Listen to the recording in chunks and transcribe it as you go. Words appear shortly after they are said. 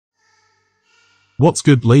What's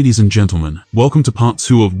good, ladies and gentlemen? Welcome to part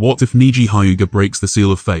 2 of What If Neji Hyuga Breaks the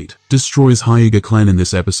Seal of Fate, Destroys Hyuga Clan. In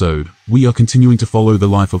this episode, we are continuing to follow the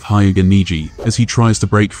life of Hyuga Neji as he tries to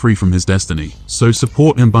break free from his destiny. So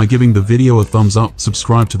support him by giving the video a thumbs up,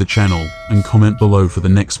 subscribe to the channel, and comment below for the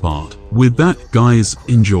next part. With that, guys,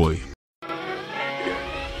 enjoy.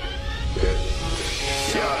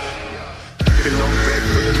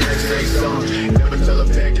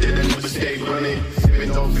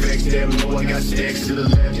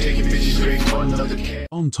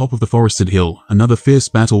 On top of the forested hill, another fierce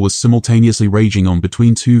battle was simultaneously raging on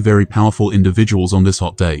between two very powerful individuals on this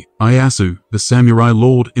hot day. Ieyasu, the samurai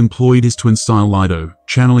lord, employed his twin-style Lido,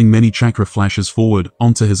 channeling many chakra flashes forward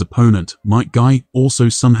onto his opponent, Might Guy, also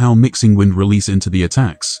somehow mixing wind release into the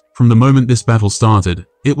attacks. From the moment this battle started,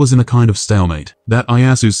 it was in a kind of stalemate. That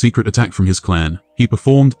Ieyasu's secret attack from his clan he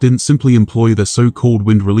performed didn't simply employ the so-called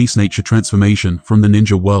wind release nature transformation from the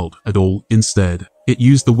ninja world at all. Instead, it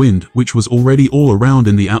used the wind, which was already all around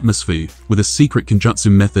in the atmosphere, with a secret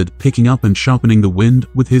Kenjutsu method picking up and sharpening the wind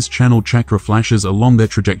with his channeled chakra flashes along their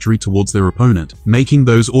trajectory towards their opponent, making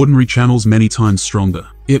those ordinary channels many times stronger.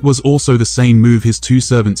 It was also the same move his two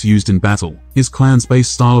servants used in battle. His clan's base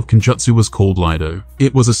style of Kenjutsu was called Lido.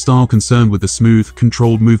 It was a style concerned with the smooth,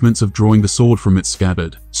 controlled movements of drawing the sword from its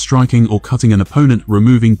scabbard, striking or cutting an opponent,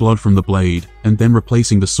 removing blood from the blade, and then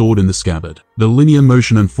replacing the sword in the scabbard. The linear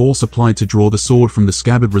motion and force applied to draw the sword from the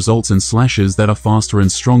scabbard results in slashes that are faster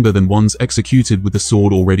and stronger than ones executed with the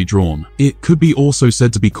sword already drawn. It could be also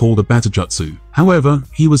said to be called a Batajutsu. However,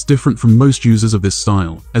 he was different from most users of this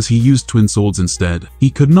style, as he used twin swords instead. He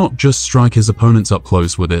could not just strike his opponents up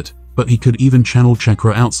close with it, but he could even channel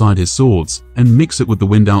chakra outside his swords and mix it with the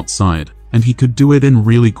wind outside, and he could do it in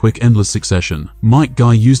really quick endless succession. Might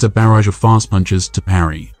Guy used a barrage of fast punches to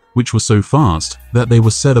parry, which was so fast that they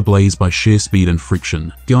were set ablaze by sheer speed and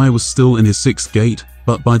friction. Guy was still in his 6th gate,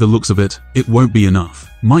 but by the looks of it, it won't be enough.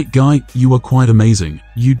 Might Guy, you are quite amazing.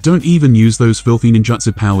 You don't even use those filthy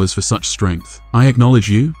ninjutsu powers for such strength. I acknowledge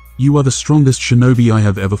you. You are the strongest shinobi I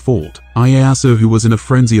have ever fought. Ieyasu, who was in a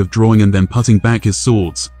frenzy of drawing and then putting back his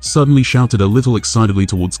swords, suddenly shouted a little excitedly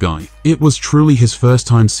towards Guy. It was truly his first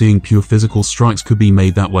time seeing pure physical strikes could be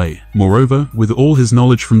made that way. Moreover, with all his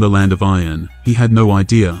knowledge from the land of iron, he had no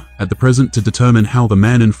idea, at the present, to determine how the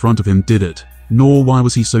man in front of him did it, nor why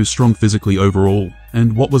was he so strong physically overall,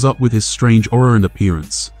 and what was up with his strange aura and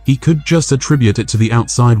appearance. He could just attribute it to the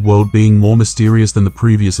outside world being more mysterious than the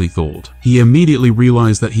previously thought. He immediately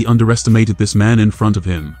realized that he underestimated this man in front of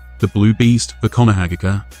him, the Blue Beast, the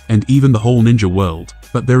Konoha, and even the whole ninja world.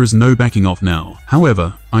 But there is no backing off now.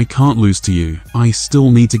 However, I can't lose to you. I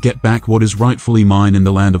still need to get back what is rightfully mine in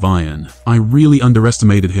the land of iron. I really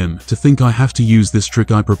underestimated him to think I have to use this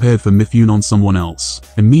trick I prepared for Mifune on someone else.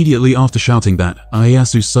 Immediately after shouting that,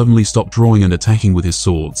 Ieyasu suddenly stopped drawing and attacking with his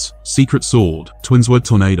swords. Secret Sword, Twin Sword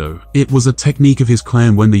Tornado. It was a technique of his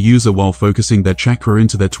clan when the user, while focusing their chakra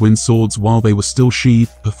into their twin swords while they were still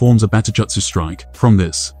sheathed, performs a Batajutsu strike. From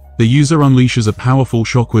this, the user unleashes a powerful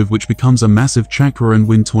shockwave which becomes a massive chakra and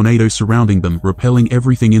wind tornado surrounding them, repelling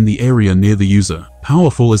everything in the area near the user.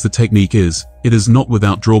 Powerful as the technique is, it is not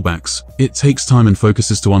without drawbacks. It takes time and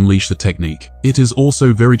focuses to unleash the technique. It is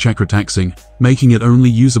also very chakra taxing, making it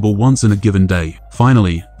only usable once in a given day.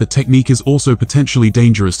 Finally, the technique is also potentially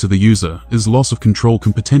dangerous to the user, as loss of control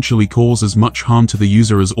can potentially cause as much harm to the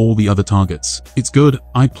user as all the other targets. It's good,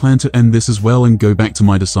 I plan to end this as well and go back to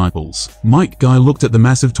my disciples. Might Guy looked at the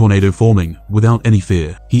massive tornado forming, without any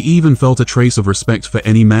fear. He even felt a trace of respect for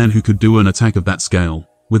any man who could do an attack of that scale.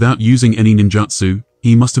 Without using any ninjutsu,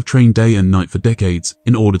 he must have trained day and night for decades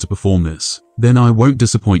in order to perform this. Then I won't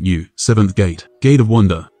disappoint you. 7th Gate. Gate of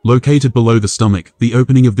Wonder. Located below the stomach, the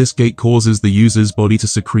opening of this gate causes the user's body to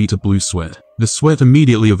secrete a blue sweat. The sweat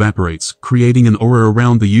immediately evaporates, creating an aura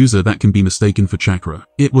around the user that can be mistaken for chakra.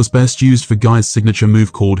 It was best used for Guy's signature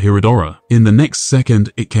move called Hiradora. In the next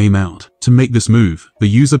second, it came out. To make this move, the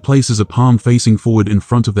user places a palm facing forward in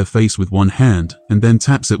front of their face with one hand, and then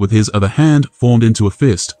taps it with his other hand, formed into a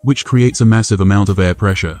fist, which creates a massive amount of air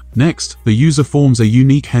pressure. Next, the user forms a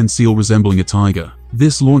unique hand seal resembling a tiger.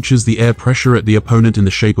 This launches the air pressure at the opponent in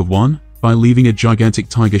the shape of one, by leaving a gigantic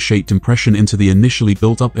tiger-shaped impression into the initially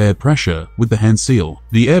built-up air pressure with the hand seal.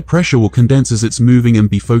 The air pressure will condense as it's moving and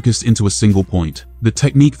be focused into a single point. The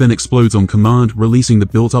technique then explodes on command, releasing the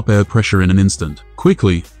built-up air pressure in an instant.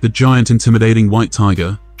 Quickly, the giant intimidating white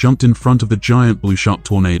tiger jumped in front of the giant blue shark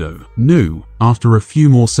tornado. No. After a few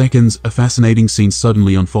more seconds, a fascinating scene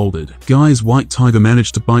suddenly unfolded. Guy's white tiger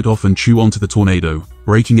managed to bite off and chew onto the tornado,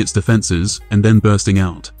 breaking its defenses, and then bursting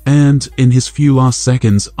out. And, in his few last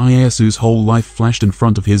seconds, Ieyasu's whole life flashed in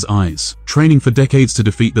front of his eyes. Training for decades to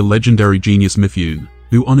defeat the legendary genius Mifune,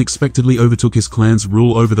 who unexpectedly overtook his clan's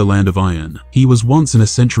rule over the land of Iron. He was once an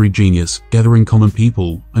a-century genius, gathering common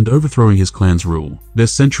people and overthrowing his clan's rule. Their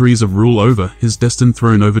centuries of rule over, his destined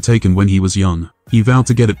throne overtaken when he was young. He vowed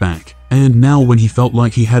to get it back. And now when he felt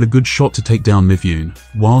like he had a good shot to take down Mifune,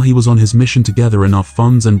 while he was on his mission to gather enough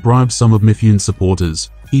funds and bribe some of Mifune's supporters,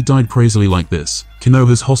 he died crazily like this.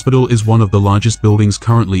 Konoha's hospital is one of the largest buildings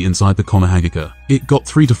currently inside the Konohagaka. It got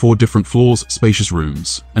 3 to 4 different floors, spacious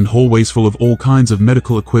rooms, and hallways full of all kinds of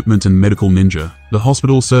medical equipment and medical ninja. The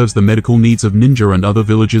hospital serves the medical needs of ninja and other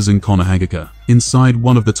villagers in Konohagaka. Inside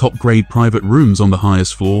one of the top-grade private rooms on the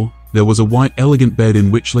highest floor, there was a white elegant bed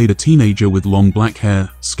in which laid a teenager with long black hair,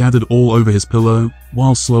 scattered all over his pillow,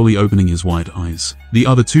 while slowly opening his wide eyes. The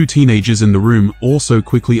other 2 teenagers in the room also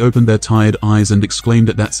quickly opened their tired eyes and exclaimed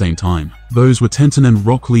at that same time. Those were Tenten and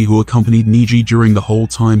Rock Lee, who accompanied Neji during the whole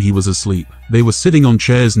time he was asleep. They were sitting on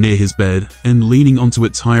chairs near his bed and leaning onto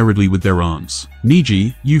it tiredly with their arms.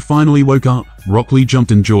 "Neji, you finally woke up." Rock Lee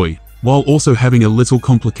jumped in joy, while also having a little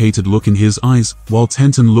complicated look in his eyes, while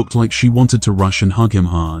Tenten looked like she wanted to rush and hug him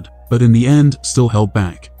hard, but in the end, still held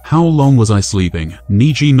back. "How long was I sleeping?"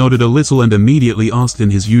 Neji nodded a little and immediately asked in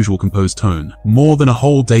his usual composed tone. "More than a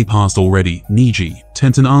whole day passed already, Neji,"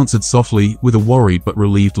 Tenten answered softly with a worried but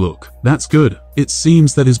relieved look. "That's good. It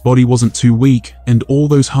seems that his body wasn't too weak, and all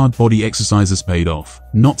those hard body exercises paid off.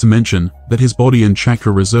 Not to mention that his body and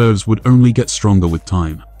chakra reserves would only get stronger with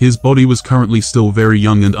time. His body was currently still very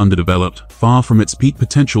young and underdeveloped, far from its peak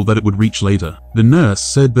potential that it would reach later. The nurse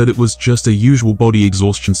said that it was just a usual body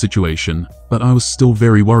exhaustion situation, but I was still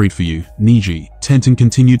very worried for you, Neji." Tenten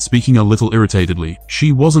continued, speaking a little irritatedly.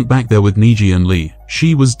 She wasn't back there with Neji and Lee.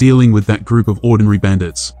 She was dealing with that group of ordinary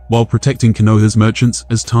bandits, while protecting Konoha's merchants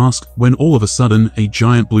as tasked, when all of a sudden, a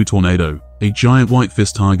giant blue tornado, a giant white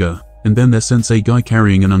fist tiger, and then their sensei Guy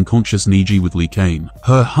carrying an unconscious Neji with Lee came.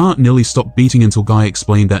 Her heart nearly stopped beating until Guy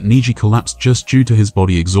explained that Neji collapsed just due to his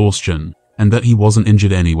body exhaustion, and that he wasn't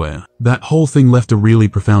injured anywhere. That whole thing left a really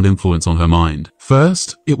profound influence on her mind.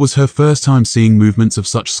 First, it was her first time seeing movements of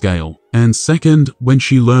such scale. And second, when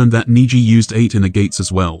she learned that Neji used 8 inner gates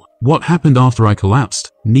as well. "What happened after I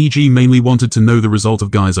collapsed?" Neji mainly wanted to know the result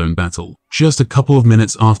of Guy's own battle. "Just a couple of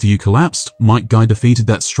minutes after you collapsed, Guy defeated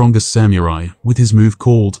that strongest samurai with his move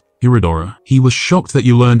called Hiradora. He was shocked that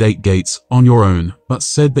you learned 8 gates on your own, but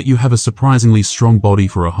said that you have a surprisingly strong body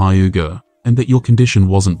for a Hyuga, and that your condition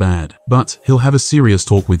wasn't bad. But he'll have a serious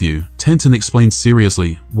talk with you," Tenten explained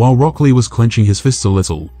seriously, while Rock Lee was clenching his fists a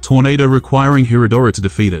little. "Tornado requiring Hiradora to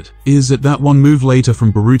defeat it. Is it that one move later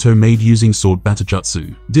from Boruto made using sword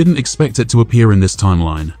Batajutsu? Didn't expect it to appear in this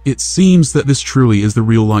timeline. It seems that this truly is the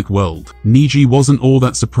real-like world." Neji wasn't all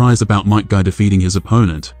that surprised about Guy defeating his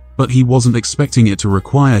opponent, but he wasn't expecting it to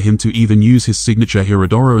require him to even use his signature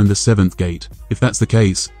Hiradora in the 7th gate. If that's the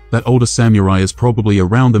case, that older samurai is probably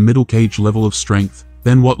around the middle cage level of strength.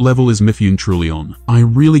 Then what level is Mifune truly on? I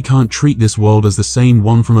really can't treat this world as the same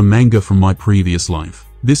one from a manga from my previous life.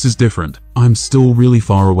 This is different. I'm still really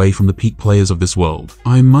far away from the peak players of this world.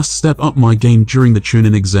 I must step up my game during the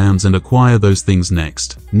Chunin exams and acquire those things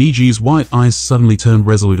next. Neji's white eyes suddenly turned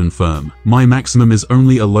resolute and firm. "My maximum is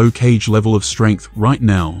only a low cage level of strength right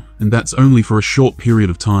now, and that's only for a short period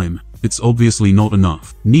of time. It's obviously not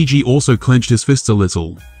enough." Neji also clenched his fists a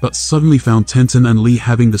little, but suddenly found Tenten and Lee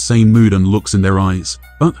having the same mood and looks in their eyes.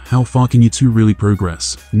 "But how far can you two really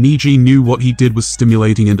progress?" Neji knew what he did was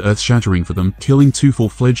stimulating and earth-shattering for them, killing 2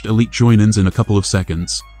 full-fledged elite joinins in a couple of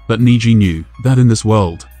seconds. But Neji knew that in this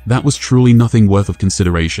world, that was truly nothing worth of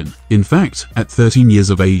consideration. In fact, at 13 years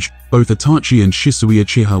of age, both Itachi and Shisui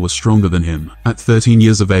Uchiha were stronger than him. At 13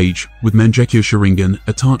 years of age, with Mangekyo Sharingan,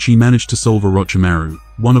 Itachi managed to solve Orochimaru,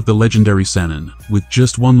 one of the legendary Sannin, with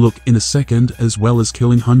just one look in a second, as well as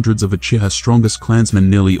killing hundreds of Uchiha's strongest clansmen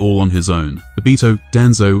nearly all on his own. Obito,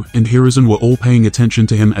 Danzo, and Hiruzen were all paying attention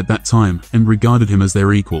to him at that time and regarded him as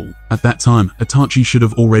their equal. At that time, Itachi should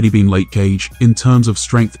have already been late cage in terms of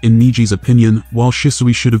strength in Neji's opinion, while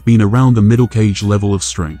Shisui should have been around the middle cage level of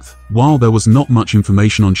strength. While there was not much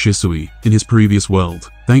information on Shisui in his previous world,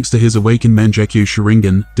 thanks to his awakened Mangekyo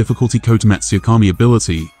Sharingan, difficulty Kotematsu Okami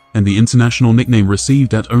ability, and the international nickname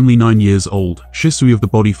received at only 9 years old, Shisui of the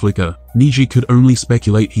Body Flicker, Neji could only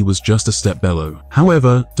speculate he was just a step below.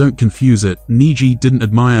 However, don't confuse it, Neji didn't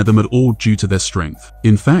admire them at all due to their strength.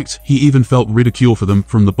 In fact, he even felt ridicule for them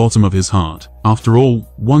from the bottom of his heart. After all,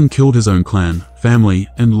 one killed his own clan, family,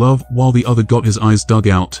 and love, while the other got his eyes dug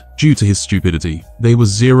out due to his stupidity. They were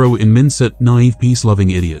zero in mindset, naive,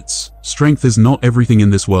 peace-loving idiots. Strength is not everything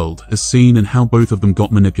in this world, as seen in how both of them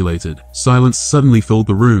got manipulated. Silence suddenly filled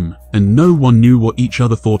the room, and no one knew what each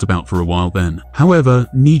other thought about for a while then. However,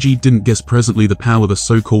 Neji didn't guess presently the power the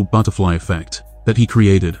so-called butterfly effect that he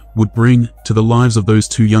created would bring to the lives of those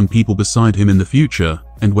two young people beside him in the future,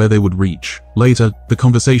 and where they would reach. Later, the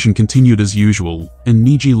conversation continued as usual, and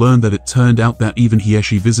Neji learned that it turned out that even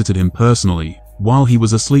Hieishi visited him personally while he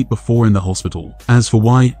was asleep before in the hospital. As for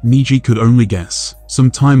why, Neji could only guess. Some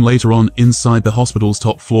time later on, inside the hospital's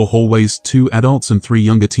top floor hallways, 2 adults and 3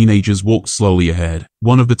 younger teenagers walked slowly ahead.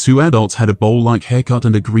 One of the 2 adults had a bowl-like haircut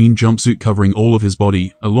and a green jumpsuit covering all of his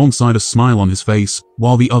body, alongside a smile on his face,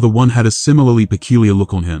 while the other one had a similarly peculiar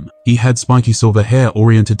look on him. He had spiky silver hair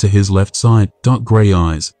oriented to his left side, dark gray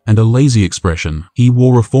eyes, and a lazy expression. He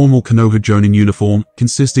wore a formal Konoha Jonin uniform,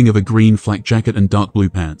 consisting of a green flak jacket and dark blue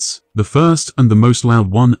pants. The first, and the most loud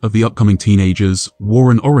one of the upcoming teenagers, wore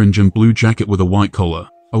an orange and blue jacket with a white collar,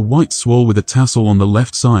 a white swirl with a tassel on the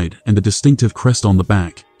left side, and a distinctive crest on the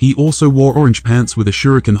back. He also wore orange pants with a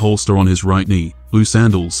shuriken holster on his right knee, blue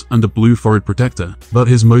sandals, and a blue forehead protector, but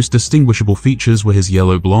his most distinguishable features were his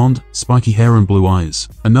yellow blonde, spiky hair and blue eyes.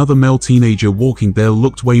 Another male teenager walking there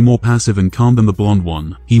looked way more passive and calm than the blonde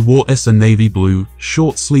one. He wore a navy blue,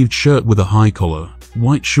 short-sleeved shirt with a high collar,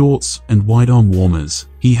 white shorts, and white arm warmers.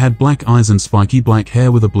 He had black eyes and spiky black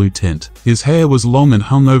hair with a blue tint. His hair was long and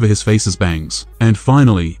hung over his face as bangs. And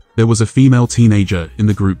finally, there was a female teenager in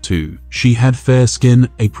the group too. She had fair skin,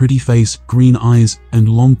 a pretty face, green eyes, and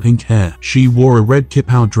long pink hair. She wore a red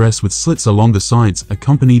kipao dress with slits along the sides,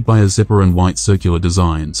 accompanied by a zipper and white circular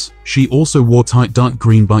designs. She also wore tight dark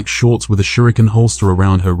green bike shorts with a shuriken holster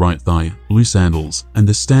around her right thigh, blue sandals, and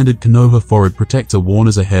the standard Konoha forehead protector worn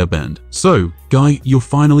as a hairband. So, Guy, you're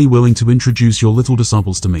finally willing to introduce your little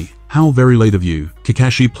disciples to me. How very late of you,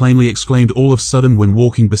 Kakashi plainly exclaimed all of a sudden when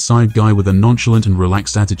walking beside Guy with a nonchalant and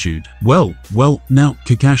relaxed attitude. Well, now,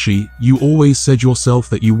 Kakashi, you always said yourself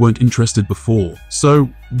that you weren't interested before. So,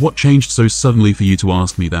 what changed so suddenly for you to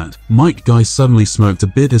ask me that? Guy suddenly smirked a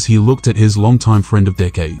bit as he looked at his longtime friend of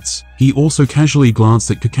decades. He also casually glanced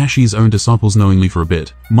at Kakashi's own disciples knowingly for a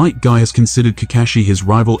bit. Guy has considered Kakashi his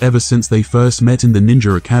rival ever since they first met in the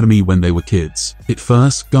Ninja Academy when they were kids. At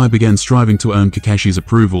first, Guy began striving to earn Kakashi's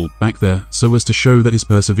approval back there so as to show that his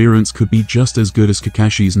perseverance could be just as good as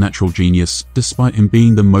Kakashi's natural genius, despite him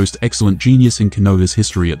being the most excellent genius in Konoha's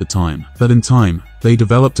history at the time. But in time, they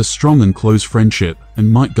developed a strong and close friendship,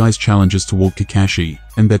 and Guy's challenges toward Kakashi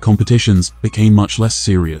and their competitions became much less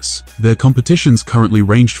serious. Their competitions currently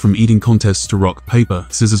ranged from eating contests to rock, paper,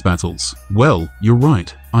 scissors battles. Well, you're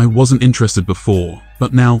right, I wasn't interested before,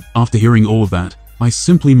 but now, after hearing all of that, I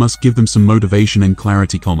simply must give them some motivation and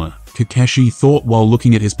clarity, Kakashi thought while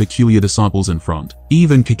looking at his peculiar disciples in front.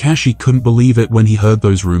 Even Kakashi couldn't believe it when he heard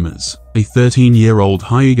those rumors. A 13-year-old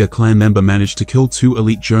Hyuga clan member managed to kill 2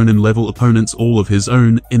 elite Jonin-level opponents all of his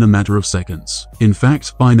own in a matter of seconds. In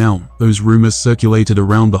fact, by now, those rumors circulated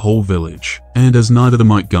around the whole village. And as neither the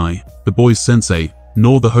Might Guy, the boy's sensei,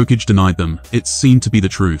 nor the Hokage denied them, it seemed to be the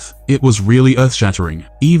truth. It was really earth-shattering.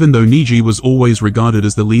 Even though Neji was always regarded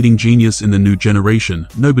as the leading genius in the new generation,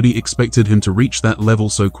 nobody expected him to reach that level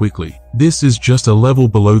so quickly. This is just a level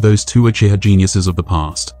below those 2 Uchiha geniuses of the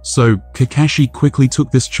past. So, Kakashi quickly took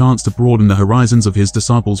this chance to broaden the horizons of his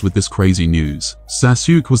disciples with this crazy news.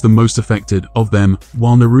 Sasuke was the most affected of them,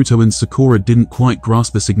 while Naruto and Sakura didn't quite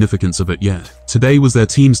grasp the significance of it yet. Today was their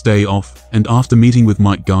team's day off, and after meeting with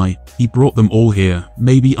Might Guy, he brought them all here.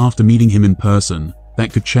 Maybe after meeting him in person,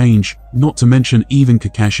 that could change, not to mention even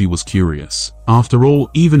Kakashi was curious. After all,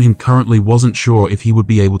 even him currently wasn't sure if he would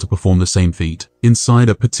be able to perform the same feat. Inside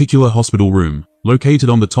a particular hospital room, located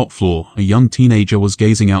on the top floor, a young teenager was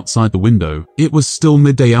gazing outside the window. It was still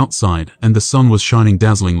midday outside, and the sun was shining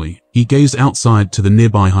dazzlingly. He gazed outside to the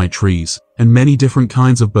nearby high trees, and many different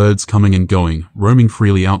kinds of birds coming and going, roaming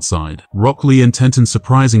freely outside. Rock Lee and Tenten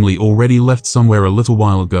surprisingly already left somewhere a little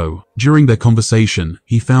while ago. During their conversation,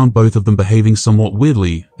 he found both of them behaving somewhat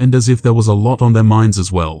weirdly, and as if there was a lot on their minds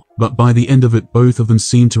as well. But by the end of it, both of them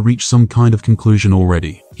seemed to reach some kind of conclusion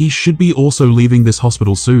already. He should be also leaving this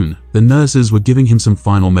hospital soon. The nurses were giving him some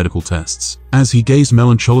final medical tests. As he gazed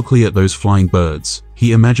melancholically at those flying birds,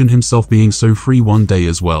 he imagined himself being so free one day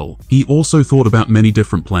as well. He also thought about many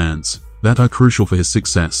different plans that are crucial for his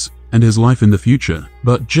success, and his life in the future.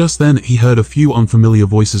 But just then he heard a few unfamiliar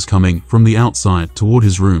voices coming from the outside toward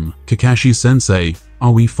his room. Kakashi-sensei,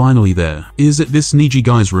 are we finally there? Is it this Neji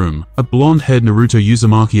guy's room? A blonde-haired Naruto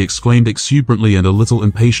Uzumaki exclaimed exuberantly and a little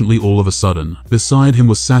impatiently all of a sudden. Beside him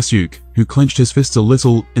was Sasuke, who clenched his fists a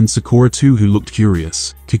little, and Sakura too, who looked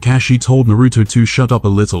curious. Kakashi told Naruto to shut up a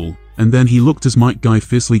little, and then he looked as Might Guy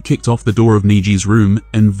fiercely kicked off the door of Neji's room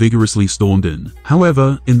and vigorously stormed in.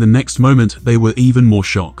 However, in the next moment, they were even more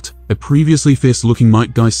shocked. A previously fierce-looking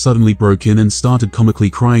Might Guy suddenly broke in and started comically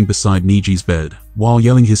crying beside Neji's bed, while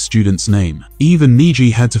yelling his student's name. Even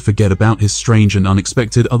Neji had to forget about his strange and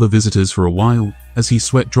unexpected other visitors for a while, as he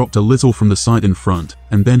sweat dropped a little from the side in front,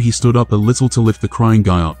 and then he stood up a little to lift the crying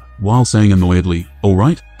guy up, while saying annoyedly,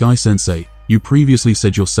 "Alright, Guy-sensei, you previously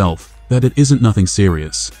said yourself that it isn't nothing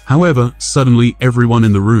serious." However, suddenly everyone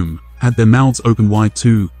in the room had their mouths open wide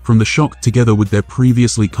too, from the shock together with their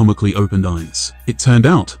previously comically opened eyes. It turned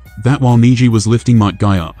out that while Neji was lifting Might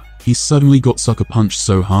Guy up, he suddenly got sucker punched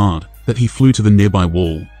so hard that he flew to the nearby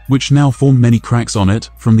wall, which now formed many cracks on it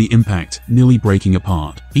from the impact, nearly breaking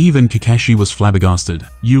apart. Even Kakashi was flabbergasted.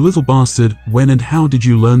 "You little bastard, when and how did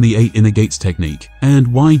you learn the 8 inner gates technique? And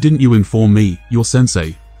why didn't you inform me, your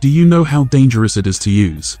sensei? Do you know how dangerous it is to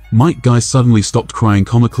use?" Might Guy suddenly stopped crying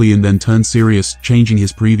comically and then turned serious, changing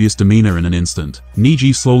his previous demeanor in an instant.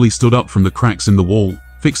 Neji slowly stood up from the cracks in the wall,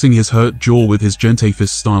 fixing his hurt jaw with his Gentei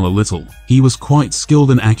fist style a little. He was quite skilled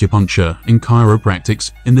in acupuncture and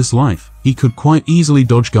chiropractics in this life. He could quite easily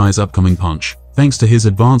dodge Guy's upcoming punch, thanks to his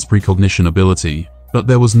advanced precognition ability. But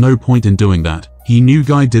there was no point in doing that. He knew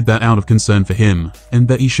Guy did that out of concern for him, and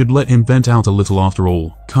that he should let him vent out a little after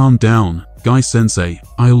all. "Calm down, Guy-sensei.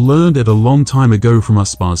 I learned it a long time ago from our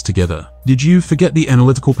spars together. Did you forget the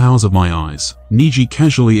analytical powers of my eyes?" Neji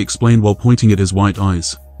casually explained while pointing at his white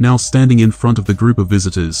eyes, now standing in front of the group of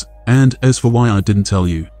visitors. "And as for why I didn't tell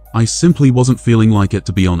you, I simply wasn't feeling like it,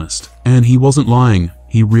 to be honest." And he wasn't lying.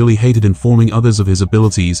 He really hated informing others of his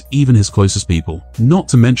abilities, even his closest people. Not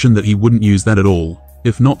to mention that he wouldn't use that at all,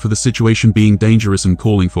 if not for the situation being dangerous and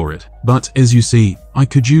calling for it. But as you see, I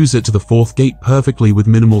could use it to the 4th gate perfectly with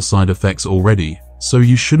minimal side effects already, so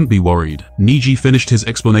you shouldn't be worried. Neji finished his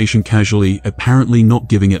explanation casually, apparently not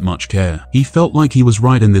giving it much care. He felt like he was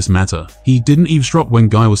right in this matter. He didn't eavesdrop when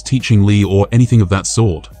Guy was teaching Lee or anything of that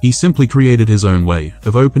sort. He simply created his own way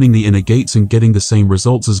of opening the inner gates and getting the same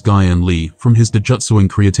results as Guy and Lee from his Dojutsu and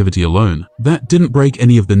creativity alone. That didn't break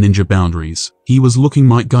any of the ninja boundaries. He was looking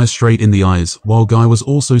Might Guy straight in the eyes, while Guy was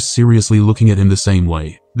also seriously looking at him the same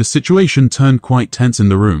way. The situation turned quite tense in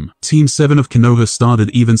the room. Team 7 of Konoha started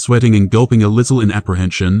even sweating and gulping a little in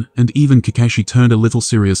apprehension, and even Kakashi turned a little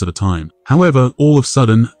serious at a time. However, all of a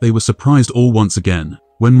sudden, they were surprised all once again,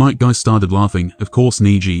 when Might Guy started laughing. "Of course,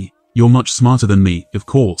 Neji, you're much smarter than me, of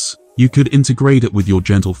course. You could integrate it with your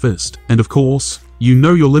gentle fist. And of course, you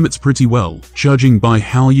know your limits pretty well, judging by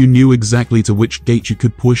how you knew exactly to which gate you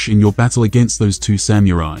could push in your battle against those 2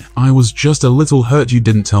 samurai. I was just a little hurt you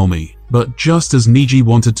didn't tell me." But just as Neji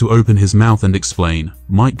wanted to open his mouth and explain,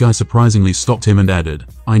 Might Guy surprisingly stopped him and added,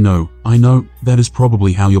 I know, that is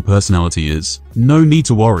probably how your personality is. No need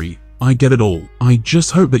to worry. I get it all. I just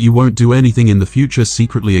hope that you won't do anything in the future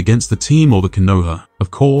secretly against the team or the Konoha." "Of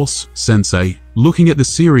course, sensei." Looking at the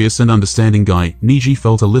serious and understanding Guy, Neji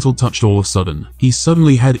felt a little touched all of a sudden. He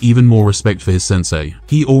suddenly had even more respect for his sensei.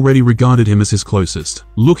 He already regarded him as his closest.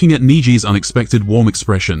 Looking at Neji's unexpected warm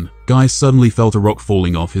expression, Guy suddenly felt a rock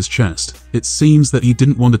falling off his chest. It seems that he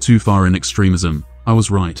didn't wander too far in extremism. I was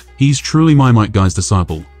right. He's truly my Might Guy's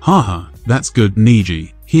disciple. Haha, that's good,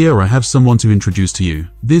 Neji. Here I have someone to introduce to you.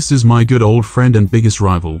 This is my good old friend and biggest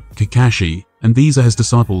rival, Kakashi, and these are his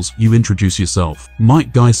disciples. You introduce yourself.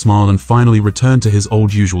 Might Guy smiled and finally returned to his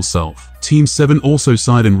old usual self. Team 7 also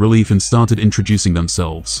sighed in relief and started introducing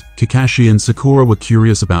themselves. Kakashi and Sakura were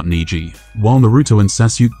curious about Neji, while Naruto and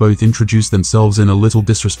Sasuke both introduced themselves in a little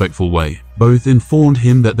disrespectful way. Both informed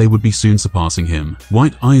him that they would be soon surpassing him.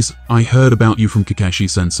 White Eyes, I heard about you from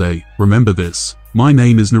Kakashi-sensei. Remember this. My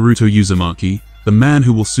name is Naruto Uzumaki, the man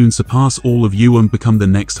who will soon surpass all of you and become the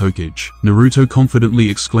next Hokage. Naruto confidently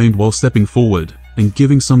exclaimed while stepping forward and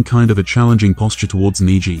giving some kind of a challenging posture towards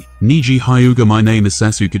Neji. Neji Hyuga, my name is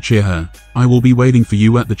Sasuke Uchiha. I will be waiting for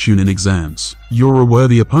you at the Chunin exams. You're a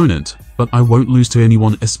worthy opponent, but I won't lose to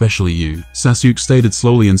anyone, especially you. Sasuke stated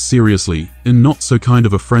slowly and seriously, in not so kind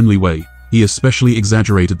of a friendly way. He especially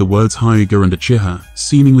exaggerated the words Hyuga and Uchiha,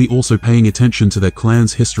 seemingly also paying attention to their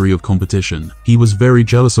clan's history of competition. He was very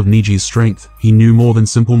jealous of Neji's strength. He knew more than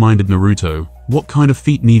simple-minded Naruto what kind of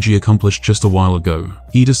feat Neji accomplished just a while ago.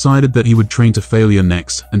 He decided that he would train to failure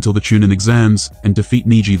next until the Chunin exams and defeat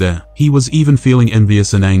Neji there. He was even feeling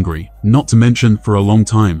envious and angry. Not to mention, for a long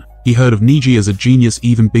time, He heard of Neji as a genius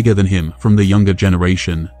even bigger than him from the younger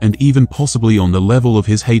generation, and even possibly on the level of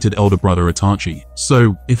his hated elder brother Itachi.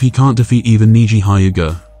 So, if he can't defeat even Neji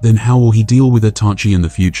Hyuga, then how will he deal with Itachi in the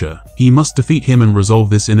future? He must defeat him and resolve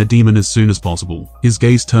this inner demon as soon as possible. His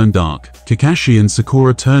gaze turned dark. Kakashi and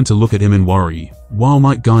Sakura turned to look at him in worry, while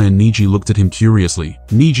Might Guy and Neji looked at him curiously.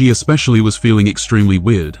 Neji especially was feeling extremely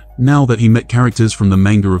weird, now that he met characters from the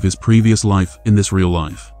manga of his previous life in this real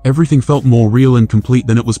life. Everything felt more real and complete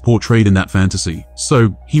than it was portrayed in that fantasy.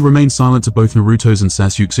 So, he remained silent to both Naruto's and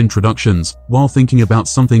Sasuke's introductions, while thinking about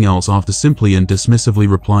something else after simply and dismissively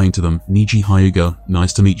replying to them, "Neji Hyuga,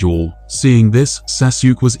 nice to meet you all." Seeing this,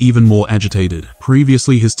 Sasuke was even more agitated.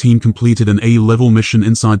 Previously his team completed an A-level mission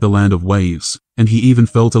inside the Land of Waves, and he even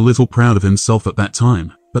felt a little proud of himself at that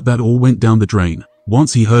time, but that all went down the drain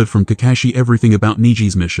once he heard from Kakashi everything about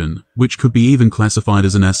Neji's mission, which could be even classified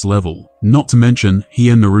as an S level. Not to mention, he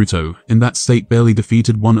and Naruto, in that state, barely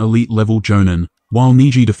defeated one elite level Jonin, while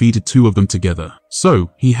Neji defeated two of them together. So,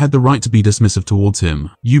 he had the right to be dismissive towards him.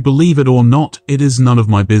 "You believe it or not, it is none of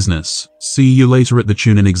my business. See you later at the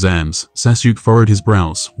Chunin exams." Sasuke furrowed his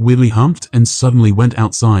brows, weirdly humped, and suddenly went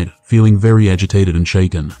outside, feeling very agitated and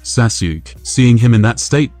shaken. Sasuke, seeing him in that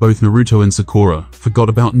state, both Naruto and Sakura forgot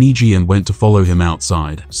about Neji and went to follow him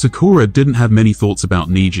outside. Sakura didn't have many thoughts about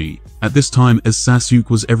Neji at this time, as Sasuke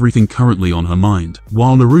was everything currently on her mind,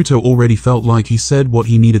 while Naruto already felt like he said what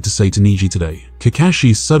he needed to say to Neji today.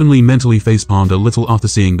 Kakashi suddenly mentally facepalmed a little after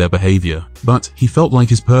seeing their behavior, but he felt like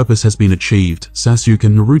his purpose has been achieved. Sasuke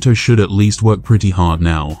and Naruto should at least work pretty hard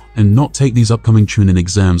now, and not take these upcoming Chunin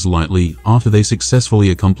exams lightly after they successfully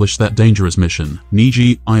accomplish that dangerous mission.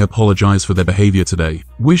 "Neji, I apologize for their behavior today.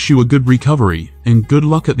 Wish you a good recovery, and good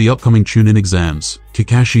luck at the upcoming Chunin exams."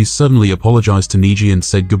 Kakashi suddenly apologized to Neji and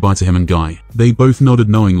said goodbye to him and Guy. They both nodded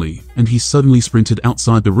knowingly, and he suddenly sprinted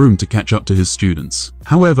outside the room to catch up to his students.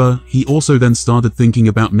 However, he also then started thinking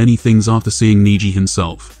about many things after seeing Neji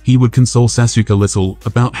himself. He would console Sasuke a little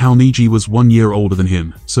about how Neji was 1 year older than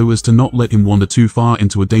him, so as to not let him wander too far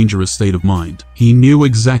into a dangerous state of mind. He knew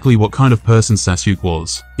exactly what kind of person Sasuke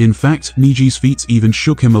was. In fact, Neji's feats even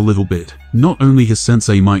shook him a little bit. Not only his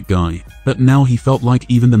sensei Might Guy, but now he felt like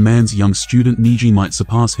even the man's young student Neji might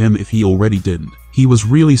surpass him if he already didn't. He was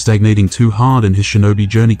really stagnating too hard in his shinobi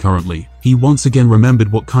journey currently. He once again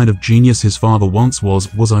remembered what kind of genius his father once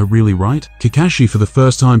was. Was I really right? Kakashi for the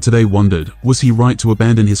first time today wondered, was he right to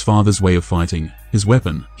abandon his father's way of fighting, his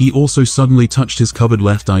weapon? He also suddenly touched his covered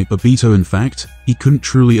left eye. Babito, in fact, he couldn't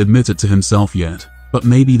truly admit it to himself yet. But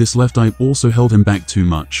maybe this left eye also held him back too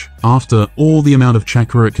much. After all, the amount of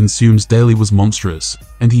chakra it consumes daily was monstrous,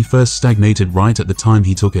 and he first stagnated right at the time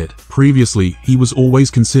he took it. Previously, he was always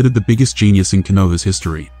considered the biggest genius in Konoha's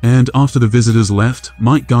history. And after the visitors left,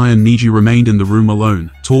 Might Guy and Neji remained in the room alone,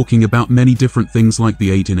 talking about many different things like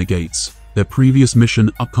the 8 inner gates, their previous mission,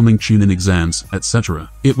 upcoming Chunin exams, etc.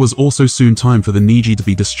 It was also soon time for the Neji to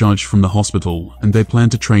be discharged from the hospital, and they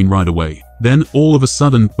planned to train right away. Then, all of a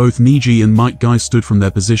sudden, both Neji and Might Guy stood from their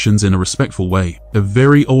positions in a respectful way. A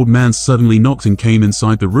very old man suddenly knocked and came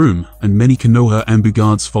inside the room, and many Konoha Ambu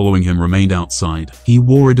guards following him remained outside. He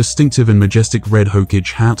wore a distinctive and majestic red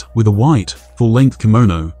Hokage hat with a white, full-length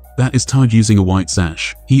kimono that is tied using a white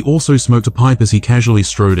sash. He also smoked a pipe as he casually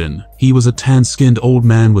strode in. He was a tan-skinned old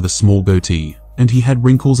man with a small goatee, and he had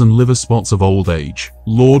wrinkles and liver spots of old age.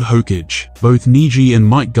 "Lord Hokage." Both Neji and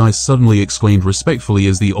Might Guy suddenly exclaimed respectfully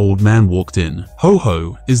as the old man walked in. "Ho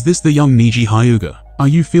ho, is this the young Neji Hyuga? Are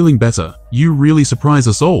you feeling better? You really surprise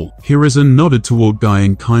us all." Hiruzen nodded toward Guy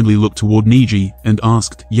and kindly looked toward Neji and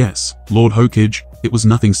asked, "Yes, Lord Hokage, it was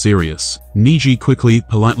nothing serious." Neji quickly,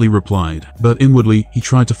 politely replied, but inwardly, he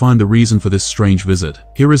tried to find the reason for this strange visit.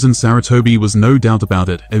 Hiruzen Sarutobi was no doubt about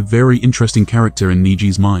it, a very interesting character in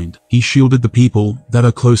Neji's mind. He shielded the people that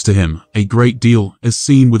are close to him a great deal, as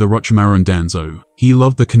seen with Orochimaru and Danzo. He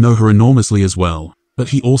loved the Konoha enormously as well, but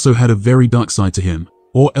he also had a very dark side to him.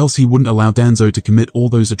 Or else he wouldn't allow Danzo to commit all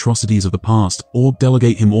those atrocities of the past, or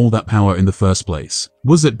delegate him all that power in the first place.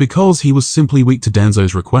 Was it because he was simply weak to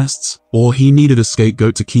Danzo's requests? Or he needed a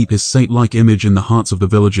scapegoat to keep his saint-like image in the hearts of the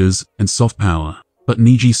villagers, and soft power? But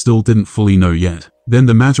Neji still didn't fully know yet. Then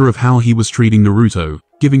the matter of how he was treating Naruto,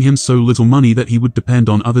 giving him so little money that he would depend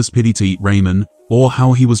on others' pity to eat ramen, or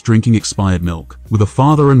how he was drinking expired milk. With a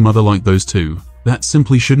father and mother like those two, that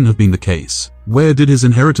simply shouldn't have been the case. Where did his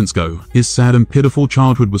inheritance go? His sad and pitiful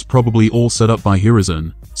childhood was probably all set up by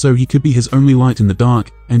Hiruzen, so he could be his only light in the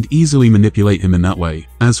dark, and easily manipulate him in that way.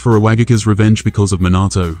 As for Iwagaka's revenge because of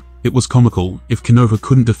Minato, it was comical. If Konoha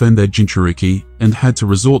couldn't defend their Jinchuriki, and had to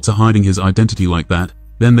resort to hiding his identity like that,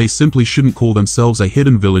 then they simply shouldn't call themselves a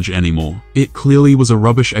hidden village anymore. It clearly was a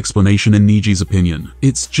rubbish explanation in Neji's opinion.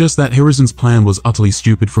 It's just that Hiruzen's plan was utterly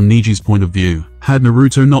stupid from Neji's point of view. Had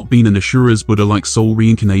Naruto not been an Ashura's Buddha-like soul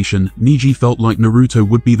reincarnation, Neji felt like Naruto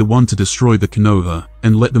would be the one to destroy the Konoha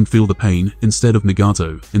and let them feel the pain instead of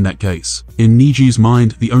Nagato in that case. In Neji's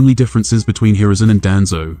mind, the only differences between Hiruzen and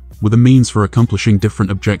Danzo were the means for accomplishing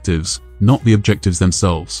different objectives, not the objectives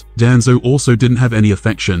themselves. Danzo also didn't have any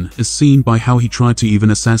affection, as seen by how he tried to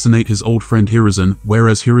even assassinate his old friend Hiruzen,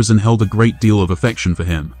 whereas Hiruzen held a great deal of affection for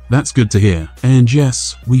him. That's good to hear. And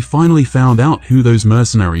yes, we finally found out who those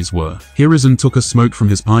mercenaries were. Hiruzen took a smoke from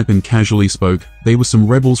his pipe and casually spoke. They were some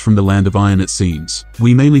rebels from the Land of Iron, it seems.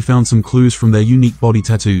 We mainly found some clues from their unique body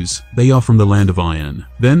tattoos. They are from the Land of Iron.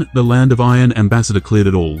 Then, the Land of Iron ambassador cleared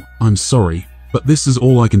it all. I'm sorry, but this is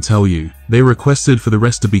all I can tell you. They requested for the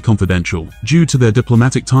rest to be confidential. Due to their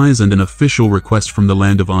diplomatic ties and an official request from the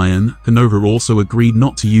Land of Iron, Konoha also agreed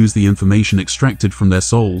not to use the information extracted from their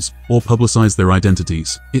souls or publicize their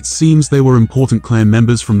identities. It seems they were important clan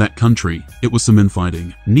members from that country. It was some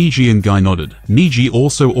infighting. Neji and Guy nodded. Neji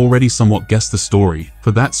also already somewhat guessed the story.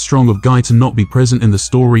 For that strong of Guy to not be present in the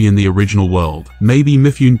story in the original world, maybe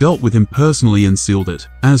Mifune dealt with him personally and sealed it.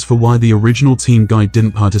 As for why the original team Guy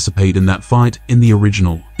didn't participate in that fight in the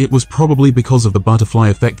original, it was probably because of the butterfly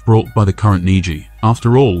effect brought by the current Neji.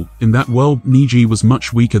 After all, in that world, Neji was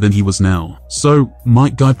much weaker than he was now. So,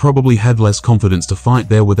 Might Guy probably had less confidence to fight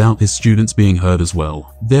there without his students being hurt as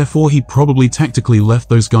well. Therefore, he probably tactically left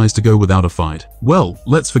those guys to go without a fight. Well,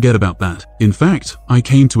 let's forget about that. In fact, I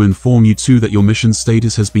came to inform you too that your mission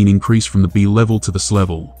status has been increased from the B level to the S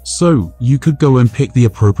level. So, you could go and pick the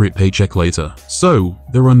appropriate paycheck later. So,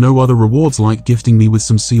 there are no other rewards like gifting me with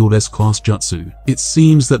some sealed S-class jutsu. It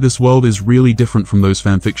seems that this world is really different from those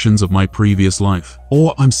fanfictions of my previous life.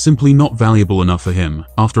 Or I'm simply not valuable enough for him.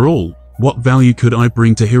 After all, what value could I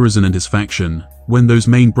bring to Hiruzen and his faction when those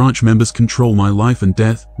main branch members control my life and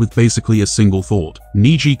death with basically a single thought?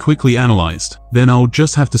 Neji quickly analyzed. Then I'll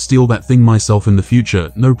just have to steal that thing myself in the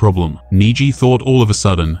future, no problem. Neji thought all of a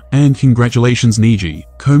sudden. And congratulations Neji,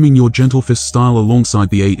 combing your gentle fist style alongside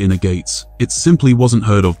the 8 inner gates. It simply wasn't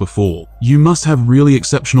heard of before. You must have really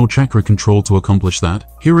exceptional chakra control to accomplish that.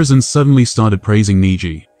 Hiruzen suddenly started praising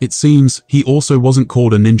Neji. It seems he also wasn't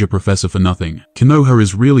called a ninja professor for nothing. Konoha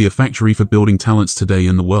is really a factory for building talents today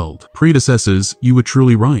in the world. Predecessors, you were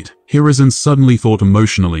truly right. Hiruzen suddenly thought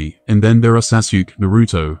emotionally, and then there are Sasuke,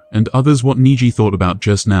 Naruto, and others. What Neji thought about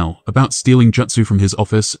just now, about stealing jutsu from his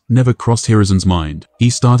office, never crossed Hiruzen's mind. He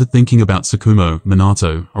started thinking about Tsukumo,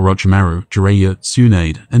 Minato, Orochimaru, Jiraiya,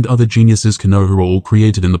 Tsunade, and other geniuses Konoha all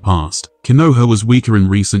created in the past. Konoha was weaker in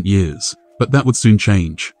recent years, but that would soon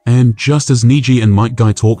change. And just as Neji and Might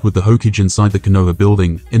Guy talked with the Hokage inside the Konoha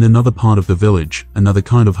building, in another part of the village, another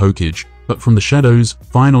kind of Hokage, but from the shadows,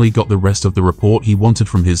 finally got the rest of the report he wanted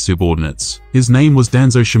from his subordinates. His name was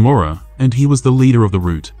Danzo Shimura, and he was the leader of the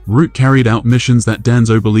Root. Root carried out missions that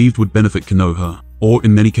Danzo believed would benefit Konoha, or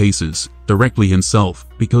in many cases, directly himself,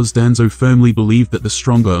 because Danzo firmly believed that the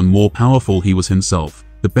stronger and more powerful he was himself,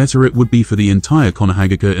 the better it would be for the entire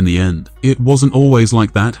Konohagaka in the end. It wasn't always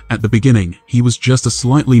like that. At the beginning, he was just a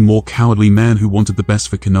slightly more cowardly man who wanted the best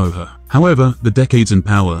for Konoha. However, the decades in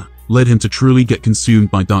power led him to truly get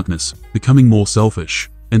consumed by darkness, becoming more selfish,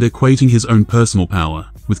 and equating his own personal power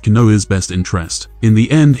with Konoha's best interest. In the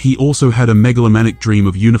end, he also had a megalomaniac dream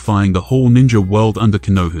of unifying the whole ninja world under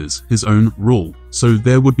Konoha's, his own, rule. So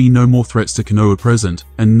there would be no more threats to Konoha present,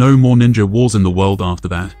 and no more ninja wars in the world after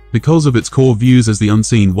that. Because of its core views as the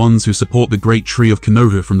unseen ones who support the great tree of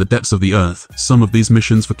Konoha from the depths of the earth, some of these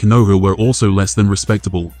missions for Konoha were also less than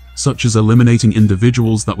respectable, such as eliminating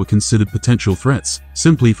individuals that were considered potential threats,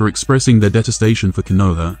 simply for expressing their detestation for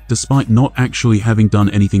Konoha, despite not actually having done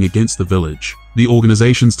anything against the village. The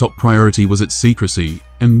organization's top priority was its secrecy,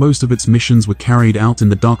 and most of its missions were carried out in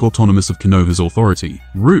the dark autonomous of Konoha's authority.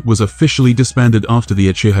 Root was officially disbanded after the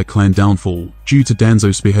Uchiha clan downfall, due to Danzo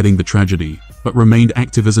spearheading the tragedy, but remained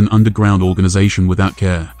active as an underground organization without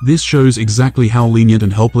care. This shows exactly how lenient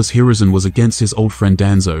and helpless Hiruzen was against his old friend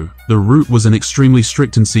Danzo. The Root was an extremely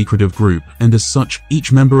strict and secretive group, and as such,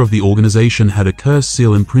 each member of the organization had a curse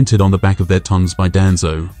seal imprinted on the back of their tongues by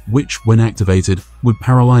Danzo, which, when activated, would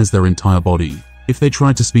paralyze their entire body if they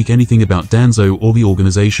tried to speak anything about Danzo or the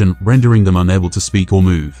organization, rendering them unable to speak or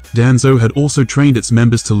move. Danzo had also trained its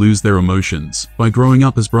members to lose their emotions by growing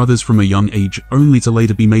up as brothers from a young age, only to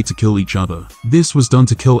later be made to kill each other. This was done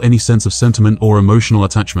to kill any sense of sentiment or emotional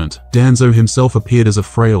attachment. Danzo himself appeared as a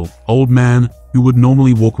frail, old man, who would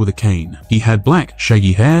normally walk with a cane. He had black,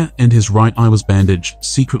 shaggy hair, and his right eye was bandaged,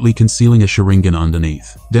 secretly concealing a Sharingan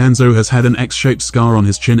underneath. Danzo has had an X-shaped scar on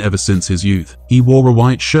his chin ever since his youth. He wore a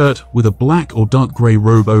white shirt with a black or dark grey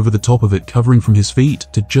robe over the top of it, covering from his feet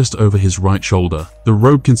to just over his right shoulder. The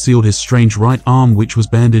robe concealed his strange right arm, which was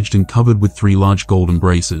bandaged and covered with 3 large golden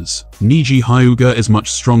braces. Neji Hyuga is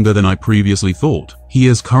much stronger than I previously thought. He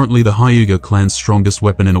is currently the Hyuga clan's strongest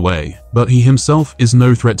weapon in a way, but he himself is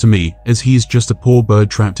no threat to me, as he is just a poor bird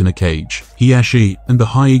trapped in a cage. Hiyashi and the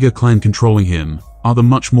Hyuga clan controlling him are the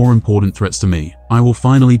much more important threats to me. I will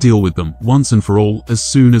finally deal with them once and for all as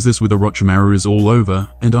soon as this with Orochimaru is all over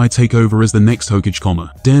and I take over as the next Hokage.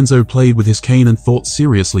 Danzo played with his cane and thought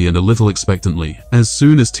seriously and a little expectantly. As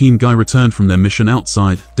soon as Team Guy returned from their mission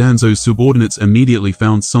outside, Danzo's subordinates immediately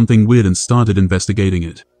found something weird and started investigating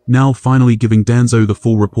it. Now finally giving Danzo the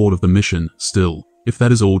full report of the mission. Still, if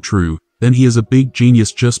that is all true, then he is a big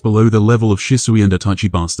genius just below the level of Shisui and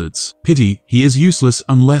Itachi bastards. Pity, he is useless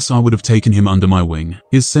unless I would have taken him under my wing.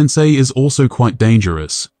 His sensei is also quite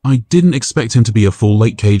dangerous. I didn't expect him to be a full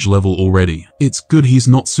late cage level already. It's good he's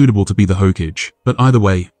not suitable to be the Hokage. But either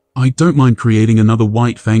way, I don't mind creating another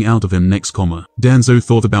White Fang out of him next. Danzo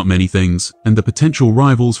thought about many things, and the potential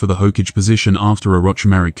rivals for the Hokage position after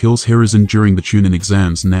Orochimaru kills Hiruzen during the Chunin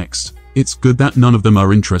exams next. It's good that none of them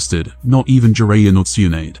are interested, not even Jiraiya nor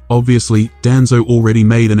Tsunade. Obviously, Danzo already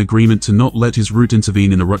made an agreement to not let his root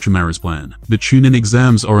intervene in Orochimaru's plan. The Chunin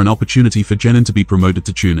exams are an opportunity for Genin to be promoted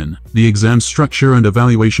to Chunin. The exam structure and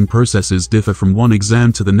evaluation processes differ from one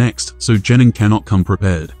exam to the next, so Genin cannot come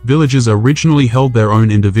prepared. Villages originally held their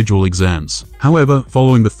own individual exams. However,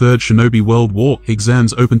 following the Third Shinobi World War,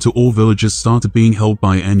 exams open to all villages started being held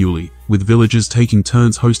biannually, with villages taking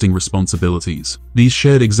turns hosting responsibilities. These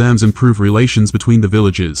shared exams improve relations between the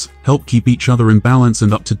villages, help keep each other in balance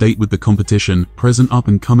and up to date with the competition, present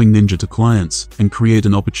up-and-coming ninja to clients, and create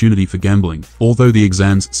an opportunity for gambling. Although the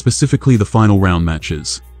exams, specifically the final round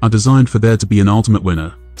matches, are designed for there to be an ultimate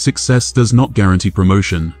winner, success does not guarantee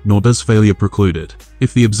promotion, nor does failure preclude it.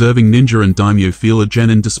 If the observing ninja and daimyo feel a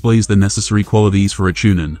genin displays the necessary qualities for a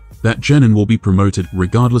chunin, that genin will be promoted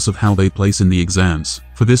regardless of how they place in the exams.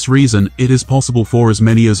 For this reason, it is possible for as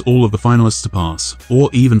many as all of the finalists to pass, or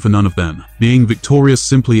even for none of them. Being victorious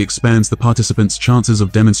simply expands the participants' chances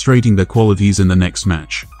of demonstrating their qualities in the next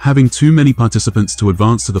match. Having too many participants to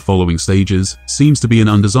advance to the following stages seems to be an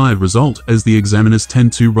undesired result, as the examiners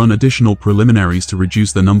tend to run additional preliminaries to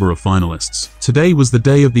reduce the number of finalists. Today was the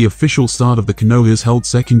day of the official start of the Konoha's held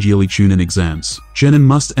second yearly Chunin exams. Genin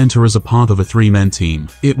must enter as a part of a 3-man team.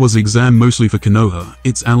 It was exam mostly for Konoha,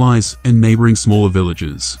 its allies, and neighboring smaller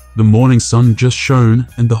villages. The morning sun just shone,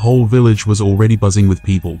 and the whole village was already buzzing with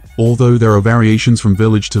people. Although there are variations from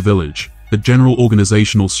village to village, the general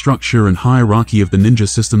organizational structure and hierarchy of the ninja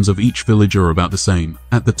systems of each village are about the same.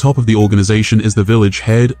 At the top of the organization is the village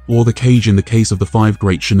head, or the kage in the case of the 5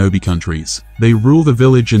 great shinobi countries. They rule the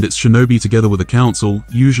village and its shinobi together with a council,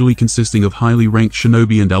 usually consisting of highly ranked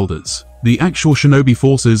shinobi and elders. The actual shinobi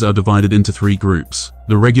forces are divided into 3 groups: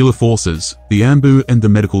 the regular forces, the Anbu, and the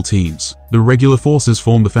medical teams. The regular forces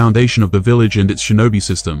form the foundation of the village and its shinobi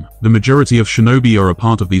system. The majority of shinobi are a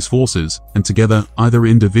part of these forces, and together, either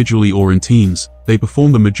individually or in teams, they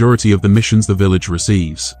perform the majority of the missions the village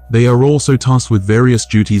receives. They are also tasked with various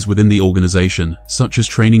duties within the organization, such as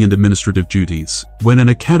training and administrative duties. When an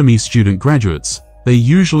academy student graduates, they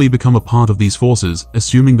usually become a part of these forces,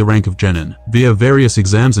 assuming the rank of genin. Via various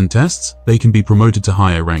exams and tests, they can be promoted to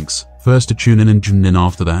higher ranks, first to chunin and junin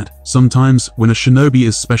after that. Sometimes, when a shinobi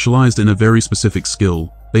is specialized in a very specific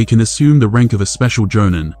skill, they can assume the rank of a special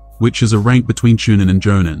jonin, which is a rank between chunin and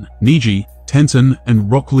jonin. Neji, Tenten,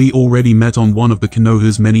 and Rock Lee already met on one of the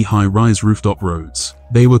Konoha's many high-rise rooftop roads.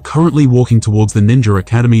 They were currently walking towards the Ninja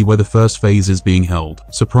Academy where the first phase is being held.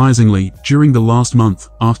 Surprisingly, during the last month,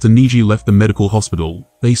 after Neji left the medical hospital,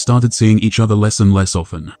 they started seeing each other less and less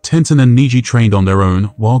often. Tenten and Neji trained on their own,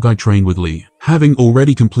 while Guy trained with Lee. Having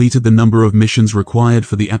already completed the number of missions required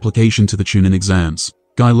for the application to the Chunin exams,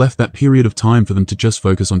 Guy left that period of time for them to just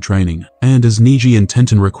focus on training. And as Neji and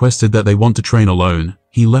Tenten requested that they want to train alone,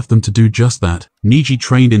 he left them to do just that. Neji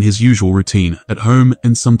trained in his usual routine, at home,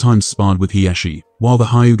 and sometimes sparred with Hiyashi, while the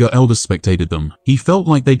Hyuga elders spectated them. He felt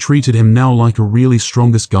like they treated him now like a really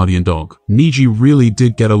strongest guardian dog. Neji really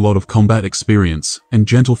did get a lot of combat experience, and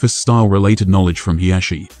gentle fist style related knowledge from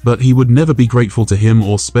Hiyashi, but he would never be grateful to him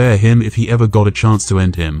or spare him if he ever got a chance to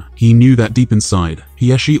end him. He knew that deep inside.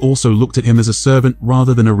 Hiyashi also looked at him as a servant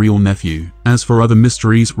rather than a real nephew. As for other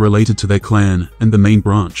mysteries related to their clan and the main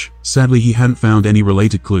branch, sadly he hadn't found any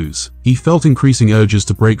related clues. He felt increasing urges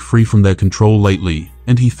to break free from their control lately,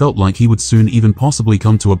 and he felt like he would soon even possibly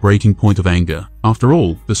come to a breaking point of anger. After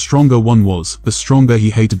all, the stronger one was, the stronger he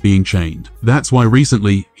hated being chained. That's why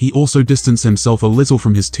recently, he also distanced himself a little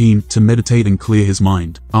from his team to meditate and clear his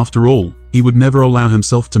mind. After all, he would never allow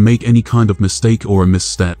himself to make any kind of mistake or a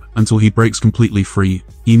misstep until he breaks completely free.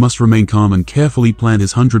 He must remain calm and carefully plan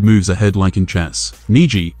his 100 moves ahead like in chess.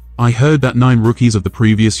 Neji, I heard that 9 rookies of the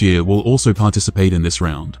previous year will also participate in this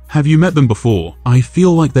round. Have you met them before? I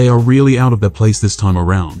feel like they are really out of their place this time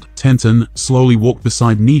around. Tenten slowly walked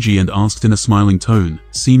beside Neji and asked in a smiling tone,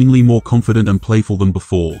 seemingly more confident and playful than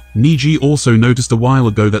before. Neji also noticed a while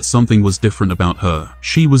ago that something was different about her.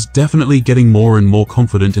 She was definitely getting more and more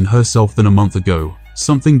confident in herself than a month ago.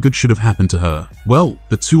 Something good should have happened to her. Well,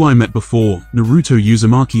 the 2 I met before, Naruto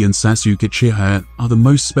Uzumaki and Sasuke Uchiha, are the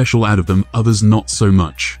most special out of them, others not so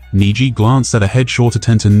much. Neji glanced at a head shorter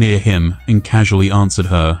Tenten near him and casually answered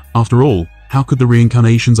her. After all, how could the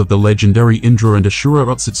reincarnations of the legendary Indra and Hamura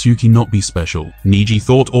Otsutsuki not be special? Neji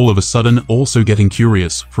thought all of a sudden, also getting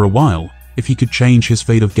curious, for a while, if he could change his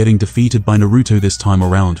fate of getting defeated by Naruto this time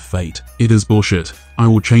around. Fate. It is bullshit. I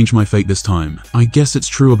will change my fate this time. I guess it's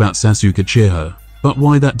true about Sasuke Uchiha. But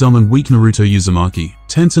why that dumb and weak Naruto Uzumaki?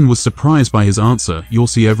 Tenten was surprised by his answer, "You'll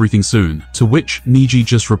see everything soon," to which Neji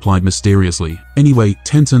just replied mysteriously, "Anyway,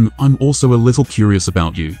 Tenten, I'm also a little curious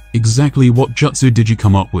about you. Exactly what jutsu did you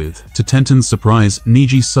come up with?" To Tenten's surprise,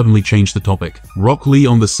 Neji suddenly changed the topic. Rock Lee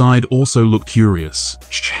on the side also looked curious.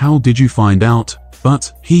 "How did you find out?"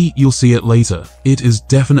 But you'll see it later. It is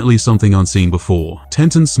definitely something unseen before.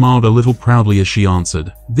 Tenten smiled a little proudly as she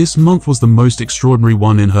answered. This month was the most extraordinary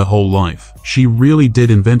one in her whole life. She really did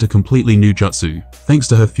invent a completely new jutsu, thanks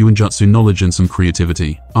to her Fuinjutsu knowledge and some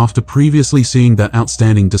creativity. After previously seeing that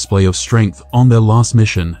outstanding display of strength on their last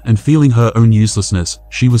mission and feeling her own uselessness,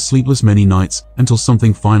 she was sleepless many nights until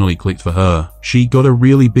something finally clicked for her. She got a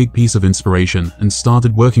really big piece of inspiration and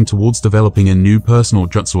started working towards developing a new personal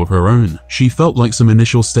jutsu of her own. She felt like some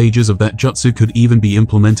initial stages of that jutsu could even be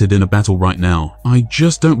implemented in a battle right now. I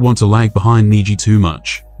just don't want to lag behind Neji too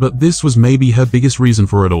much. But this was maybe her biggest reason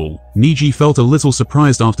for it all. Neji felt a little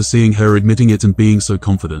surprised after seeing her admitting it and being so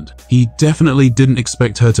confident. He definitely didn't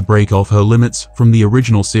expect her to break off her limits from the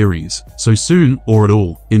original series so soon or at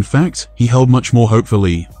all. In fact, he held much more hope for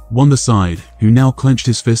Lee, on the side, who now clenched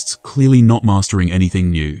his fists, clearly not mastering anything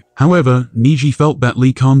new. However, Neji felt that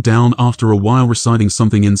Lee calmed down after a while reciting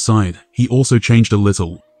something inside. He also changed a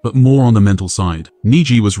little, but more on the mental side.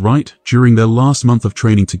 Neji was right. During their last month of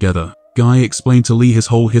training together, Guy explained to Lee his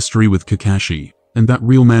whole history with Kakashi, and that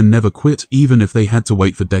real man never quit even if they had to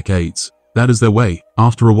wait for decades. That is their way.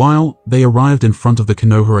 After a while, they arrived in front of the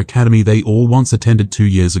Konoha Academy they all once attended 2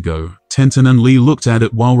 years ago. Tenten and Lee looked at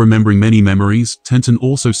it while remembering many memories. Tenten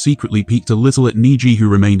also secretly peeked a little at Neji, who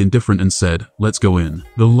remained indifferent and said, "Let's go in."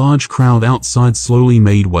 The large crowd outside slowly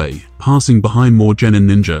made way, passing behind more genin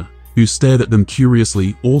ninja, who stared at them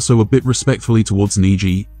curiously, also a bit respectfully towards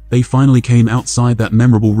Neji. They finally came outside that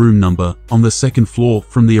memorable room number on the 2nd floor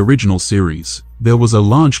from the original series. There was a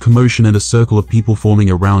large commotion and a circle of people forming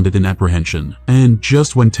around it in apprehension. And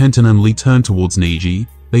just when Tenten and Lee turned towards Neji,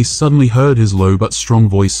 they suddenly heard his low but strong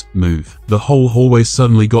voice, "Move." The whole hallway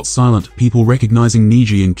suddenly got silent, people recognizing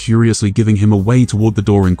Neji and curiously giving him a way toward the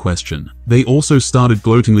door in question. They also started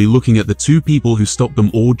gloatingly looking at the 2 people who stopped them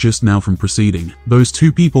all just now from proceeding. Those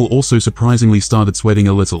 2 people also surprisingly started sweating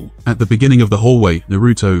a little. At the beginning of the hallway,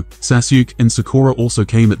 Naruto, Sasuke, and Sakura also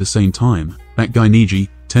came at the same time. That guy Neji,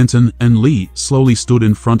 Tenten, and Lee slowly stood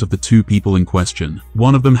in front of the 2 people in question.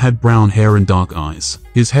 One of them had brown hair and dark eyes.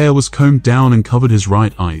 His hair was combed down and covered his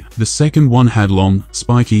right eye. The second one had long,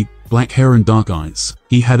 spiky, black hair and dark eyes.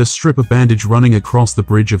 He had a strip of bandage running across the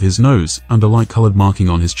bridge of his nose and a light-colored marking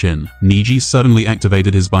on his chin. Neji suddenly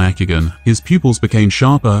activated his Byakugan. His pupils became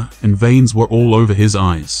sharper and veins were all over his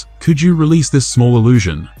eyes. "Could you release this small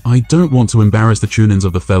illusion? I don't want to embarrass the Chunins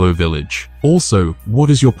of the fellow village. Also, what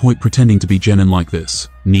is your point pretending to be genin like this?"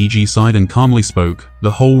 Neji sighed and calmly spoke.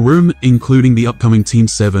 The whole room, including the upcoming Team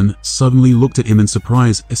 7, suddenly looked at him in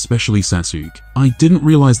surprise, especially Sasuke. "I didn't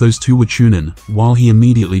realize those 2 were Chunin," while he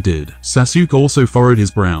immediately did. Sasuke also furrowed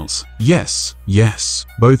his brows. Yes.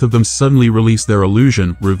 Both of them suddenly released their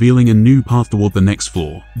illusion, revealing a new path toward the next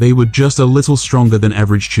floor. They were just a little stronger than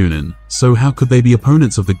average Chunin, so how could they be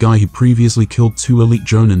opponents of the guy who previously killed 2 elite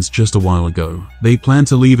Jonins just a while ago? They planned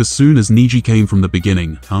to leave as soon as Neji came from the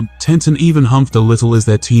beginning. Tenten even humphed a little as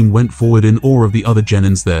their team went forward in awe of the other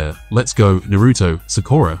genins there. "Let's go, Naruto,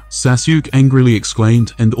 Sakura," Sasuke angrily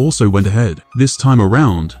exclaimed and also went ahead. This time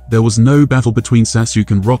around, there was no battle between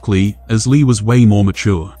Sasuke and Rock Lee, as Lee was way more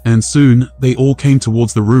mature. And soon, they all came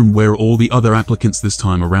towards the room where all the other applicants this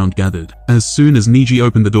time around gathered. As soon as Neji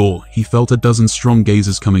opened the door, he felt a dozen strong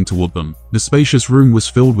gazes coming toward them. The spacious room was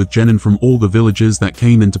filled with genin from all the villages that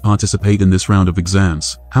came in to participate in this round of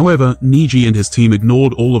exams. However, Neji and his team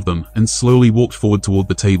ignored all of them and slowly walked forward toward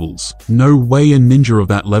the tables. No way a ninja of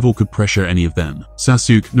that level could pressure any of them.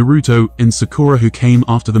 Sasuke, Naruto, and Sakura who came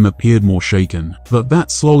after them appeared more shaken. But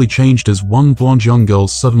that slowly changed as one blonde young girl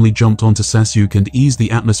suddenly jumped onto Sasuke and eased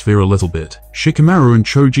the atmosphere a little bit. Shikamaru and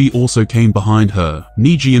Choji also came behind her.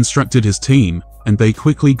 Neji instructed his team, and they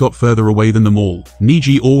quickly got further away than them all.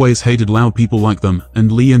 Neji always hated loud people like them,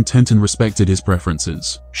 and Lee and Tenten respected his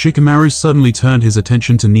preferences. Shikamaru suddenly turned his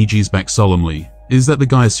attention to Neji's back solemnly. Is that the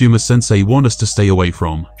guy Asuma-sensei want us to stay away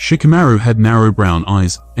from? Shikamaru had narrow brown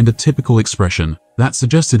eyes and a typical expression that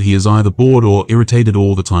suggested he is either bored or irritated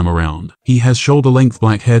all the time around. He has shoulder-length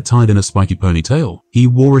black hair tied in a spiky ponytail. He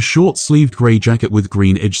wore a short-sleeved grey jacket with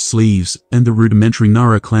green-edged sleeves and the rudimentary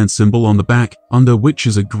Nara clan symbol on the back, under which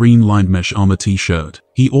is a green-lined mesh armor t-shirt.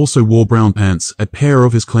 He also wore brown pants, a pair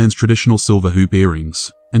of his clan's traditional silver hoop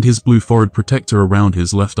earrings, and his blue forehead protector around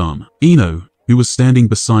his left arm. Ino, who was standing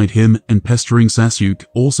beside him and pestering Sasuke,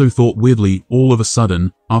 also thought weirdly all of a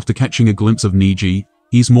sudden, after catching a glimpse of Neji,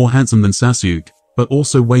 he's more handsome than Sasuke, but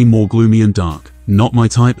also way more gloomy and dark. Not my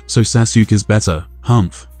type, so Sasuke is better.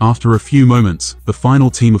 Humph. After a few moments, the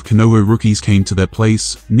final team of Konoha rookies came to their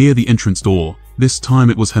place, near the entrance door. This time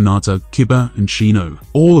it was Hinata, Kiba, and Shino.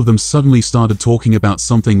 All of them suddenly started talking about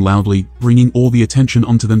something loudly, bringing all the attention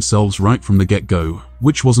onto themselves right from the get-go,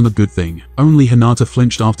 which wasn't a good thing. Only Hinata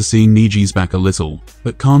flinched after seeing Neji's back a little,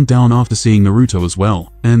 but calmed down after seeing Naruto as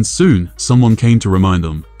well. And soon, someone came to remind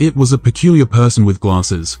them. It was a peculiar person with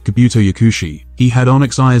glasses, Kabuto Yakushi. He had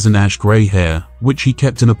onyx eyes and ash-gray hair, which he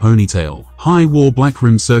kept in a ponytail. Hai wore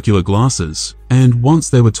black-rimmed circular glasses. And once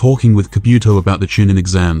they were talking with Kabuto about the Chunin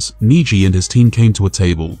exams, Neji and his team came to a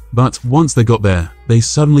table. But once they got there, they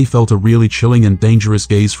suddenly felt a really chilling and dangerous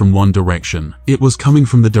gaze from one direction. It was coming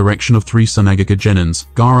from the direction of three Sanagaka Genins,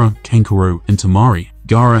 Gaara, Kankuro, and Temari.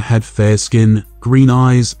 Gaara had fair skin, green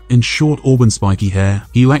eyes, and short auburn spiky hair.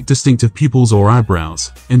 He lacked distinctive pupils or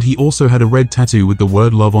eyebrows, and he also had a red tattoo with the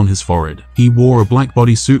word love on his forehead. He wore a black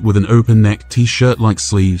bodysuit with an open neck t-shirt-like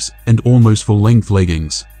sleeves and almost full-length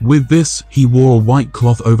leggings. With this, he wore a white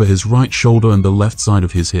cloth over his right shoulder and the left side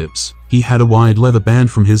of his hips. He had a wide leather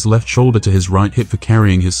band from his left shoulder to his right hip for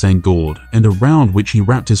carrying his sangord, and around which he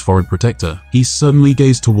wrapped his forehead protector. He suddenly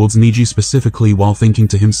gazed towards Neji specifically while thinking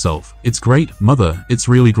to himself, "It's great, mother, it's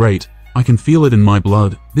really great. I can feel it in my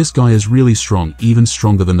blood. This guy is really strong, even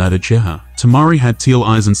stronger than that Uchiha." Temari had teal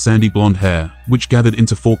eyes and sandy blonde hair, which gathered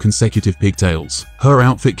into 4 consecutive pigtails. Her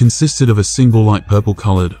outfit consisted of a single light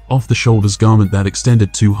purple-colored, off-the-shoulders garment that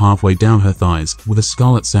extended to halfway down her thighs, with a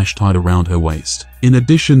scarlet sash tied around her waist. In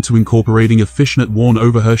addition to incorporating a fishnet worn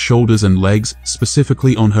over her shoulders and legs,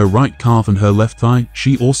 specifically on her right calf and her left thigh,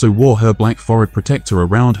 she also wore her black forehead protector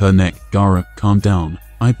around her neck. "Gaara, calm down.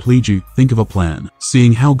 I plead you, think of a plan."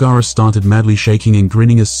 Seeing how Gaara started madly shaking and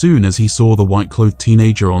grinning as soon as he saw the white-clothed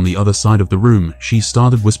teenager on the other side of the room, she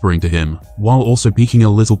started whispering to him, while also peeking a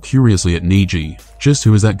little curiously at Neji. Just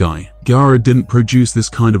who is that guy? Gaara didn't produce this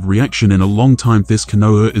kind of reaction in a long time. This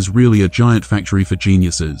Konoha is really a giant factory for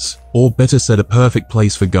geniuses. Or better said, a perfect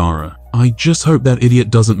place for Gaara. I just hope that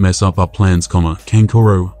idiot doesn't mess up our plans,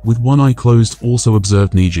 Kankuro, with one eye closed, also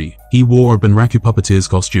observed Neji. He wore a Bunraku puppeteer's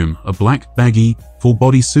costume, a black, baggy,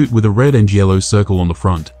 full-body suit with a red and yellow circle on the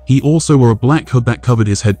front. He also wore a black hood that covered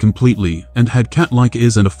his head completely, and had cat-like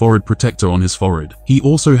ears and a forehead protector on his forehead. He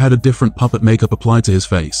also had a different puppet makeup applied to his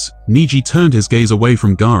face. Neji turned his gaze away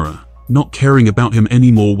from Gaara, not caring about him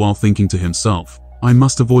anymore while thinking to himself, "I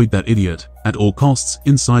must avoid that idiot at all costs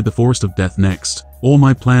inside the Forest of Death next. All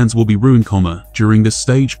my plans will be ruined, During this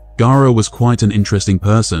stage, Gaara was quite an interesting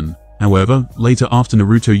person. However, later after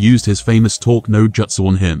Naruto used his famous Talk no Jutsu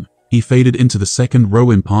on him, he faded into the second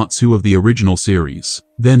row in part 2 of the original series.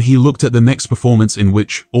 Then he looked at the next performance in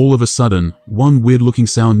which, all of a sudden, one weird-looking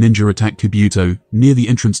sound ninja attacked Kabuto near the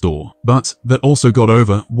entrance door. But that also got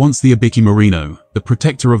over once the Ibiki Marino, the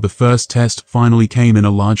protector of the first test, finally came in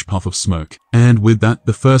a large puff of smoke. And with that,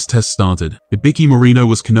 the first test started. Ibiki Marino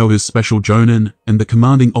was Konoha's special jonin, and the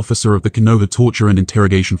commanding officer of the Konoha Torture and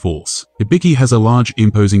Interrogation Force. Ibiki has a large,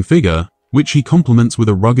 imposing figure, which he complements with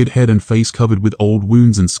a rugged head and face covered with old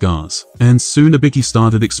wounds and scars. And soon Ibiki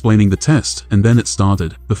started explaining the test, and then it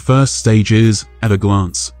started. The first stage is, at a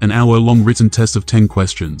glance, an hour-long written test of 10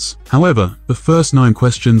 questions. However, the first 9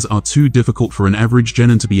 questions are too difficult for an average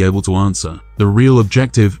genin to be able to answer. The real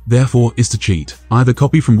objective, therefore, is to cheat. Either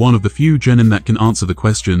copy from one of the few genin that can answer the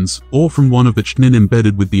questions, or from one of the chunin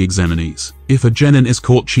embedded with the examinees. If a genin is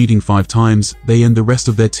caught cheating 5 times, they and the rest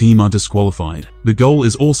of their team are disqualified. The goal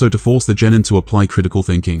is also to force the genin to apply critical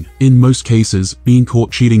thinking. In most cases, being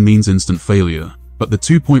caught cheating means instant failure. But the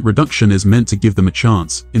 2-point reduction is meant to give them a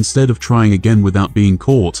chance, instead of trying again without being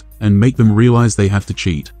caught, and make them realize they have to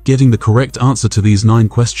cheat. Getting the correct answer to these 9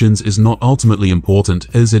 questions is not ultimately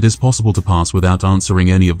important, as it is possible to pass without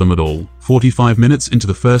answering any of them at all. 45 minutes into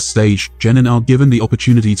the first stage, genin are given the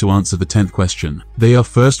opportunity to answer the 10th question. They are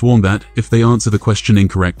first warned that, if they answer the question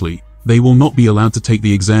incorrectly, they will not be allowed to take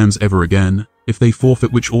the exams ever again. If they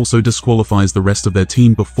forfeit, which also disqualifies the rest of their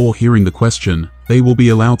team before hearing the question, they will be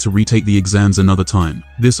allowed to retake the exams another time.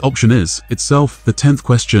 This option is, itself, the 10th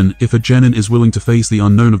question. If a genin is willing to face the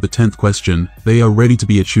unknown of the 10th question, they are ready to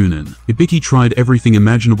be a chunin. Hibiki tried everything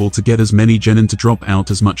imaginable to get as many genin to drop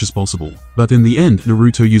out as much as possible. But in the end,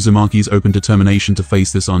 Naruto Uzumaki's open determination to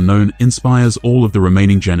face this unknown inspires all of the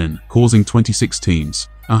remaining genin, causing 26 teams,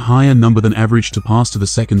 a higher number than average, to pass to the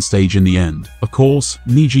second stage in the end. Of course,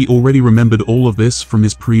 Neji already remembered all of this from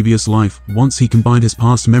his previous life once he combined his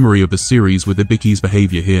past memory of the series with Hibiki's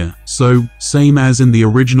behavior here. So, same as in the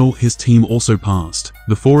original, his team also passed.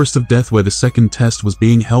 The Forest of Death where the second test was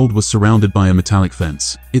being held was surrounded by a metallic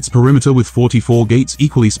fence. Its perimeter with 44 gates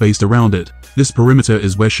equally spaced around it. This perimeter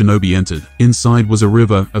is where Shinobi entered. Inside was a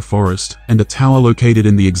river, a forest, and a tower located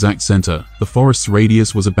in the exact center. The forest's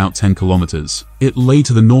radius was about 10 kilometers. It lay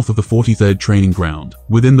to the north of the 43rd training ground.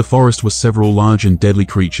 Within the forest were several large and deadly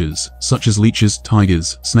creatures, such as leeches,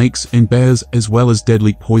 tigers, snakes, and bears, as well as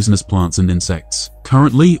deadly poisonous plants and insects.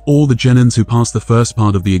 Currently, all the genins who passed the first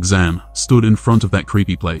part of the exam stood in front of that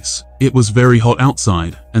creepy place. It was very hot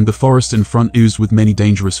outside, and the forest in front oozed with many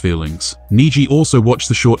dangerous feelings. Neji also watched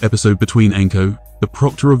the short episode between Anko, the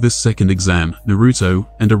proctor of this second exam, Naruto,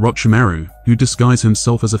 and Orochimaru, who disguised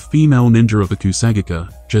himself as a female ninja of the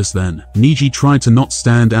Kusagika. Just then, Neji tried to not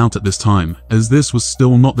stand out at this time, as this was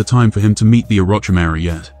still not the time for him to meet the Orochimaru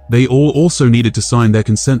yet. They all also needed to sign their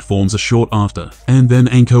consent forms a short after, and then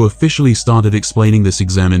Anko officially started explaining this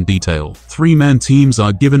exam in detail. 3-man teams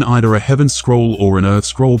are given either a heaven scroll or an earth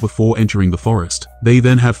scroll before entering the forest. They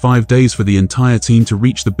then have 5 days for the entire team to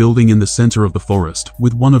reach the building in the center of the forest,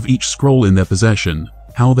 with one of each scroll in their possession.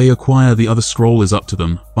 How they acquire the other scroll is up to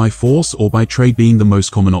them, by force or by trade being the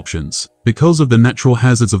most common options. Because of the natural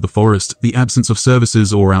hazards of the forest, the absence of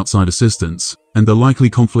services or outside assistance, and the likely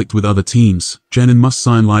conflict with other teams, genin must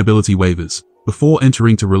sign liability waivers before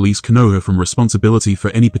entering to release Konoha from responsibility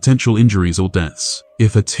for any potential injuries or deaths.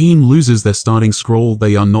 If a team loses their starting scroll,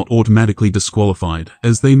 they are not automatically disqualified,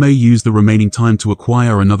 as they may use the remaining time to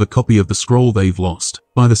acquire another copy of the scroll they've lost.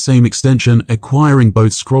 By the same extension, acquiring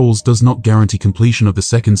both scrolls does not guarantee completion of the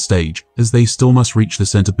second stage, as they still must reach the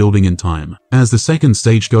center building in time. As the second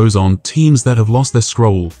stage goes on, teams that have lost their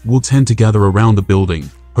scroll will tend to gather around the building,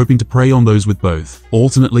 hoping to prey on those with both.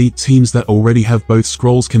 Alternately, teams that already have both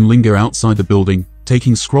scrolls can linger outside the building,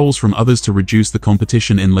 taking scrolls from others to reduce the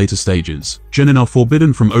competition in later stages. Genin are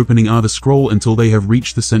forbidden from opening either scroll until they have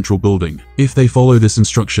reached the central building. If they follow this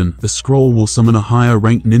instruction, the scroll will summon a higher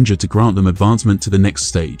ranked ninja to grant them advancement to the next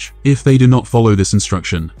stage. If they do not follow this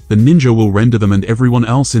instruction, the ninja will render them and everyone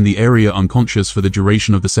else in the area unconscious for the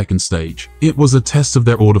duration of the second stage. It was a test of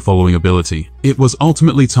their order following ability. It was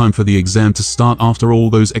ultimately time for the exam to start after all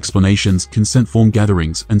those explanations, consent form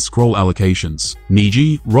gatherings, and scroll allocations.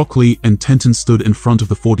 Neji, Rock Lee, and Tenten stood in front of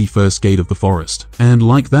the 41st gate of the forest. And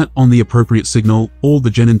like that, on the appropriate signal, all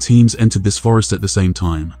the genin teams entered this forest at the same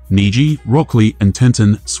time. Neji, Rock Lee, and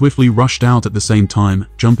Tenten swiftly rushed out at the same time,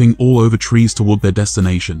 jumping all over trees toward their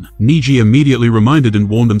destination. Neji immediately reminded and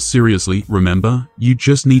warned them seriously, "Remember, you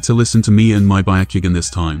just need to listen to me and my Byakugan this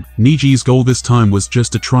time." Neji's goal this time was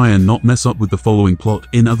just to try and not mess up with the following plot,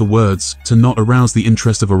 in other words, to not arouse the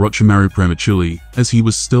interest of Orochimaru prematurely, as he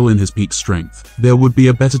was still in his peak strength. There would be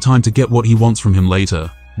a better time to get what he wants from him later,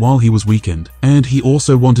 while he was weakened, and he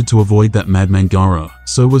also wanted to avoid that madman Gaara,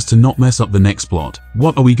 so as to not mess up the next plot.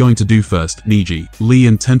 "What are we going to do first, Neji?" Lee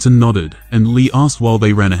and Tenten nodded, and Lee asked while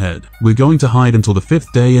they ran ahead. "We're going to hide until the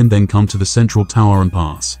 5th day and then come to the central tower and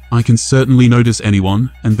pass. I can certainly notice anyone,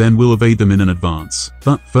 and then we'll evade them in advance.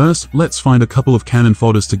 But first, let's find a couple of cannon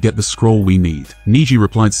fodders to get the scroll we need." Neji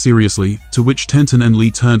replied seriously, to which Tenten and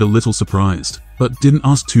Lee turned a little surprised, but didn't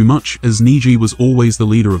ask too much, as Neji was always the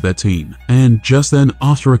leader of their team. And just then,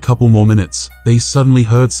 after a couple more minutes, they suddenly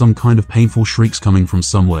heard some kind of painful shrieks coming from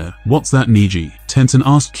somewhere. "What's that, Neji?" Tenten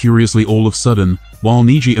asked curiously all of a sudden, while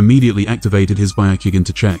Neji immediately activated his Byakugan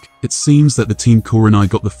to check. It seems that the Team Kurenai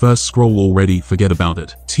got the first scroll already, forget about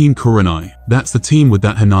it. Team Kurenai, that's the team with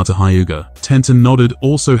that Hinata Hyuga. Tenten nodded,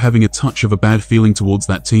 also having a touch of a bad feeling towards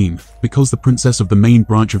that team, because the princess of the main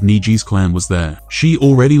branch of Neji's clan was there. She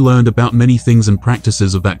already learned about many things and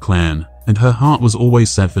practices of that clan, and her heart was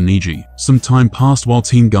always sad for Neji. Some time passed while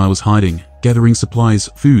Team Guy was hiding, gathering supplies,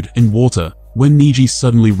 food, and water, when Neji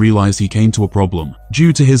suddenly realized he came to a problem.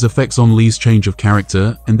 Due to his effects on Lee's change of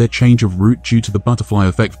character and their change of route due to the butterfly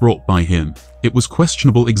effect brought by him, it was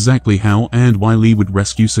questionable exactly how and why Lee would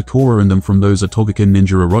rescue Sakura and them from those Otogaka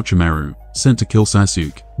ninja Orochimaru sent to kill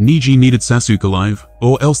Sasuke. Neji needed Sasuke alive,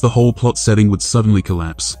 or else the whole plot setting would suddenly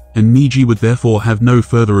collapse, and Neji would therefore have no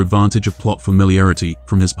further advantage of plot familiarity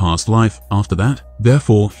from his past life after that.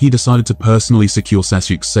 Therefore, he decided to personally secure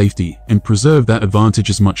Sasuke's safety and preserve that advantage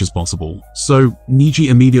as much as possible. So, Neji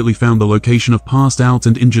immediately found the location of passed out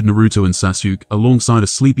and injured Naruto and Sasuke alongside a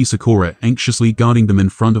sleepy Sakura anxiously guarding them in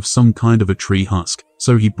front of some kind of a tree husk.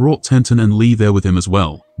 So he brought Tenten and Lee there with him as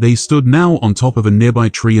well. They stood now on top of a nearby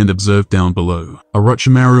tree and observed down below.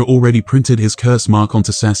 Orochimaru already printed his curse mark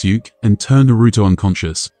onto Sasuke and turned Naruto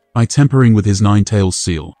unconscious by tempering with his Nine-Tails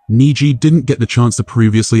seal. Neji didn't get the chance to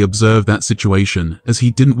previously observe that situation, as he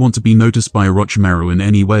didn't want to be noticed by Orochimaru in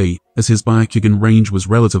any way, as his Byakugan range was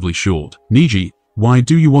relatively short. Neji, why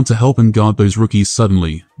do you want to help and guard those rookies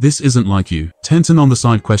suddenly? This isn't like you. Tenten on the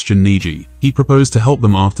side questioned Neji. He proposed to help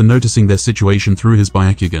them after noticing their situation through his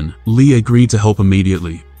Byakugan. Lee agreed to help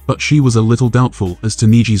immediately, but she was a little doubtful as to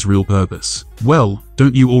Neji's real purpose. Well,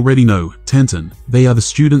 don't you already know, Tenten? They are the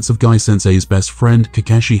students of Guy-sensei's best friend,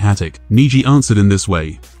 Kakashi Hatake. Neji answered in this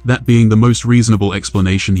way, that being the most reasonable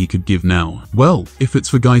explanation he could give now. Well, if it's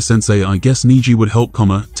for Guy-sensei, I guess Neji would help,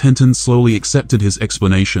 Tenten slowly accepted his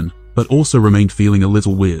explanation, but also remained feeling a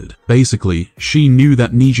little weird. Basically, she knew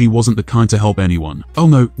that Neji wasn't the kind to help anyone. Oh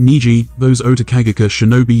no, Neji, those Otakagaka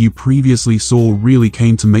shinobi you previously saw really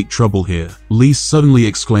came to make trouble here. Lee suddenly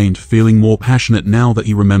exclaimed, feeling more passionate now that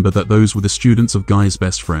he remembered that those were the students of Guy's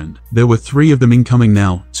best friend. There were 3 of them incoming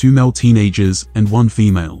now, 2 male teenagers and 1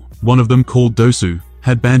 female. One of them, called Dosu,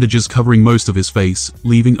 had bandages covering most of his face,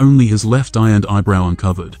 leaving only his left eye and eyebrow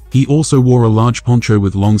uncovered. He also wore a large poncho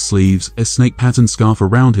with long sleeves, a snake-patterned scarf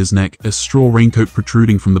around his neck, a straw raincoat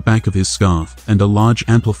protruding from the back of his scarf, and a large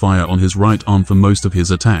amplifier on his right arm for most of his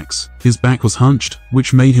attacks. His back was hunched,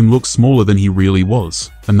 which made him look smaller than he really was.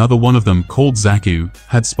 Another one of them, called Zaku,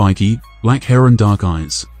 had spiky, black hair and dark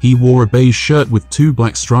eyes. He wore a beige shirt with 2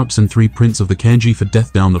 black stripes and 3 prints of the kanji for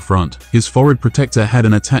death down the front. His forehead protector had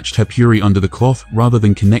an attached hapuri under the cloth rather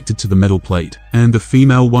than connected to the metal plate. And the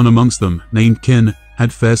female one amongst them, named Kin,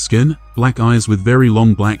 had fair skin, black eyes with very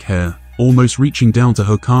long black hair, almost reaching down to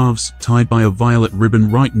her calves, tied by a violet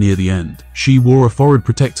ribbon right near the end. She wore a forehead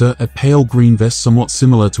protector, a pale green vest somewhat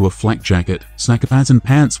similar to a flak jacket, snake-patterned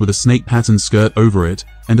pants with a snake-patterned skirt over it,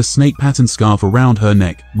 and a snake-patterned scarf around her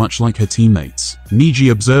neck, much like her teammates.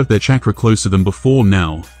 Neji observed their chakra closer than before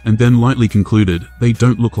now, and then lightly concluded, they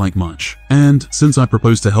don't look like much. And, since I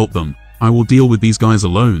propose to help them, I will deal with these guys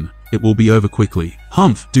alone. It will be over quickly.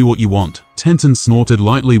 Humph, do what you want. Tenten snorted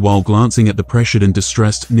lightly while glancing at the pressured and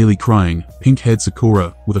distressed, nearly crying, pink-haired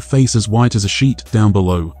Sakura, with a face as white as a sheet, down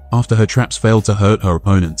below, after her traps failed to hurt her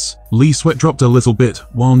opponents. Lee's sweat dropped a little bit,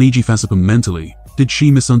 while Neji facepumped mentally. Did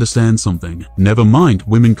she misunderstand something? Never mind,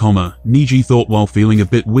 women, Neji thought while feeling a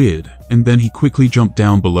bit weird, and then he quickly jumped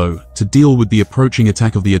down below to deal with the approaching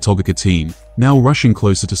attack of the Otogaka team, now rushing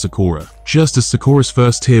closer to Sakura. Just as Sakura's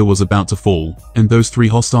first tear was about to fall, and those 3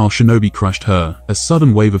 hostile shinobi crushed her, a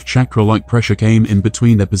sudden wave of chakra-like pressure came in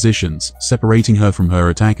between their positions, separating her from her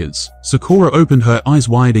attackers. Sakura opened her eyes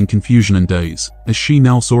wide in confusion and daze, as she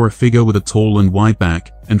now saw a figure with a tall and wide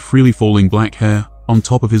back, and freely falling black hair, on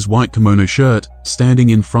top of his white kimono shirt,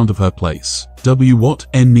 standing in front of her place. What?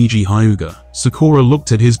 Neji Hyuga. Sakura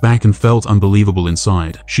looked at his back and felt unbelievable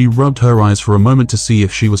inside. She rubbed her eyes for a moment to see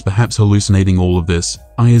if she was perhaps hallucinating all of this.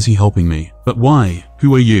 Is he helping me? But why?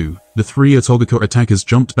 Who are you? The 3 Otogaka attackers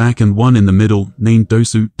jumped back and one in the middle, named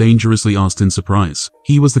Dosu, dangerously asked in surprise.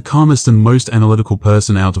 He was the calmest and most analytical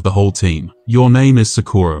person out of the whole team. Your name is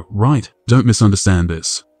Sakura, right? Don't misunderstand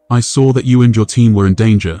this. I saw that you and your team were in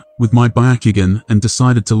danger with my Byakugan and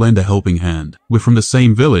decided to lend a helping hand. We're from the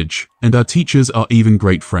same village, and our teachers are even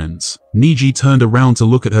great friends. Neji turned around to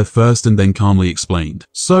look at her first and then calmly explained.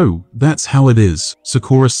 So, that's how it is.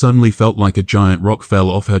 Sakura suddenly felt like a giant rock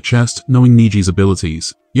fell off her chest, knowing Neji's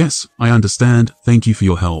abilities. Yes, I understand. Thank you for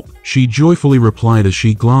your help. She joyfully replied as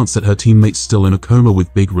she glanced at her teammates still in a coma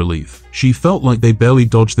with big relief. She felt like they barely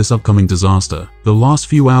dodged this upcoming disaster. The last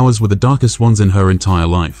few hours were the darkest ones in her entire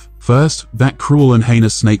life. First, that cruel and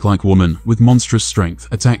heinous snake-like woman with monstrous strength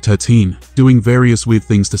attacked her team, doing various weird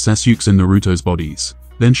things to Sasuke's and Naruto's bodies.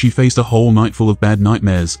 Then she faced a whole night full of bad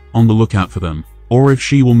nightmares, on the lookout for them, or if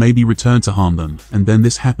she will maybe return to harm them. And then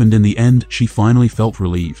this happened in the end. She finally felt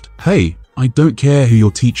relieved. "Hey, I don't care who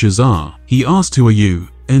your teachers are," he asked. "Who are you?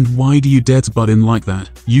 And why do you dare to butt in like that?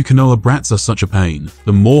 You Konoha brats are such a pain."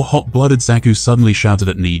 The more hot-blooded Zaku suddenly shouted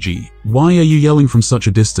at Neji. "Why are you yelling from such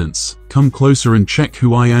a distance? Come closer and check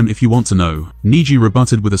who I am if you want to know." Neji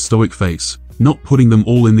rebutted with a stoic face, not putting them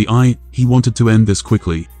all in the eye. He wanted to end this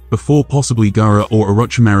quickly. Before possibly Gaara or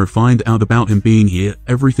Orochimaru find out about him being here,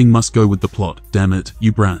 everything must go with the plot. "Damn it,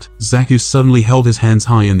 you brat." Zaku suddenly held his hands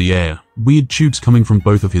high in the air, weird tubes coming from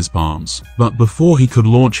both of his palms. But before he could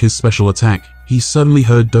launch his special attack, he suddenly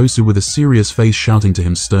heard Dosu with a serious face shouting to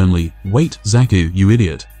him sternly, "Wait, Zaku, you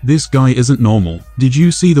idiot. This guy isn't normal. Did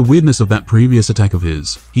you see the weirdness of that previous attack of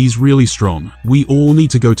his? He's really strong. We all need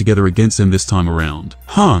to go together against him this time around."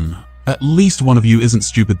 "Hun. At least one of you isn't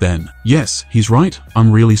stupid then." "Yes, he's right,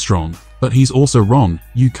 I'm really strong. But he's also wrong.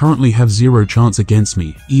 You currently have zero chance against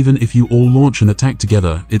me. Even if you all launch an attack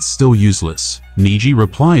together, it's still useless." Neji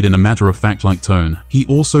replied in a matter-of-fact-like tone. He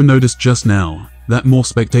also noticed just now that more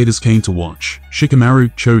spectators came to watch.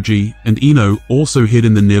 Shikamaru, Choji, and Ino also hid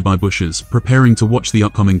in the nearby bushes, preparing to watch the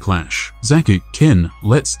upcoming clash. "Zaku, Kin,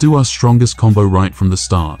 let's do our strongest combo right from the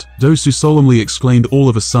start," Dosu solemnly exclaimed all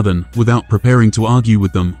of a sudden, without preparing to argue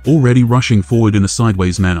with them, already rushing forward in a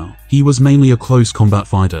sideways manner. He was mainly a close combat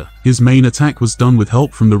fighter. His main attack was done with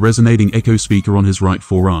help from the resonating echo speaker on his right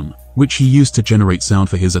forearm, which he used to generate sound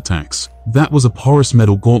for his attacks. That was a porous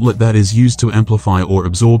metal gauntlet that is used to amplify or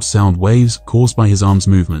absorb sound waves caused by his arm's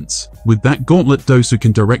movements. With that gauntlet, Dosu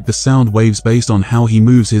can direct the sound waves based on how he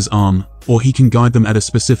moves his arm, or he can guide them at a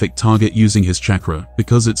specific target using his chakra.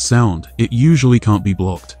 Because it's sound, it usually can't be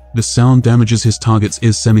blocked. The sound damages his target's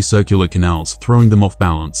semicircular canals, throwing them off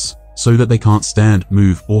balance, so that they can't stand,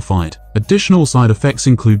 move, or fight. Additional side effects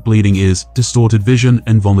include bleeding ears, distorted vision,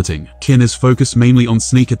 and vomiting. Kin is focused mainly on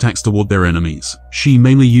sneak attacks toward their enemies. She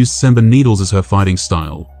mainly used Senbon needles as her fighting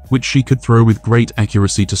style, which she could throw with great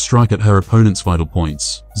accuracy to strike at her opponent's vital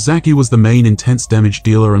points. Zaku was the main intense damage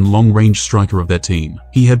dealer and long-range striker of their team.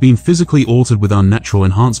 He had been physically altered with unnatural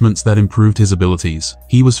enhancements that improved his abilities.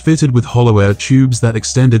 He was fitted with hollow air tubes that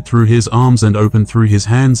extended through his arms and opened through his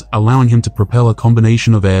hands, allowing him to propel a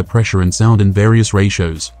combination of air pressure and sound in various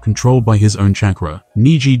ratios, controlled by his own chakra.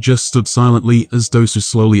 Neji just stood silently as Dosu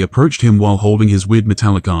slowly approached him while holding his weird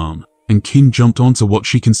metallic arm, and Kin jumped onto what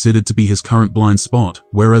she considered to be his current blind spot,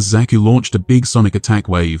 whereas Zaku launched a big sonic attack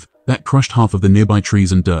wave that crushed half of the nearby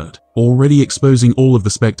trees and dirt, already exposing all of the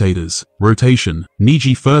spectators. Rotation.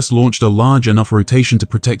 Neji first launched a large enough rotation to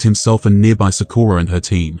protect himself and nearby Sakura and her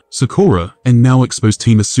team. Sakura, and now exposed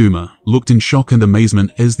Team Asuma, looked in shock and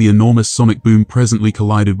amazement as the enormous sonic boom presently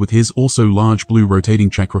collided with his also large blue rotating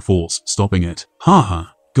chakra force, stopping it. Haha.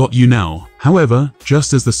 Got you now. However,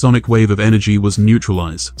 just as the sonic wave of energy was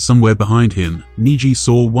neutralized, somewhere behind him, Neji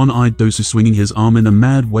saw one-eyed Dosu swinging his arm in a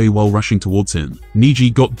mad way while rushing towards him.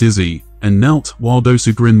 Neji got dizzy and knelt while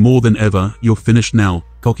Dosu grinned more than ever. "You're finished now,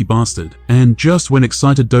 cocky bastard." And just when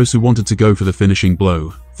excited Dosu wanted to go for the finishing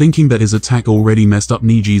blow, thinking that his attack already messed up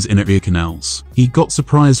Neji's inner ear canals, he got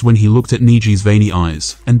surprised when he looked at Neji's veiny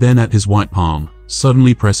eyes, and then at his white palm,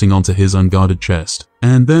 suddenly pressing onto his unguarded chest.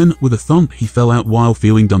 And then, with a thump, he fell out while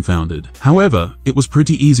feeling dumbfounded. However, it was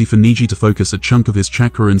pretty easy for Neji to focus a chunk of his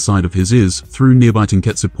chakra inside of his ears through nearby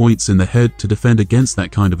Tenketsu points in the head to defend against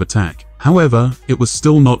that kind of attack. However, it was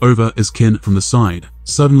still not over as Kin, from the side,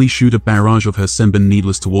 suddenly shoot a barrage of her Senbon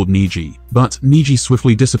needles toward Neji. But Neji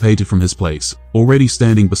swiftly dissipated from his place, already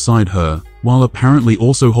standing beside her, while apparently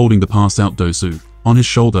also holding the passed-out Dosu on his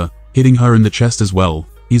shoulder, hitting her in the chest as well.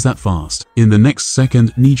 He's that fast. In the next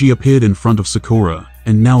second, Neji appeared in front of Sakura,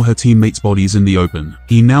 and now her teammates' bodies in the open.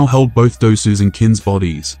 He now held both Dosu's and Kin's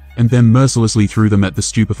bodies, and then mercilessly threw them at the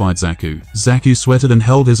stupefied Zaku. Zaku sweated and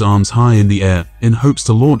held his arms high in the air, in hopes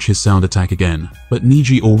to launch his sound attack again. But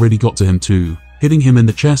Neji already got to him too, hitting him in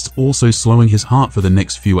the chest, also slowing his heart for the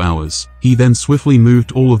next few hours. He then swiftly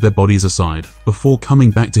moved all of their bodies aside, before coming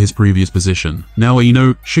back to his previous position. Now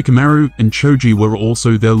Ino, Shikamaru, and Choji were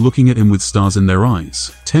also there looking at him with stars in their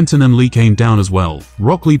eyes. Tenten and Lee came down as well.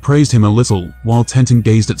 Rock Lee praised him a little, while Tenten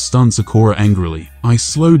gazed at stunned Sakura angrily. I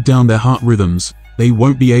slowed down their heart rhythms, They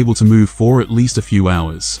won't be able to move for at least a few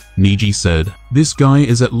hours. Neji said, "This guy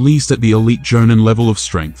is at least at the elite Jonin level of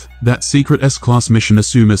strength. That secret S-class mission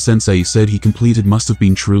Asuma-sensei said he completed must have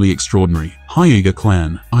been truly extraordinary. Hyuga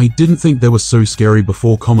clan. I didn't think they were so scary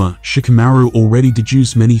before, Shikamaru already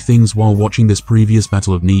deduced many things while watching this previous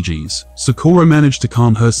battle of Neji's. Sakura managed to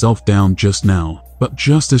calm herself down just now. But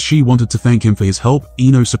just as she wanted to thank him for his help,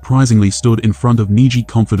 Ino surprisingly stood in front of Neji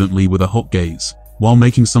confidently with a hot gaze, while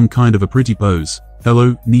making some kind of a pretty pose.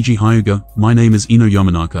 Hello, Neji Hyuga, my name is Ino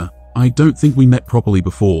Yamanaka. I don't think we met properly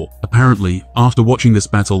before." Apparently, after watching this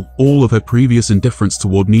battle, all of her previous indifference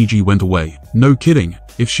toward Neji went away. No kidding,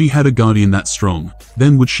 if she had a guardian that strong,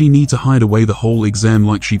 then would she need to hide away the whole exam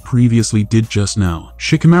like she previously did just now?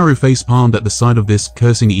 Shikamaru facepalmed at the sight of this,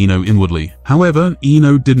 cursing Ino inwardly. However,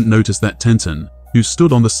 Ino didn't notice that Tenten, who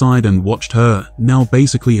stood on the side and watched her, now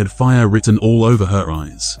basically had fire written all over her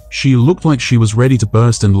eyes. She looked like she was ready to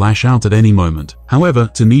burst and lash out at any moment. However,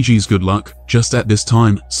 to Neji's good luck, just at this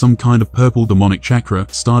time, some kind of purple demonic chakra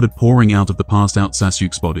started pouring out of the passed out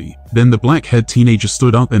Sasuke's body. Then the black-haired teenager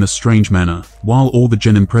stood up in a strange manner, while all the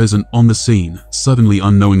genin present on the scene suddenly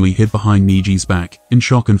unknowingly hid behind Neji's back, in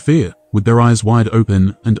shock and fear, with their eyes wide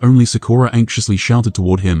open, and only Sakura anxiously shouted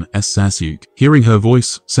toward him as Sasuke. Hearing her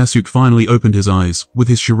voice, Sasuke finally opened his eyes, with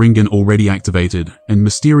his Sharingan already activated, and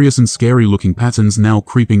mysterious and scary-looking patterns now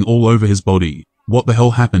creeping all over his body. "What the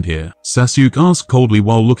hell happened here?" Sasuke asked coldly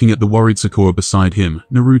while looking at the worried Sakura beside him,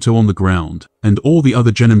 Naruto on the ground, and all the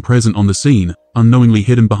other genin present on the scene, unknowingly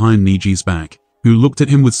hidden behind Neji's back, who looked at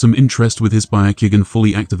him with some interest with his Byakugan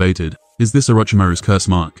fully activated. "Is this Orochimaru's curse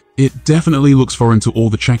mark? It definitely looks foreign to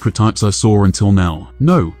all the chakra types I saw until now.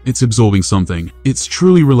 No, it's absorbing something. It's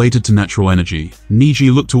truly related to natural energy."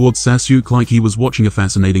 Neji looked towards Sasuke like he was watching a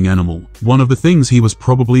fascinating animal. One of the things he was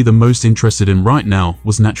probably the most interested in right now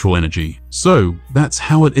was natural energy. So, that's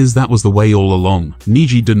how it is that was the way all along.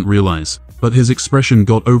 Neji didn't realize, but his expression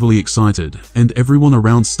got overly excited, and everyone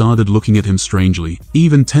around started looking at him strangely.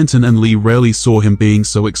 Even Tenten and Lee rarely saw him being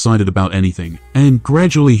so excited about anything, and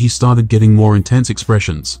gradually he started getting more intense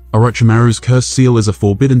expressions. Orochimaru's curse seal is a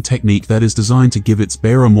forbidden technique that is designed to give its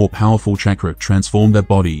bearer more powerful chakra, transform their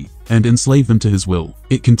body, and enslave them to his will.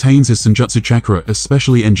 It contains his Senjutsu chakra, a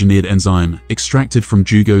specially engineered enzyme, extracted from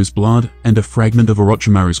Jugo's blood, and a fragment of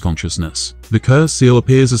Orochimaru's consciousness. The curse seal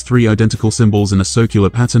appears as 3 identical symbols in a circular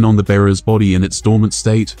pattern on the bearer's body in its dormant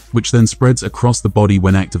state, which then spreads across the body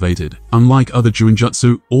when activated. Unlike other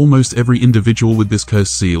Juinjutsu, almost every individual with this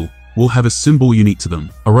curse seal will have a symbol unique to them.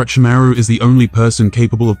 Orochimaru is the only person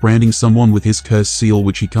capable of branding someone with his curse seal,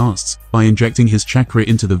 which he casts by injecting his chakra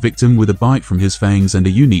into the victim with a bite from his fangs and a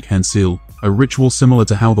unique hand seal, a ritual similar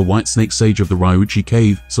to how the White Snake Sage of the Ryuchi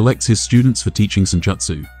Cave selects his students for teaching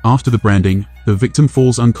Senjutsu. After the branding, the victim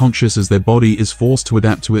falls unconscious as their body is forced to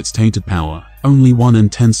adapt to its tainted power. Only 1 in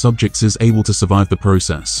 10 subjects is able to survive the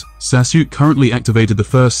process. Sasuke currently activated the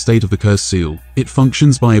first state of the curse seal. It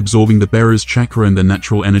functions by absorbing the bearer's chakra and their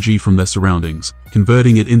natural energy from their surroundings,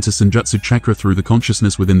 converting it into Senjutsu chakra through the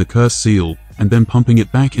consciousness within the curse seal, and then pumping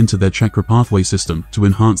it back into their chakra pathway system to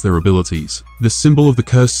enhance their abilities. The symbol of the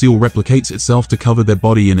curse seal replicates itself to cover their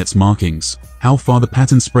body in its markings. How far the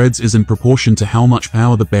pattern spreads is in proportion to how much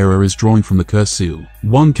power the bearer is drawing from the curse seal.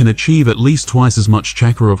 One can achieve at least twice as much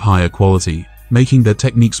chakra of higher quality, making their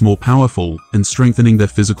techniques more powerful and strengthening their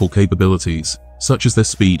physical capabilities, such as their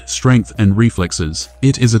speed, strength, and reflexes.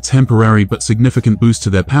 It is a temporary but significant boost to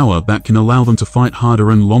their power that can allow them to fight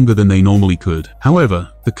harder and longer than they normally could. However,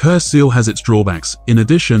 the curse seal has its drawbacks, in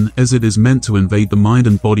addition, as it is meant to invade the mind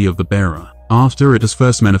and body of the bearer. After it has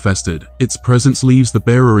first manifested, its presence leaves the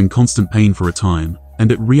bearer in constant pain for a time,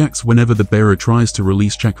 and it reacts whenever the bearer tries to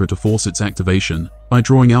release chakra to force its activation, by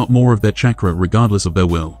drawing out more of their chakra regardless of their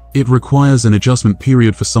will. It requires an adjustment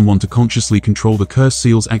period for someone to consciously control the curse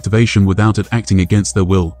seal's activation without it acting against their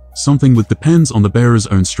will, something that depends on the bearer's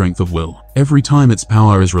own strength of will. Every time its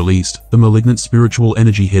power is released, the malignant spiritual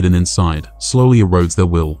energy hidden inside slowly erodes their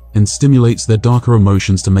will, and stimulates their darker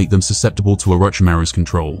emotions to make them susceptible to Orochimaru's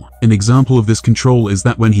control. An example of this control is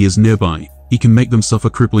that when he is nearby, he can make them suffer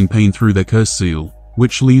crippling pain through their curse seal,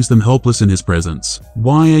 which leaves them helpless in his presence.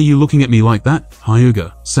 "Why are you looking at me like that,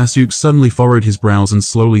 Hyuga?" Sasuke suddenly furrowed his brows and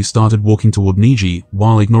slowly started walking toward Neji,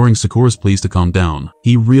 while ignoring Sakura's pleas to calm down.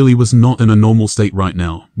 He really was not in a normal state right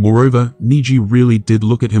now. Moreover, Neji really did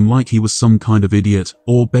look at him like he was some kind of idiot,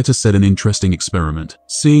 or better said, an interesting experiment.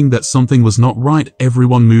 Seeing that something was not right,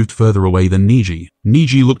 everyone moved further away than Neji.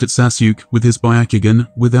 Neji looked at Sasuke with his Byakugan,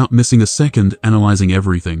 without missing a second, analyzing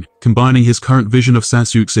everything. Combining his current vision of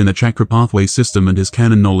Sasuke's inner chakra pathway system and his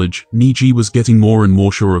canon knowledge, Neji was getting more and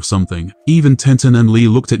more sure of something. Even Tenten and Lee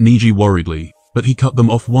looked at Neji worriedly. but he cut them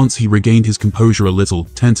off once he regained his composure a little.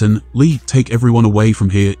 Tenten, Lee, take everyone away from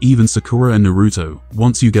here, even Sakura and Naruto,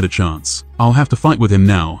 once you get a chance. I'll have to fight with him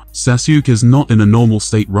now. Sasuke is not in a normal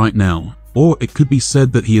state right now. Or it could be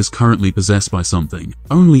said that he is currently possessed by something.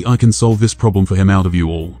 Only I can solve this problem for him out of you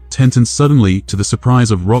all. Tenten suddenly, to the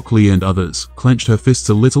surprise of Rock Lee and others, clenched her fists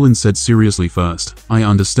a little and said seriously first, I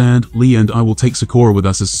understand, Lee, and I will take Sakura with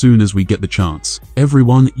us as soon as we get the chance.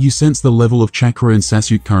 Everyone, you sense the level of chakra in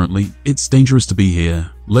Sasuke currently. It's dangerous to be here.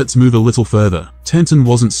 Let's move a little further. Tenten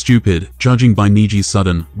wasn't stupid. Judging by Neji's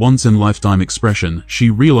sudden, once-in-lifetime expression, she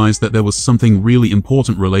realized that there was something really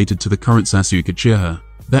important related to the current Sasuke Uchiha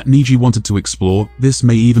that Neji wanted to explore. This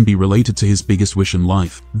may even be related to his biggest wish in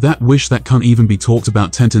life. That wish that can't even be talked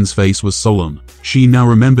about. Tenten's face was solemn. She now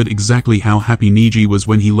remembered exactly how happy Neji was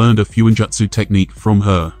when he learned a Fuinjutsu technique from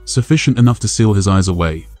her, sufficient enough to seal his eyes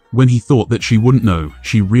away. When he thought that she wouldn't know,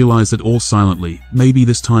 she realized it all silently. Maybe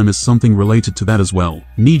this time is something related to that as well.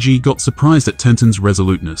 Neji got surprised at Tenten's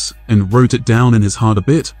resoluteness, and wrote it down in his heart a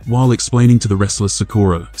bit, while explaining to the restless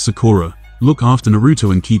Sakura, Sakura, look after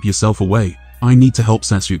Naruto and keep yourself away. I need to help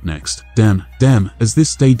Sasuke next. Damn, as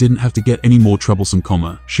this day didn't have to get any more troublesome,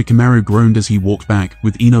 Shikamaru groaned as he walked back,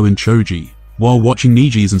 with Ino and Choji, while watching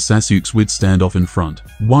Neji's and Sasuke's weird standoff in front.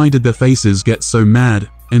 Why did their faces get so mad?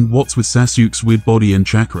 And what's with Sasuke's weird body and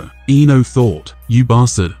chakra? Ino thought, you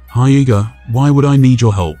bastard, Hyuga, why would I need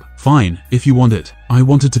your help? Fine, if you want it. I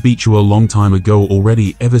wanted to beat you a long time ago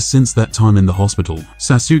already, ever since that time in the hospital.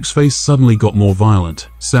 Sasuke's face suddenly got more violent.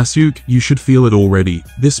 Sasuke, you should feel it already.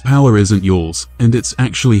 This power isn't yours, and it's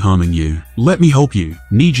actually harming you. Let me help you.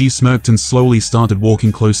 Neji smirked and slowly started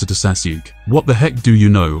walking closer to Sasuke. What the heck do you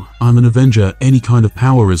know? I'm an Avenger, any kind of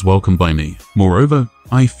power is welcome by me. Moreover,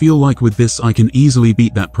 I feel like with this I can easily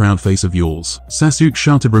beat that proud face of yours. Sasuke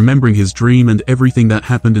shouted, remembering his dream and everything that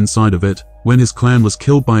happened inside of it, when his clan was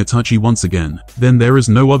killed by Itachi once again. Then there is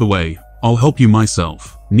no other way. I'll help you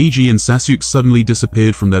myself. Neji and Sasuke suddenly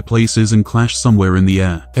disappeared from their places and clashed somewhere in the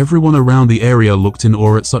air. Everyone around the area looked in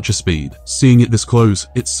awe at such a speed. Seeing it this close,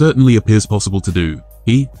 it certainly appears possible to do.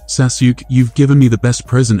 Sasuke, you've given me the best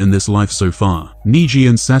present in this life so far. Neji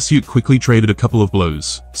and Sasuke quickly traded a couple of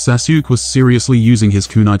blows. Sasuke was seriously using his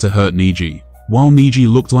kunai to hurt Neji, while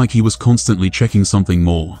Neji looked like he was constantly checking something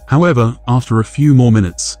more. However, after a few more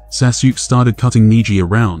minutes, Sasuke started cutting Neji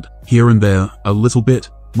around, here and there, a little bit.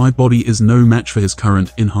 My body is no match for his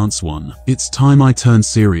current, enhanced one. It's time I turn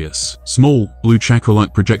serious. Small, blue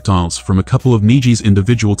chakra-like projectiles from a couple of Neji's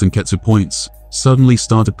individual Tenketsu points suddenly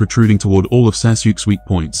started protruding toward all of Sasuke's weak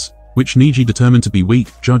points, which Neji determined to be weak,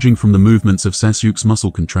 judging from the movements of Sasuke's muscle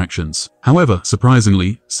contractions. However,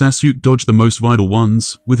 surprisingly, Sasuke dodged the most vital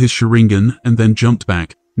ones with his Sharingan and then jumped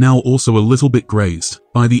back, now also a little bit grazed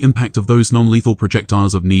by the impact of those non-lethal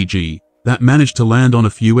projectiles of Neji that managed to land on a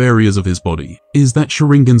few areas of his body. Is that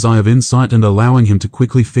Sharingan's eye of insight and allowing him to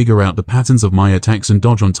quickly figure out the patterns of my attacks and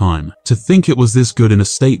dodge on time? To think it was this good in a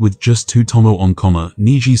state with just 2 tomo on,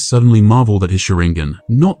 Neji suddenly marveled at his Sharingan.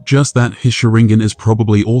 Not just that, his Sharingan is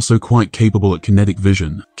probably also quite capable at kinetic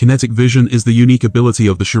vision. Kinetic vision is the unique ability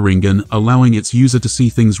of the Sharingan, allowing its user to see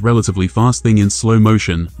things relatively fast in slow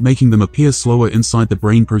motion, making them appear slower inside the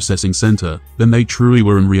brain processing center than they truly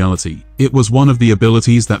were in reality. It was one of the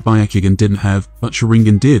abilities that Byakugan didn't have, but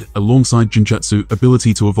Sharingan did, alongside Jinjutsu,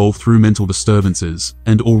 ability to evolve through mental disturbances,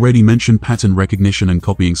 and already mentioned pattern recognition and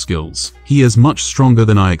copying skills. He is much stronger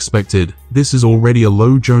than I expected. This is already a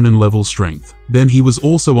low Jonin level strength. Then he was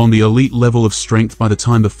also on the elite level of strength by the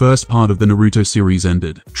time the first part of the Naruto series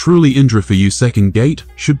ended. Truly, Indra, for you, second gate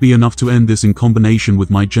should be enough to end this in combination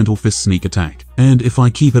with my gentle fist sneak attack. And if I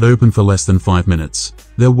keep it open for less than 5 minutes,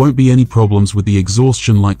 there won't be any problems with the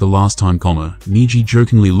exhaustion like the last time, Neji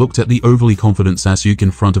jokingly looked at the overly confident Sasuke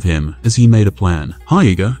in front of him as he made a plan.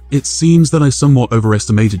 Hyuga, it seems that I somewhat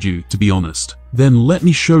overestimated you, to be honest. Then let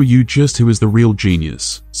me show you just who is the real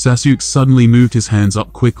genius. Sasuke suddenly moved his hands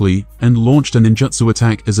up quickly and launched a ninjutsu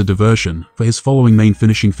attack as a diversion for his following main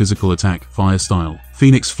finishing physical attack, Fire Style.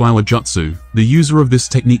 Phoenix Flower Jutsu. The user of this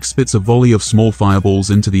technique spits a volley of small fireballs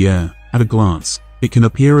into the air. At a glance, it can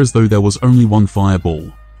appear as though there was only one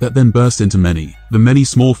fireball that then burst into many. The many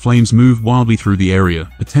small flames move wildly through the area,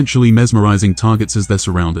 potentially mesmerizing targets as they're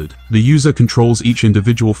surrounded. The user controls each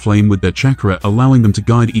individual flame with their chakra, allowing them to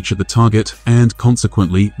guide each at the target, and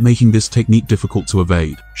consequently, making this technique difficult to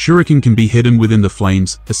evade. Shuriken can be hidden within the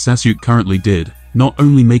flames, as Sasuke currently did, not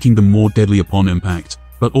only making them more deadly upon impact,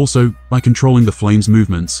 but also by controlling the flame's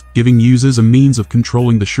movements, giving users a means of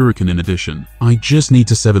controlling the shuriken in addition. I just need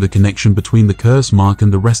to sever the connection between the curse mark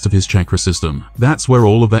and the rest of his chakra system. That's where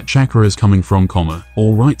all of that chakra is coming from,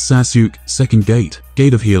 Alright Sasuke, second gate.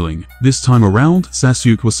 Gate of Healing. This time around,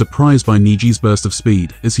 Sasuke was surprised by Neji's burst of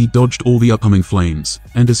speed as he dodged all the upcoming flames,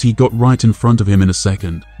 and as he got right in front of him in a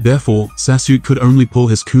second. Therefore, Sasuke could only pull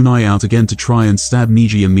his kunai out again to try and stab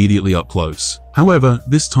Neji immediately up close. However,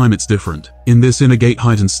 this time it's different. In this inner gate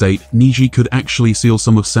heightened state, Neji could actually seal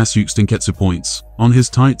some of Sasuke's Tenketsu points on his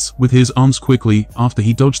tights with his arms quickly after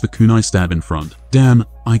he dodged the kunai stab in front. Damn,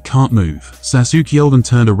 I can't move. Sasuke yelled and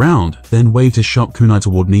turned around, then waved his sharp kunai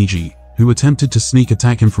toward Neji, who attempted to sneak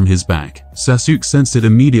attack him from his back. Sasuke sensed it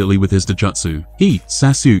immediately with his Dojutsu.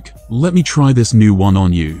 Sasuke, let me try this new one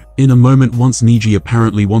on you. In a moment once Neji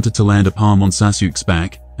apparently wanted to land a palm on Sasuke's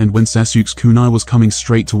back, and when Sasuke's kunai was coming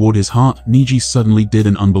straight toward his heart, Neji suddenly did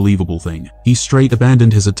an unbelievable thing. He straight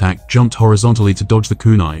abandoned his attack, jumped horizontally to dodge the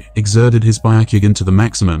kunai, exerted his Byakugan to the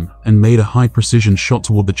maximum, and made a high-precision shot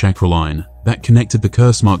toward the chakra line that connected the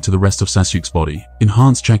curse mark to the rest of Sasuke's body.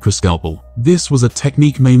 Enhanced Chakra Scalpel. This was a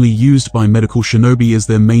technique mainly used by medical shinobi as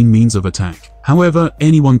their main means of attack. However,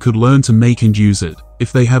 anyone could learn to make and use it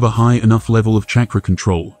if they have a high enough level of chakra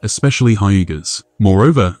control, especially Hyugas.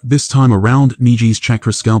 Moreover, this time around, Neji's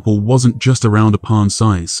Chakra Scalpel wasn't just around a palm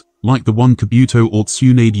size, like the one Kabuto or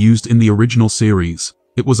Tsunade used in the original series.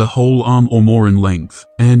 It was a whole arm or more in length,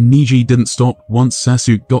 and Neji didn't stop once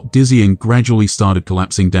Sasuke got dizzy and gradually started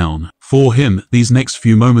collapsing down. For him, these next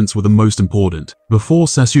few moments were the most important. Before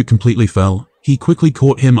Sasuke completely fell, he quickly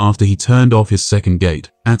caught him after he turned off his second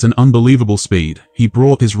gate. At an unbelievable speed, he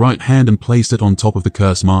brought his right hand and placed it on top of the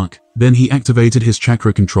curse mark. Then he activated his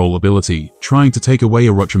chakra control ability, trying to take away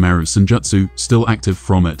Orochimaru's senjutsu, still active,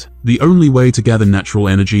 from it. The only way to gather natural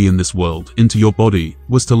energy in this world into your body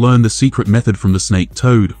was to learn the secret method from the snake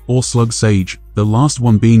toad, or slug sage, the last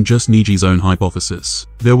one being just Neji's own hypothesis.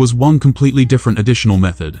 There was one completely different additional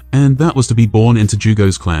method, and that was to be born into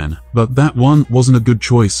Jugo's clan. But that one wasn't a good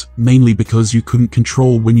choice, mainly because you couldn't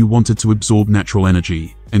control when you wanted to absorb natural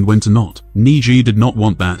energy, and when to not. Neji did not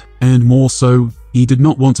want that, and more so, he did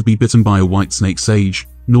not want to be bitten by a white snake sage,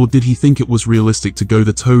 nor did he think it was realistic to go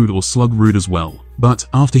the toad or slug route as well. But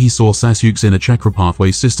after he saw Sasuke's inner chakra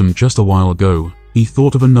pathway system just a while ago, he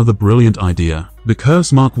thought of another brilliant idea. The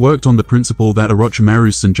curse mark worked on the principle that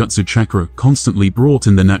Orochimaru's senjutsu chakra constantly brought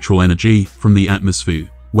in the natural energy from the atmosphere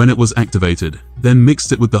when it was activated, then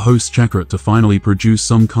mixed it with the host chakra to finally produce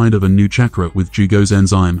some kind of a new chakra with Jugo's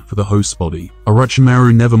enzyme for the host's body.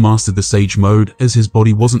 Orochimaru never mastered the sage mode as his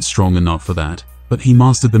body wasn't strong enough for that, but he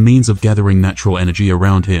mastered the means of gathering natural energy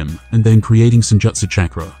around him and then creating senjutsu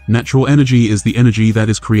chakra. Natural energy is the energy that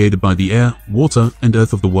is created by the air, water, and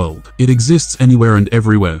earth of the world. It exists anywhere and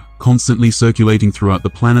everywhere, constantly circulating throughout the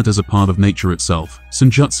planet as a part of nature itself.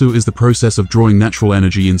 Senjutsu is the process of drawing natural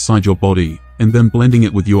energy inside your body and then blending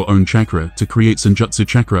it with your own chakra to create senjutsu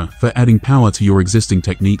chakra for adding power to your existing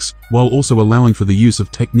techniques, while also allowing for the use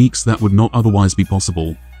of techniques that would not otherwise be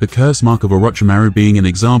possible. The curse mark of Orochimaru being an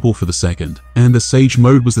example for the second. And the sage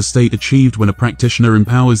mode was the state achieved when a practitioner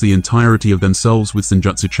empowers the entirety of themselves with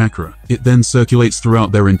senjutsu chakra. It then circulates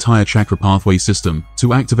throughout their entire chakra pathway system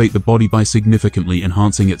to activate the body by significantly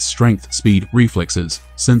enhancing its strength, speed, reflexes,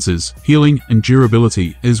 senses, healing, and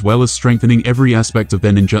durability, as well as strengthening every aspect of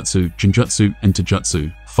their ninjutsu, jinjutsu, and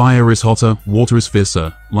taijutsu. Fire is hotter, water is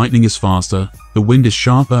fiercer, lightning is faster, the wind is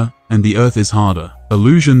sharper, and the earth is harder.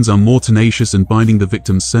 Illusions are more tenacious in binding the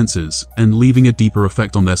victim's senses and leaving a deeper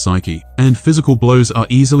effect on their psyche. And physical blows are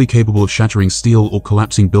easily capable of shattering steel or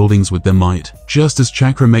collapsing buildings with their might. Just as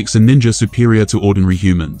chakra makes a ninja superior to ordinary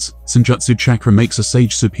humans, senjutsu chakra makes a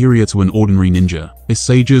sage superior to an ordinary ninja. A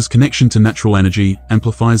sage's connection to natural energy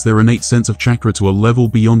amplifies their innate sense of chakra to a level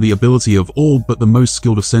beyond the ability of all but the most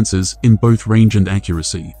skilled of senses in both range and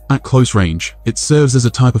accuracy. At close range, it serves as a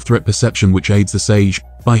type of threat perception which aids the sage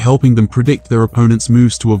by helping them predict their opponent's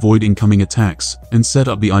moves to avoid incoming attacks and set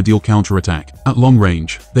up the ideal counterattack. At long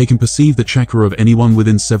range, they can perceive the chakra of anyone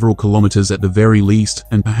within several kilometers at the very least,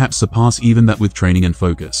 and perhaps surpass even that with training and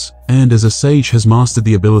focus. And as a sage has mastered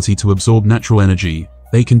the ability to absorb natural energy,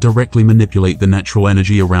 they can directly manipulate the natural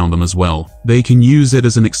energy around them as well. They can use it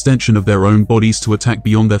as an extension of their own bodies to attack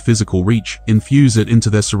beyond their physical reach, infuse it into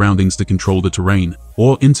their surroundings to control the terrain,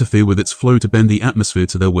 or interfere with its flow to bend the atmosphere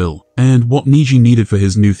to their will. And what Neji needed for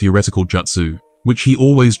his new theoretical jutsu, which he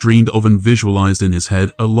always dreamed of and visualized in his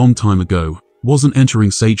head a long time ago, wasn't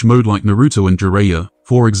entering sage mode like Naruto and Jiraiya,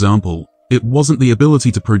 for example. It wasn't the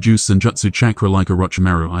ability to produce senjutsu chakra like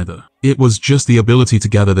Orochimaru either. It was just the ability to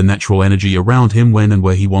gather the natural energy around him when and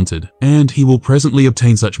where he wanted, and he will presently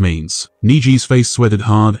obtain such means. Neji's face sweated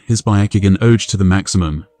hard, his Byakugan urged to the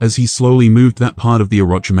maximum, as he slowly moved that part of the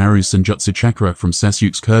Orochimaru's Senjutsu chakra from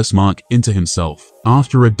Sasuke's curse mark into himself.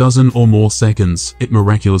 After a dozen or more seconds, it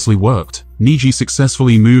miraculously worked. Neji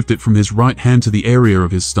successfully moved it from his right hand to the area of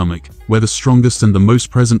his stomach, where the strongest and the most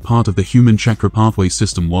present part of the human chakra pathway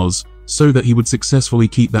system was, so that he would successfully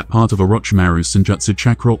keep that part of Orochimaru's Senjutsu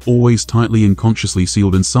chakra always tightly and consciously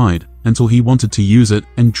sealed inside, until he wanted to use it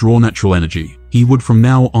and draw natural energy. He would from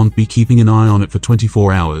now on be keeping an eye on it for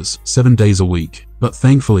 24 hours, 7 days a week. But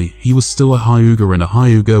thankfully, he was still a Hyuga and a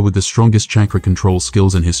Hyuga with the strongest chakra control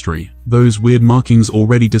skills in history. Those weird markings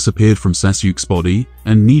already disappeared from Sasuke's body,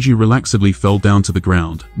 and Neji relaxedly fell down to the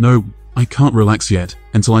ground. No, I can't relax yet,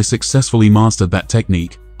 until I successfully mastered that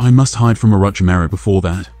technique. I must hide from Orochimaru before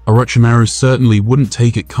that. Orochimaru certainly wouldn't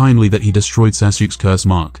take it kindly that he destroyed Sasuke's curse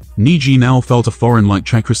mark. Neji now felt a foreign-like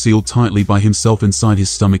chakra sealed tightly by himself inside his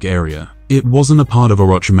stomach area. It wasn't a part of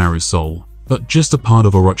Orochimaru's soul, but just a part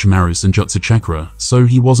of Orochimaru's Senjutsu chakra, so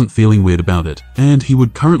he wasn't feeling weird about it. And he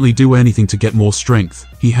would currently do anything to get more strength.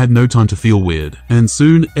 He had no time to feel weird. And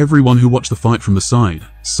soon, everyone who watched the fight from the side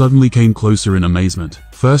suddenly came closer in amazement.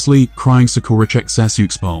 Firstly, crying Sakura checked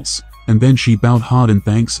Sasuke's pulse, and then she bowed hard in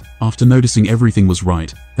thanks, after noticing everything was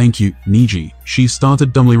right. "Thank you, Neji." She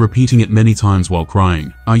started dumbly repeating it many times while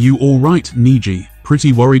crying. "Are you alright, Neji?"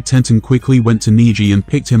 Pretty worried, Tenten quickly went to Neji and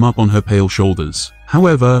picked him up on her pale shoulders.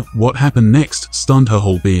 However, what happened next stunned her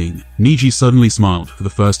whole being. Neji suddenly smiled for the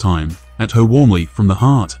first time at her warmly from the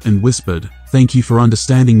heart and whispered, "Thank you for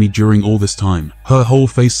understanding me during all this time." Her whole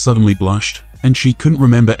face suddenly blushed, and she couldn't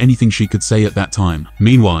remember anything she could say at that time.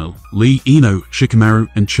 Meanwhile, Lee, Ino, Shikamaru,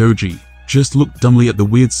 and Choji just looked dumbly at the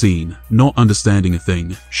weird scene, not understanding a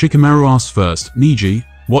thing. Shikamaru asked first, "Neji,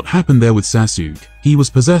 what happened there with Sasuke?" "He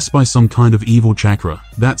was possessed by some kind of evil chakra.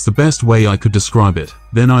 That's the best way I could describe it.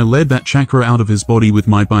 Then I led that chakra out of his body with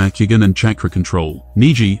my Byakugan and chakra control."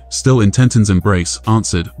 Neji, still in Tenten's embrace,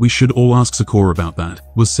 answered, "We should all ask Sakura about that.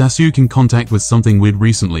 Was Sasuke in contact with something weird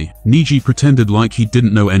recently?" Neji pretended like he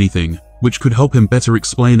didn't know anything, which could help him better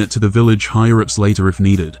explain it to the village higher-ups later if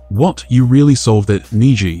needed. "What, you really solved it,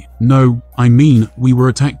 Neji?" "No, I mean, we were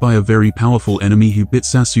attacked by a very powerful enemy who bit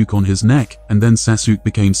Sasuke on his neck, and then Sasuke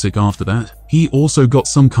became sick after that. He also got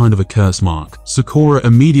some kind of a curse mark." Sakura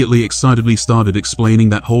immediately excitedly started explaining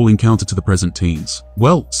that whole encounter to the present teens.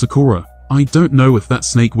 "Well, Sakura, I don't know if that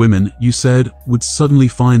snake woman, you said, would suddenly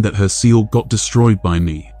find that her seal got destroyed by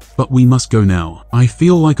me. But we must go now. I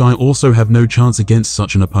feel like I also have no chance against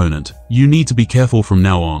such an opponent. You need to be careful from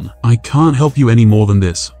now on. I can't help you any more than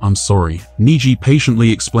this. I'm sorry." Neji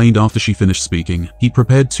patiently explained after she finished speaking. He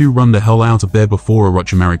prepared to run the hell out of there before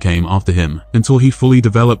Orochimaru came after him. Until he fully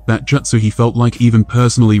developed that jutsu, he felt like even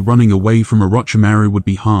personally running away from Orochimaru would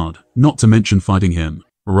be hard, not to mention fighting him.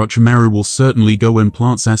 Orochimaru will certainly go and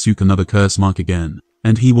plant Sasuke another curse mark again,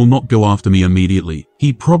 and he will not go after me immediately.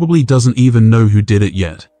 He probably doesn't even know who did it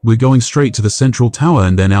yet. We're going straight to the central tower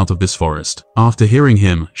and then out of this forest. After hearing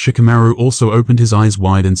him, Shikamaru also opened his eyes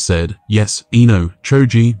wide and said, "Yes, Ino,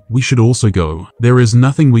 Choji, we should also go. There is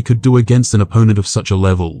nothing we could do against an opponent of such a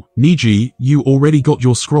level." "Neji, you already got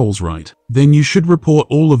your scrolls right. Then you should report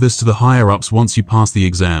all of this to the higher-ups once you pass the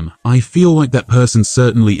exam. I feel like that person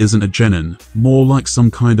certainly isn't a genin, more like some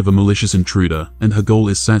kind of a malicious intruder, and her goal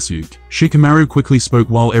is Sasuke." Shikamaru quickly spoke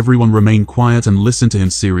while everyone remained quiet and listened to him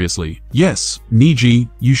seriously. "Yes, Neji,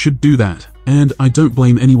 you should do that. And I don't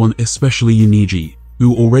blame anyone, especially you, Neji,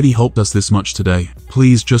 who already helped us this much today.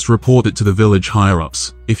 Please just report it to the village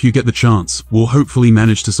higher-ups. If you get the chance, we'll hopefully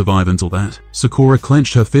manage to survive until that." Sakura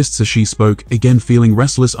clenched her fists as she spoke, again feeling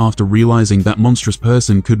restless after realizing that monstrous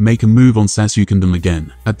person could make a move on Sasuke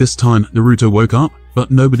again. At this time, Naruto woke up,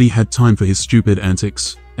 but nobody had time for his stupid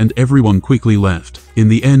antics, and everyone quickly left. In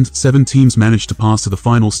the end, 7 teams managed to pass to the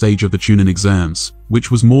final stage of the Chunin exams, which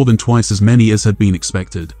was more than twice as many as had been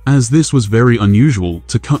expected. As this was very unusual,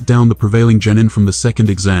 to cut down the prevailing genin from the second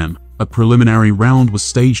exam, a preliminary round was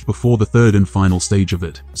staged before the third and final stage of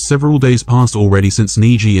it. Several days passed already since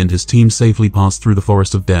Neji and his team safely passed through the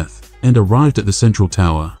Forest of Death and arrived at the central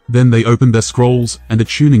tower. Then they opened their scrolls, and a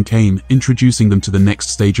Chunin came, introducing them to the next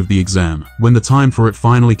stage of the exam. When the time for it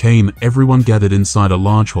finally came, everyone gathered inside a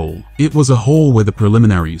large hall. It was a hall where the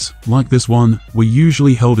preliminaries, like this one, were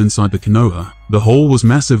usually held inside the Konoha. The hall was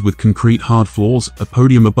massive with concrete hard floors, a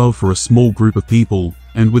podium above for a small group of people,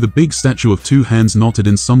 and with a big statue of two hands knotted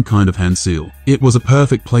in some kind of hand seal. It was a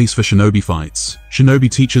perfect place for shinobi fights.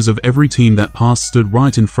 Shinobi teachers of every team that passed stood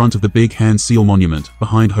right in front of the big hand seal monument,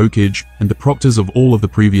 behind Hokage, and the proctors of all of the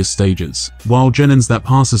previous stages, while genins that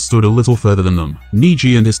passes stood a little further than them.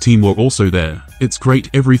 Neji and his team were also there. It's great,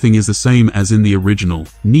 everything is the same as in the original,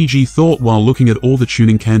 Neji thought while looking at all the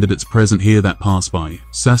tuning candidates present here that passed by.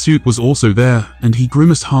 Sasuke was also there, and he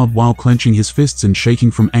grimaced hard while clenching his fists and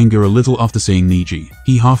shaking from anger a little after seeing Neji.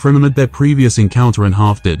 He half remembered their previous encounter and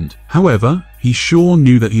half didn't. However, he sure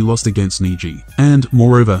knew that he lost against Neji, and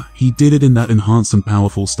moreover, he did it in that enhanced and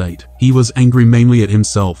powerful state. He was angry mainly at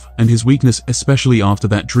himself, and his weakness, especially after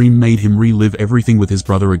that dream, made him relive everything with his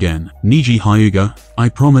brother again. Neji Hyuga, I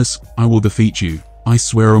promise, I will defeat you. I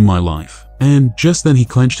swear on my life. And just then he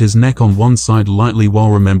clenched his neck on one side lightly while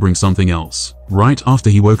remembering something else. Right after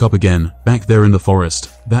he woke up again, back there in the forest,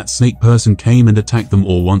 that snake person came and attacked them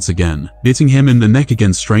all once again, hitting him in the neck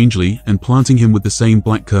again strangely and planting him with the same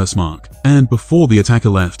black curse mark. And before the attacker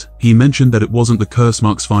left, he mentioned that it wasn't the curse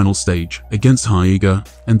mark's final stage against Hyuga,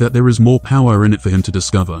 and that there is more power in it for him to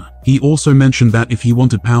discover. He also mentioned that if he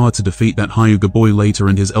wanted power to defeat that Hyuga boy later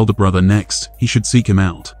and his elder brother next, he should seek him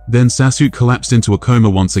out. Then Sasuke collapsed into a coma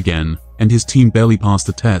once again, and his team barely passed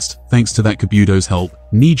the test, thanks to that Kabuto's help.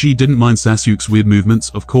 Neji didn't mind Sasuke's weird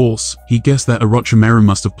movements, of course. He guessed that Orochimaru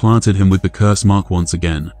must have planted him with the curse mark once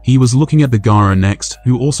again. He was looking at the Gaara next,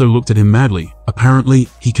 who also looked at him madly. Apparently,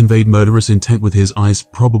 he conveyed murderous intent with his eyes,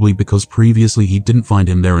 probably because previously he didn't find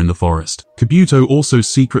him there in the forest. Kabuto also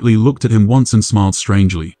secretly looked at him once and smiled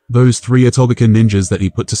strangely. Those three Otogaka ninjas that he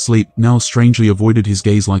put to sleep now strangely avoided his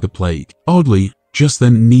gaze like a plague. Oddly, just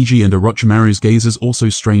then, Neji and Orochimaru's gazes also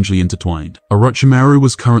strangely intertwined. Orochimaru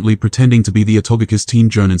was currently pretending to be the Otogaka's teen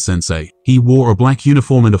Jonin sensei. He wore a black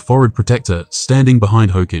uniform and a forehead protector, standing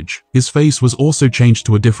behind Hokage. His face was also changed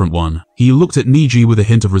to a different one. He looked at Neji with a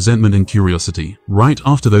hint of resentment and curiosity. Right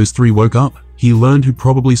after those three woke up, he learned who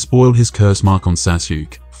probably spoiled his curse mark on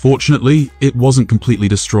Sasuke. Fortunately, it wasn't completely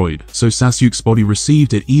destroyed, so Sasuke's body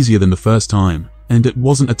received it easier than the first time, and it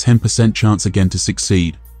wasn't a 10% chance again to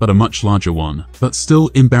succeed, but a much larger one. But still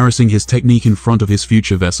embarrassing his technique in front of his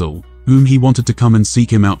future vessel, whom he wanted to come and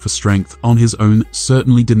seek him out for strength on his own,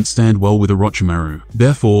 certainly didn't stand well with Orochimaru.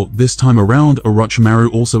 Therefore, this time around,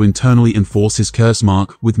 Orochimaru also internally enforced his curse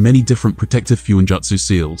mark with many different protective Fuinjutsu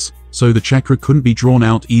seals, so the chakra couldn't be drawn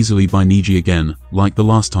out easily by Neji again, like the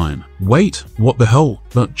last time. Wait, what the hell?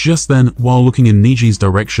 But just then, while looking in Neji's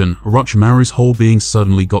direction, Orochimaru's whole being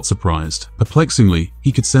suddenly got surprised. Perplexingly,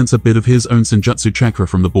 he could sense a bit of his own Senjutsu chakra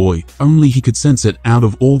from the boy, only he could sense it out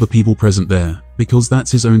of all the people present there, because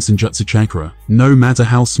that's his own Senjutsu chakra. No matter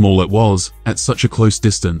how small it was, at such a close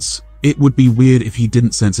distance, it would be weird if he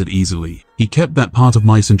didn't sense it easily. He kept that part of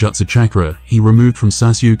my Senjutsu chakra he removed from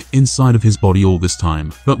Sasuke inside of his body all this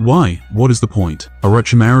time. But why? What is the point?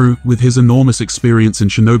 Orochimaru, with his enormous experience in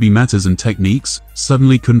shinobi matters and techniques,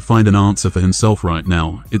 suddenly couldn't find an answer for himself right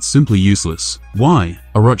now. It's simply useless. Why?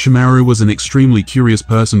 Orochimaru was an extremely curious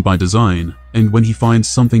person by design, and when he finds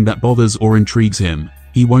something that bothers or intrigues him,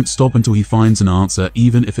 he won't stop until he finds an answer,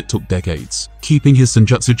 even if it took decades. Keeping his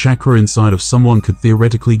Senjutsu chakra inside of someone could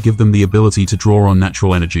theoretically give them the ability to draw on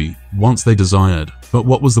natural energy, once they desired. But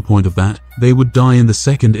what was the point of that? They would die in the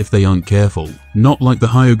second if they aren't careful. Not like the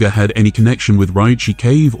Hyuga had any connection with Raichi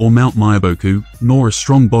Cave or Mount Myaboku, nor a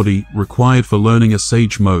strong body required for learning a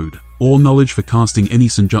sage mode, or knowledge for casting any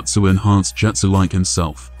Senjutsu enhanced jutsu like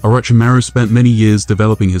himself. Orochimaru spent many years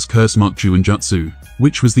developing his curse mark Juinjutsu,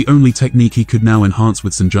 which was the only technique he could now enhance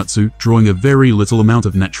with Senjutsu, drawing a very little amount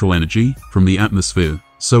of natural energy from the atmosphere,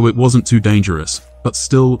 so it wasn't too dangerous. But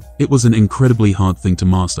still, it was an incredibly hard thing to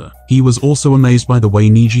master. He was also amazed by the way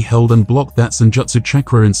Neji held and blocked that Senjutsu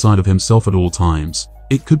chakra inside of himself at all times.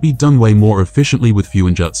 It could be done way more efficiently with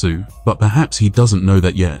Fuinjutsu, but perhaps he doesn't know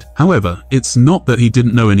that yet. However, it's not that he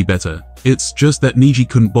didn't know any better. It's just that Neji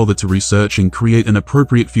couldn't bother to research and create an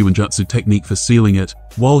appropriate Fuinjutsu technique for sealing it,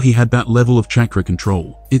 while he had that level of chakra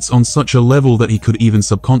control. It's on such a level that he could even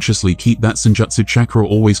subconsciously keep that Senjutsu chakra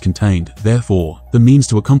always contained, therefore, the means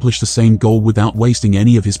to accomplish the same goal without wasting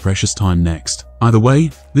any of his precious time next. Either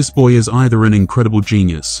way, this boy is either an incredible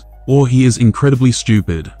genius, or he is incredibly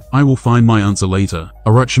stupid. I will find my answer later.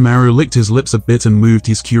 Orochimaru licked his lips a bit and moved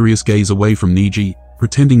his curious gaze away from Neji,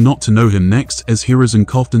 pretending not to know him next as Hiruzen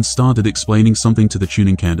coughed and started explaining something to the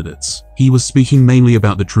tuning candidates. He was speaking mainly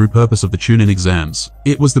about the true purpose of the tuning exams.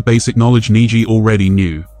 It was the basic knowledge Neji already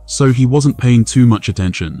knew, so he wasn't paying too much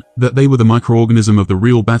attention. That they were the microorganism of the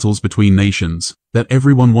real battles between nations, that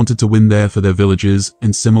everyone wanted to win there for their villages,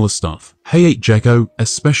 and similar stuff. Heiei Gekko, a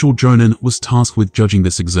special jonin, was tasked with judging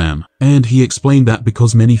this exam, and he explained that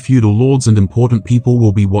because many feudal lords and important people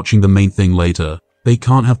will be watching the main thing later, they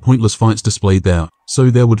can't have pointless fights displayed there,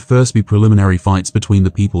 so there would first be preliminary fights between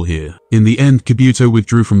the people here. In the end, Kabuto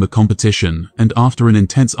withdrew from the competition, and after an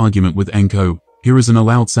intense argument with Enko, Hiruzen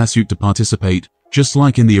allowed Sasuke to participate, just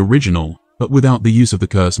like in the original, but without the use of the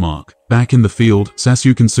curse mark. Back in the field,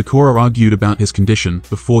 Sasuke and Sakura argued about his condition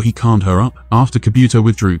before he calmed her up. After Kabuto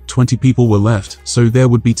withdrew, 20 people were left, so there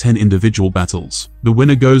would be 10 individual battles. The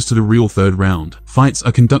winner goes to the real third round. Fights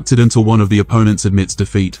are conducted until one of the opponents admits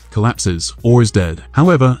defeat, collapses, or is dead.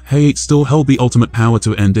 However, Heiei still held the ultimate power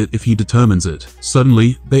to end it if he determines it.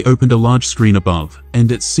 Suddenly, they opened a large screen above,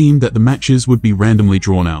 and it seemed that the matches would be randomly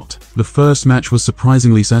drawn out. The first match was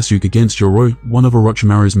surprisingly Sasuke against Yoroi, one of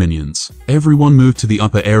Orochimaru's minions. Everyone moved to the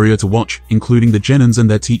upper area to watch, including the Genins and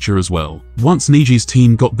their teacher as well. Once Neji's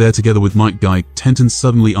team got there together with Might Guy, Tenten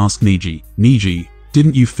suddenly asked Neji,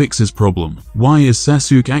 didn't you fix his problem? Why is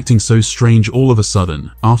Sasuke acting so strange all of a sudden?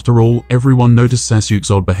 After all, everyone noticed Sasuke's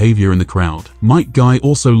odd behavior in the crowd. Might Guy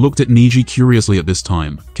also looked at Neji curiously at this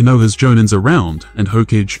time. Konoha's Jonins around, and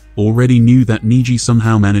Hokage already knew that Neji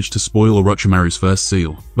somehow managed to spoil Orochimaru's first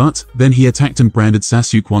seal. But then he attacked and branded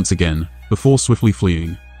Sasuke once again, before swiftly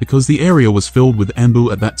fleeing. Because the area was filled with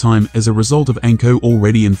Embu at that time as a result of Anko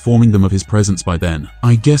already informing them of his presence by then.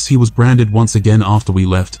 I guess he was branded once again after we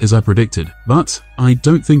left as I predicted. But I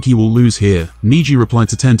don't think he will lose here. Neji replied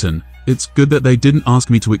to Tenten, it's good that they didn't ask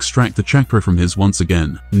me to extract the chakra from his once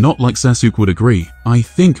again. Not like Sasuke would agree. I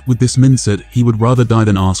think with this mindset he would rather die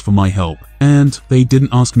than ask for my help. And they didn't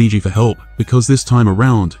ask Neji for help, because this time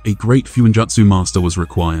around, a great Fuinjutsu master was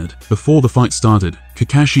required. Before the fight started,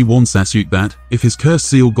 Kakashi warned Sasuke that, if his cursed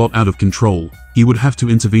seal got out of control, he would have to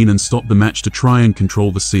intervene and stop the match to try and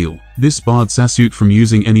control the seal. This barred Sasuke from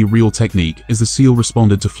using any real technique as the seal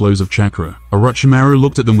responded to flows of chakra. Orochimaru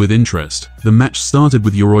looked at them with interest. The match started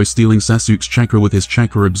with Yoroi stealing Sasuke's chakra with his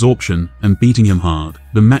chakra absorption and beating him hard.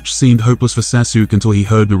 The match seemed hopeless for Sasuke until he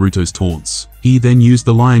heard Naruto's taunts. He then used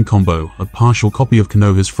the lion combo, a partial copy of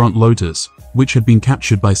Konoha's front lotus, which had been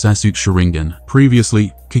captured by Sasuke's Sharingan.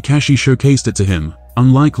 Previously, Kakashi showcased it to him.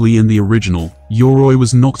 Unlikely in the original, Yoroi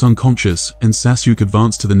was knocked unconscious and Sasuke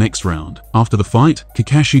advanced to the next round. After the fight,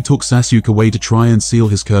 Kakashi took Sasuke away to try and seal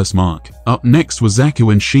his curse mark. Up next was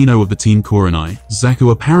Zaku and Shino of the Team Kurenai.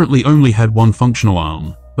 Zaku apparently only had one functional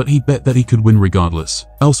arm, but he bet that he could win regardless.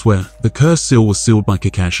 Elsewhere, the curse seal was sealed by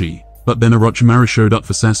Kakashi. But then Orochimaru showed up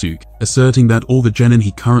for Sasuke, asserting that all the genin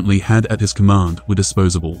he currently had at his command were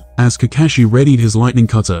disposable. As Kakashi readied his lightning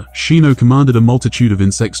cutter, Shino commanded a multitude of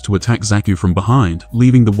insects to attack Zaku from behind,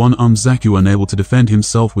 leaving the one-armed Zaku unable to defend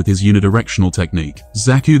himself with his unidirectional technique.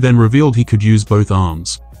 Zaku then revealed he could use both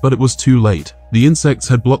arms, but it was too late. The insects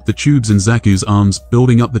had blocked the tubes in Zaku's arms,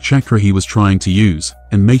 building up the chakra he was trying to use,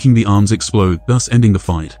 and making the arms explode, thus ending the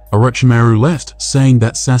fight. Orochimaru left, saying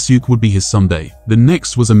that Sasuke would be his someday. The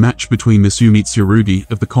next was a match between Misumi Tsurugi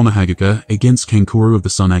of the Konohagaka against Kankuro of the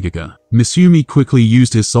Sunagaga. Misumi quickly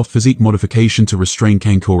used his soft physique modification to restrain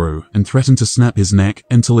Kankuro, and threatened to snap his neck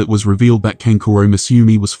until it was revealed that Kankuro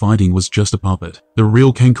Misumi was fighting was just a puppet. The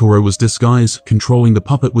real Kankuro was disguised, controlling the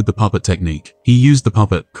puppet with the puppet technique. He used the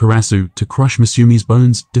puppet, Karasu, to crush Misumi's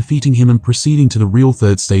bones, defeating him and proceeding to the real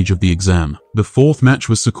third stage of the exam. The fourth match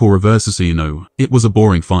was Sakura vs Ino. It was a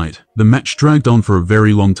boring fight. The match dragged on for a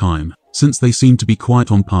very long time, since they seemed to be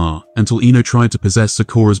quite on par, until Ino tried to possess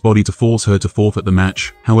Sakura's body to force her to forfeit the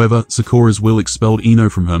match. However, Sakura's will expelled Ino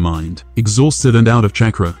from her mind. Exhausted and out of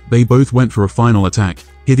chakra, they both went for a final attack,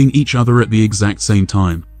 hitting each other at the exact same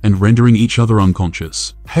time, and rendering each other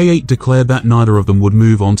unconscious. Heiei declared that neither of them would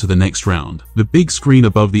move on to the next round. The big screen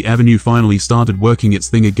above the avenue finally started working its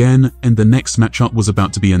thing again, and the next matchup was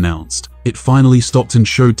about to be announced. It finally stopped and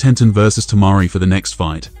showed Tenten vs Tamari for the next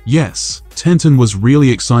fight. Yes, Tenten was really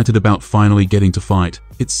excited about finally getting to fight.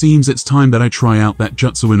 It seems it's time that I try out that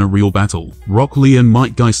jutsu in a real battle. Rock Lee and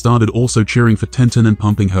Might Guy started also cheering for Tenten and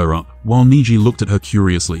pumping her up, while Neji looked at her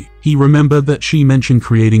curiously. He remembered that she mentioned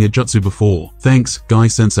creating a jutsu before. Thanks,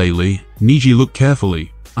 Guy-sensei Lee. Neji looked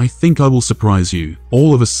carefully. I think I will surprise you.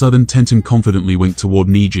 All of a sudden Tenten confidently winked toward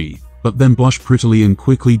Neji, but then blushed prettily and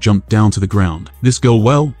quickly jumped down to the ground. This girl,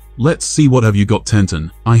 well, let's see what have you got, Tenten.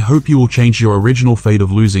 I hope you will change your original fate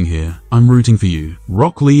of losing here. I'm rooting for you.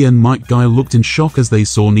 Rock Lee and Might Guy looked in shock as they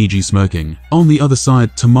saw Neji smirking. On the other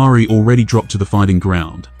side, Tamari already dropped to the fighting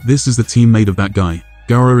ground. This is the teammate of that guy.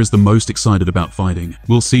 Gaara is the most excited about fighting.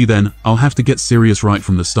 We'll see then, I'll have to get serious right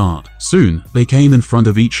from the start. Soon, they came in front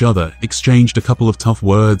of each other, exchanged a couple of tough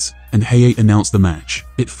words, and Heiei announced the match.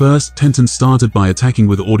 At first, Tenten started by attacking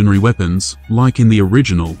with ordinary weapons, like in the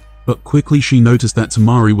original, but quickly she noticed that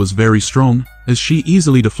Temari was very strong, as she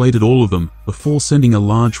easily deflated all of them, before sending a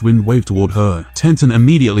large wind wave toward her. Tenten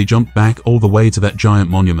immediately jumped back all the way to that giant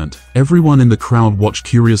monument. Everyone in the crowd watched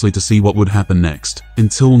curiously to see what would happen next.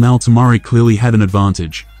 Until now, Temari clearly had an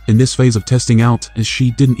advantage in this phase of testing out, as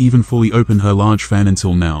she didn't even fully open her large fan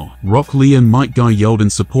until now. Rock Lee and Might Guy yelled in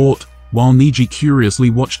support, while Neji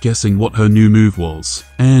curiously watched, guessing what her new move was.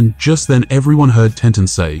 And just then everyone heard Tenten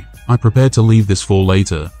say, "I prepared to leave this for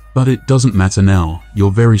later. But it doesn't matter now,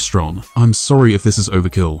 you're very strong. I'm sorry if this is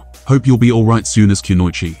overkill. Hope you'll be alright soon as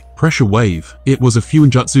Kunoichi." Pressure wave. It was a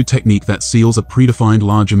Fuinjutsu technique that seals a predefined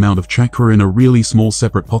large amount of chakra in a really small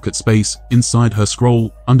separate pocket space inside her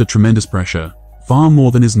scroll under tremendous pressure, far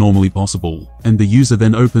more than is normally possible, and the user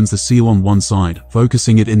then opens the seal on one side,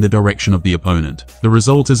 focusing it in the direction of the opponent. The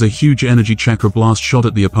result is a huge energy chakra blast shot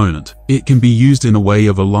at the opponent. It can be used in a way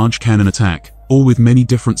of a large cannon attack, or with many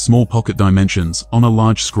different small pocket dimensions on a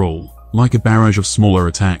large scroll, like a barrage of smaller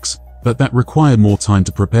attacks, but that required more time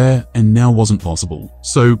to prepare and now wasn't possible.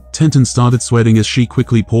 So, Tenten started sweating as she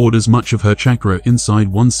quickly poured as much of her chakra inside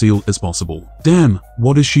one seal as possible. Damn,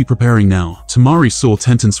 what is she preparing now? Temari saw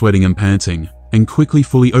Tenten sweating and panting, and quickly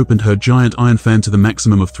fully opened her giant iron fan to the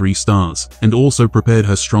maximum of 3 stars, and also prepared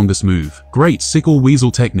her strongest move. Great sickle weasel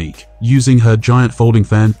technique. Using her giant folding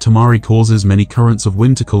fan, Temari causes many currents of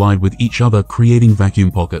wind to collide with each other, creating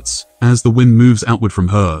vacuum pockets. As the wind moves outward from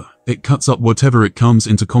her, it cuts up whatever it comes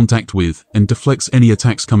into contact with, and deflects any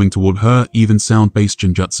attacks coming toward her, even sound-based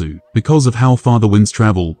genjutsu. Because of how far the winds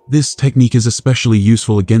travel, this technique is especially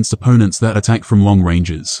useful against opponents that attack from long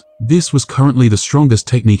ranges. This was currently the strongest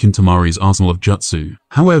technique in Temari's arsenal of jutsu.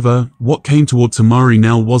 However, what came toward Temari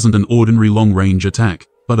now wasn't an ordinary long-range attack,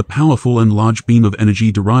 but a powerful and large beam of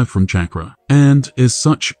energy derived from chakra. And, as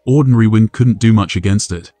such, ordinary wind couldn't do much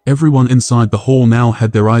against it. Everyone inside the hall now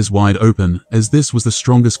had their eyes wide open, as this was the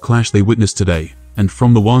strongest clash they witnessed today, and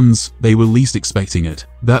from the ones they were least expecting it.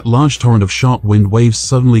 That large torrent of sharp wind waves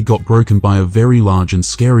suddenly got broken by a very large and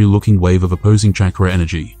scary-looking wave of opposing chakra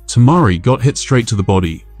energy. Temari got hit straight to the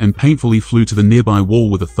body, and painfully flew to the nearby wall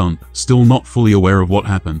with a thump, still not fully aware of what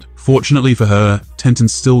happened. Fortunately for her, Tenten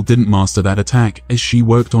still didn't master that attack, as she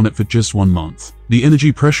worked on it for just 1 month. The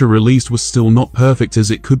energy pressure released was still not perfect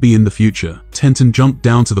as it could be in the future. Tenten jumped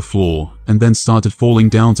down to the floor, and then started falling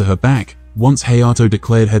down to her back, once Hayato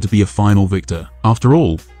declared her to be a final victor. After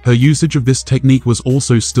all, her usage of this technique was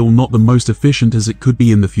also still not the most efficient as it could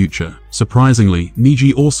be in the future. Surprisingly,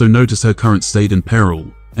 Neji also noticed her current state in peril,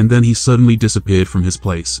 and then he suddenly disappeared from his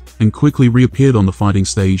place, and quickly reappeared on the fighting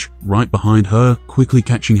stage, right behind her, quickly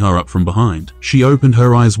catching her up from behind. She opened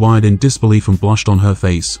her eyes wide in disbelief and blushed on her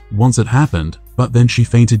face once it happened, but then she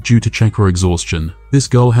fainted due to chakra exhaustion. This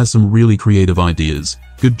girl has some really creative ideas.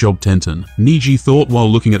 Good job, Tenten. Neji thought while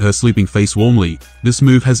looking at her sleeping face warmly. This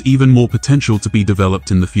move has even more potential to be developed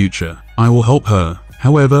in the future. I will help her.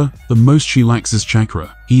 However, the most she lacks is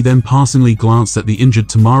chakra. He then passingly glanced at the injured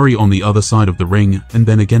Temari on the other side of the ring, and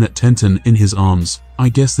then again at Tenten in his arms. I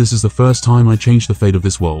guess this is the first time I changed the fate of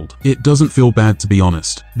this world. It doesn't feel bad, to be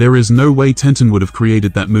honest. There is no way Tenten would have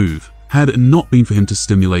created that move had it not been for him to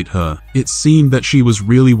stimulate her. It seemed that she was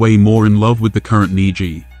really way more in love with the current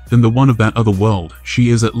Neji than the one of that other world. She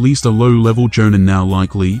is at least a low-level jonin now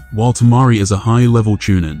likely, while Temari is a high-level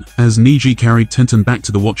chunin. As Neji carried Tenten back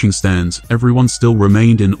to the watching stands, everyone still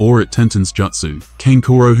remained in awe at Tenten's jutsu.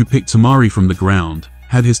 Kankuro, who picked Temari from the ground,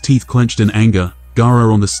 had his teeth clenched in anger.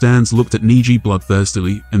 Gaara on the stands looked at Neji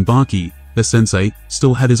bloodthirstily, and Baki, their sensei,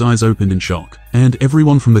 still had his eyes opened in shock. And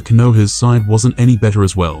everyone from the Konoha's side wasn't any better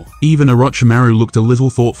as well. Even Orochimaru looked a little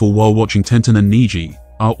thoughtful while watching Tenten and Neji.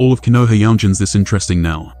 Are all of Konoha Youngjins this interesting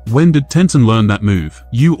now? When did Tenten learn that move?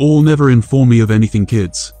 You all never inform me of anything,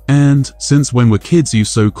 kids. And, since when were kids you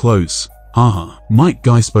so close? Haha. Might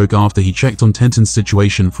Guy spoke after he checked on Tenten's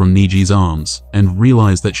situation from Neji's arms, and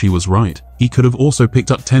realized that she was right. He could have also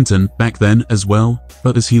picked up Tenten back then as well,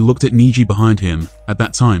 but as he looked at Neji behind him, at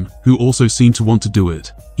that time, who also seemed to want to do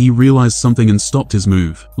it, he realized something and stopped his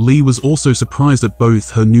move. Lee was also surprised at both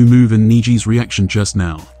her new move and Neji's reaction just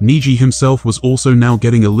now. Neji himself was also now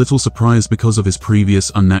getting a little surprised because of his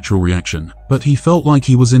previous unnatural reaction, but he felt like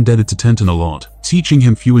he was indebted to Tenten a lot, teaching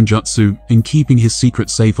him Fuinjutsu and keeping his secret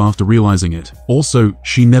safe after realizing it. Also,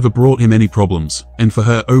 she never brought him any problems, and for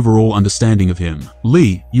her overall understanding of him.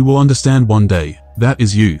 Lee, you will understand one day. That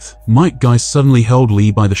is youth. Might Guy suddenly held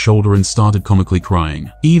Lee by the shoulder and started comically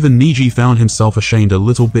crying. Even Neji found himself ashamed a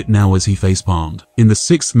little bit now as he facepalmed. In the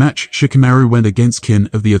 6th match, Shikamaru went against Kin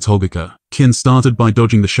of the Otogaka. Kin started by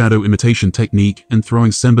dodging the shadow imitation technique and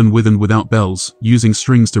throwing Senbon with and without bells, using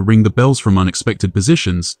strings to ring the bells from unexpected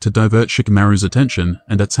positions to divert Shikamaru's attention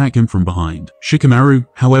and attack him from behind. Shikamaru,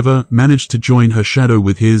 however, managed to join her shadow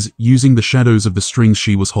with his, using the shadows of the strings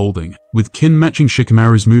she was holding. With Kin matching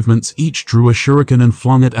Shikamaru's movements, each drew a shuriken and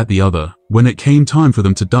flung it at the other. When it came time for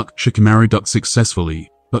them to duck, Shikamaru ducked successfully,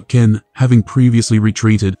 but Kin, having previously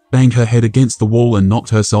retreated, banged her head against the wall and knocked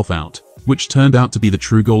herself out, which turned out to be the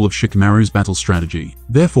true goal of Shikamaru's battle strategy.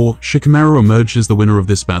 Therefore, Shikamaru emerged as the winner of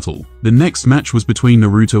this battle. The next match was between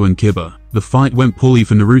Naruto and Kiba. The fight went poorly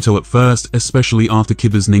for Naruto at first, especially after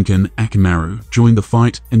Kiba's Ninken, Akamaru, joined the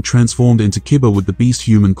fight and transformed into Kiba with the Beast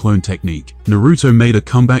Human clone technique. Naruto made a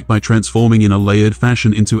comeback by transforming in a layered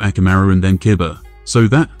fashion into Akamaru and then Kiba, so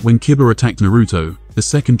that, when Kiba attacked Naruto, the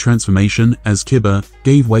second transformation, as Kiba,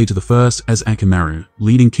 gave way to the first as Akamaru,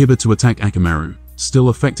 leading Kiba to attack Akamaru, still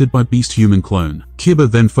affected by Beast Human clone. Kiba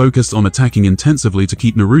then focused on attacking intensively to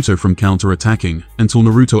keep Naruto from counter-attacking, until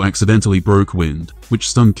Naruto accidentally broke wind, which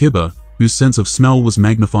stunned Kiba, whose sense of smell was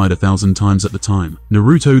magnified 1,000 times at the time.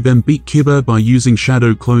 Naruto then beat Kiba by using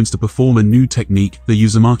shadow clones to perform a new technique, the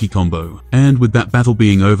Uzumaki combo. And with that battle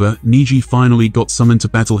being over, Neji finally got summoned to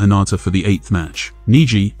battle Hinata for the 8th match.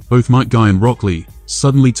 Neji, both Might Guy and Rock Lee,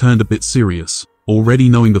 suddenly turned a bit serious, already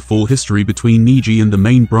knowing the full history between Neji and the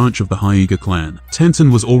main branch of the Hyuga clan.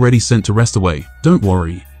 Tenten was already sent to rest away. Don't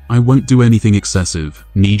worry, I won't do anything excessive.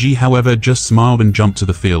 Neji, however, just smiled and jumped to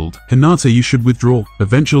the field. Hinata, you should withdraw.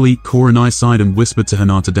 Eventually, Kurenai sighed and whispered to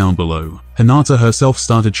Hinata down below. Hinata herself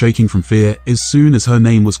started shaking from fear as soon as her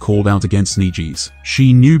name was called out against Neji's.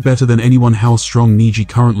 She knew better than anyone how strong Neji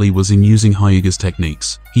currently was in using Hyuga's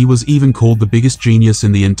techniques. He was even called the biggest genius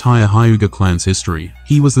in the entire Hyuga clan's history.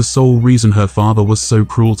 He was the sole reason her father was so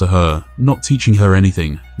cruel to her, not teaching her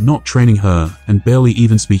anything, not training her, and barely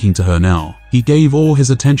even speaking to her now. He gave all his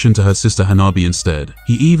attention to her sister Hanabi instead.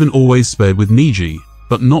 He even always spared with Neji,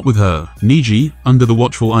 but not with her. Neji, under the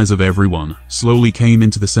watchful eyes of everyone, slowly came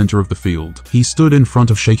into the center of the field. He stood in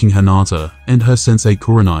front of shaking Hinata and her sensei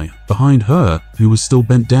Kurenai, behind her, who was still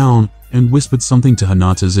bent down, and whispered something to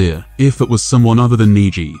Hinata's ear. If it was someone other than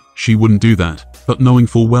Neji, she wouldn't do that, but knowing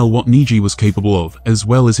full well what Neji was capable of, as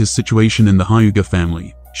well as his situation in the Hyuga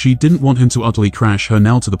family, she didn't want him to utterly crash her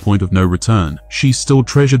now to the point of no return. She still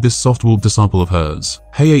treasured this soft-willed disciple of hers.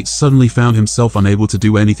 Height suddenly found himself unable to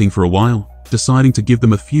do anything for a while, deciding to give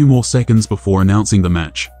them a few more seconds before announcing the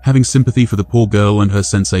match, having sympathy for the poor girl and her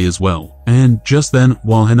sensei as well. And just then,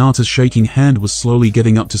 while Hinata's shaking hand was slowly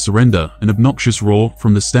getting up to surrender, an obnoxious roar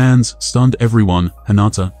from the stands stunned everyone.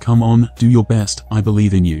 "Hinata, come on, do your best, I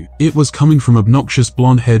believe in you." It was coming from obnoxious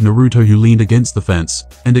blonde-haired Naruto, who leaned against the fence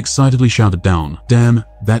and excitedly shouted down, "Damn,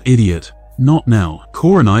 that idiot. Not now."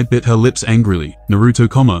 Kurenai bit her lips angrily. Naruto,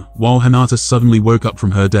 while Hinata suddenly woke up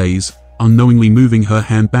from her daze, unknowingly moving her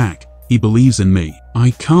hand back. "He believes in me.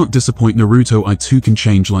 I can't disappoint Naruto. I too can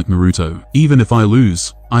change like Naruto. Even if I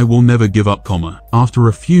lose, I will never give up, After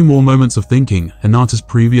a few more moments of thinking, Hinata's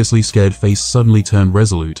previously scared face suddenly turned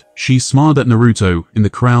resolute. She smiled at Naruto in the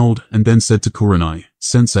crowd and then said to Kurenai,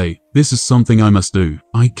 "Sensei, this is something I must do.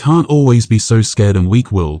 I can't always be so scared and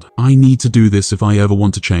weak-willed. I need to do this if I ever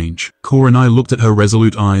want to change." Kurenai looked at her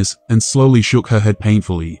resolute eyes and slowly shook her head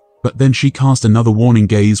painfully. But then she cast another warning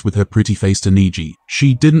gaze with her pretty face to Neji.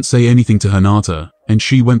 She didn't say anything to Hinata, and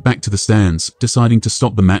she went back to the stands, deciding to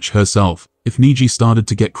stop the match herself if Neji started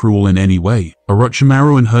to get cruel in any way.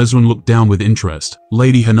 Orochimaru and Herzuan looked down with interest.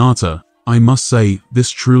 "Lady Hinata, I must say,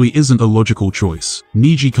 this truly isn't a logical choice."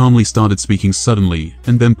 Neji calmly started speaking suddenly,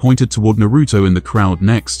 and then pointed toward Naruto in the crowd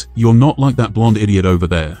next. "You're not like that blonde idiot over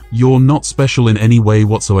there. You're not special in any way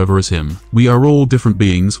whatsoever as him. We are all different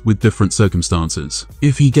beings with different circumstances.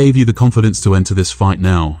 If he gave you the confidence to enter this fight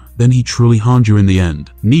now, then he truly harmed you in the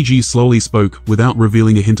end." Neji slowly spoke without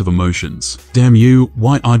revealing a hint of emotions. "Damn you,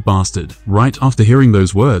 white-eyed bastard." Right after hearing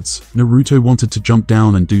those words, Naruto wanted to jump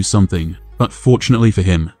down and do something. But fortunately for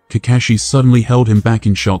him, Kakashi suddenly held him back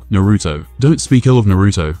in shock. "Naruto, don't speak ill of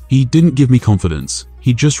Naruto. He didn't give me confidence.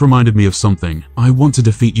 He just reminded me of something. I want to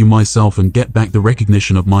defeat you myself and get back the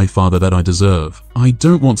recognition of my father that I deserve. I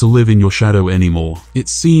don't want to live in your shadow anymore." It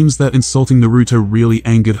seems that insulting Naruto really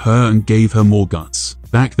angered her and gave her more guts.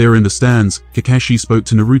 Back there in the stands, Kakashi spoke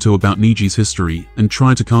to Naruto about Neji's history and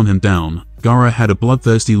tried to calm him down, Gaara had a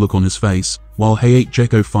bloodthirsty look on his face, while Hayate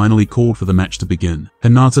Gecko finally called for the match to begin.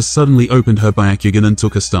 Hinata suddenly opened her Byakugan and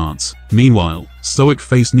took a stance. Meanwhile,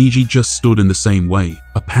 stoic-faced Neji just stood in the same way,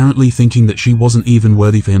 apparently thinking that she wasn't even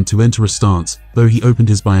worthy for him to enter a stance, though he opened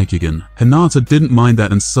his Byakugan. Hinata didn't mind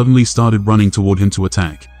that and suddenly started running toward him to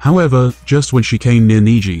attack. However, just when she came near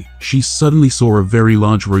Neji, she suddenly saw a very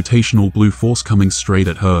large rotational blue force coming straight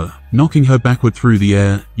at her, knocking her backward through the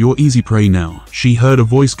air. "You're easy prey now." She heard a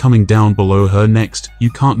voice coming down below her next. "You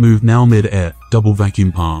can't move now." Mid-air, double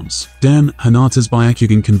vacuum palms. Then, Hinata's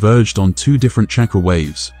Byakugan converged on two different chakra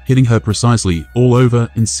waves, hitting her precisely all over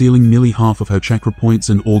and sealing nearly half of her chakra points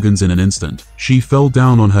and organs in an instant. She fell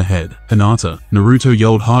down on her head. "Hinata!" Naruto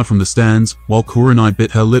yelled hard from the stands, while Kurenai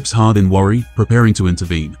bit her lips hard in worry, preparing to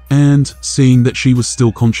intervene. And, seeing that she was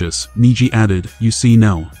still conscious, Neji added, "You see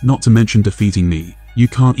now, not to mention defeating me, you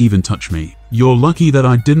can't even touch me. You're lucky that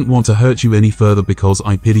I didn't want to hurt you any further because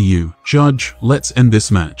I pity you. Judge, let's end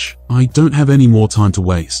this match. I don't have any more time to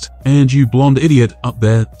waste. And you blonde idiot up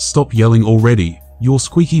there, stop yelling already. Your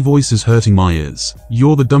squeaky voice is hurting my ears.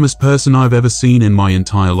 You're the dumbest person I've ever seen in my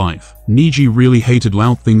entire life." Neji really hated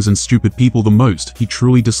loud things and stupid people the most. He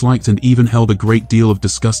truly disliked and even held a great deal of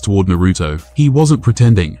disgust toward Naruto. He wasn't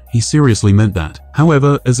pretending, he seriously meant that.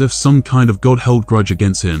 However, as if some kind of god held grudge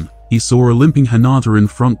against him, he saw a limping Hinata in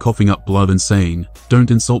front coughing up blood and saying,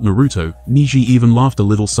 "Don't insult Naruto." Neji even laughed a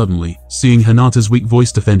little suddenly, seeing Hinata's weak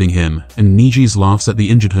voice defending him, and Neji's laughs at the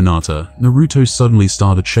injured Hinata. Naruto suddenly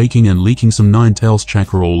started shaking and leaking some Nine Tails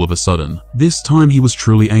chakra all of a sudden. This time he was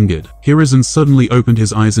truly angered. Hiruzen suddenly opened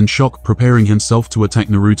his eyes in shock, preparing himself to attack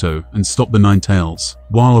Naruto and stop the Nine Tails,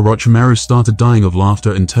 while Orochimaru started dying of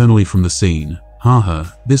laughter internally from the scene. "Haha,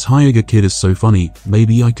 this Hyuga kid is so funny,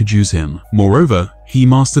 maybe I could use him." Moreover, he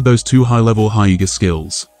mastered those two high-level Hyuga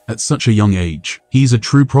skills at such a young age. He's a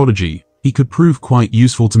true prodigy. He could prove quite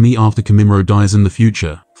useful to me after Kamimuro dies in the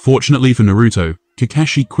future. Fortunately for Naruto,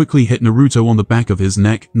 Kakashi quickly hit Naruto on the back of his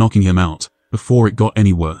neck, knocking him out before it got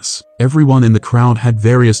any worse. Everyone in the crowd had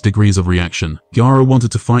various degrees of reaction. Gaara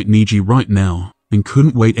wanted to fight Neji right now and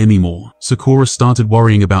couldn't wait anymore. Sakura started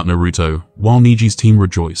worrying about Naruto, while Neji's team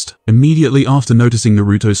rejoiced. Immediately after noticing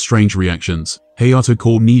Naruto's strange reactions, Hayato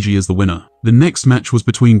called Neji as the winner. The next match was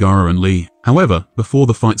between Gaara and Lee. However, before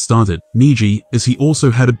the fight started, Neji, as he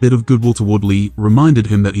also had a bit of goodwill toward Lee, reminded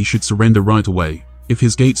him that he should surrender right away if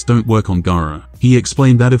his gates don't work on Gaara. He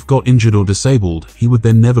explained that if got injured or disabled, he would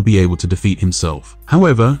then never be able to defeat himself.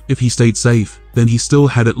 However, if he stayed safe, then he still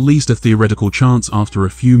had at least a theoretical chance after a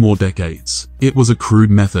few more decades. It was a crude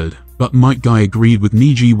method, but Might Guy agreed with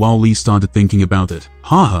Neji while Lee started thinking about it.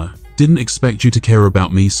 "Haha, didn't expect you to care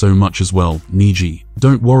about me so much as well, Neji.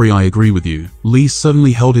 Don't worry, I agree with you." Lee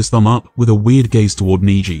suddenly held his thumb up with a weird gaze toward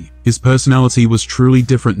Neji. His personality was truly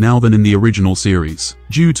different now than in the original series.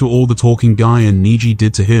 Due to all the talking Guy and Neji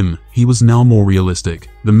did to him, he was now more realistic.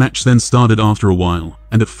 The match then started after a while,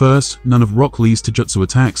 and at first, none of Rock Lee's taijutsu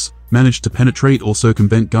attacks managed to penetrate or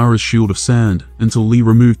circumvent Gaara's shield of sand until Lee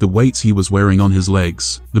removed the weights he was wearing on his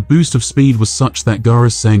legs. The boost of speed was such that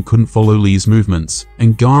Gaara's sand couldn't follow Lee's movements,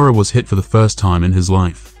 and Gaara was hit for the first time in his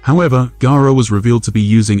life. However, Gaara was revealed to be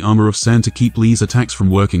using armor of sand to keep Lee's attacks from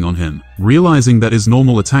working on him. Realizing that his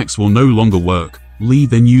normal attacks will no longer work, Lee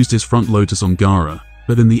then used his front lotus on Gaara.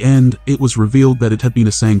 But in the end, it was revealed that it had been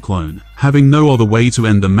a sand clone. Having no other way to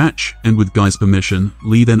end the match, and with Guy's permission,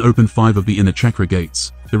 Lee then opened 5 of the inner chakra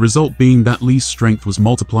gates. The result being that Lee's strength was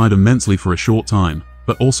multiplied immensely for a short time,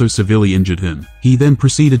 but also severely injured him. He then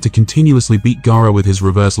proceeded to continuously beat Gaara with his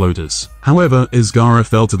reverse lotus. However, as Gaara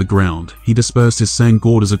fell to the ground, he dispersed his sand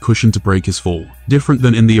gourd as a cushion to break his fall. Different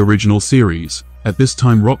than in the original series, at this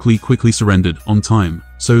time Rock Lee quickly surrendered, on time,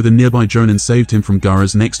 so the nearby Jonin saved him from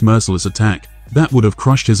Gaara's next merciless attack. That would have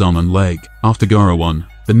crushed his arm and leg. After Gaara won,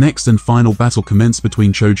 the next and final battle commenced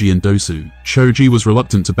between Choji and Dosu. Choji was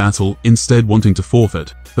reluctant to battle, instead wanting to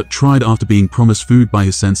forfeit, but tried after being promised food by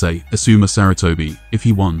his sensei, Asuma Saratobi, if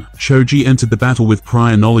he won. Choji entered the battle with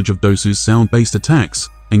prior knowledge of Dosu's sound-based attacks,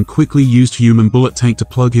 and quickly used Human Bullet Tank to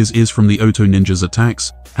plug his ears from the Oto Ninja's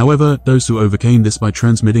attacks. However, Dosu overcame this by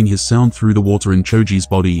transmitting his sound through the water in Choji's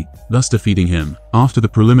body, thus defeating him. After the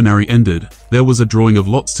preliminary ended, there was a drawing of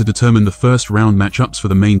lots to determine the first round matchups for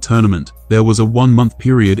the main tournament. There was a 1-month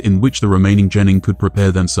period in which the remaining genin could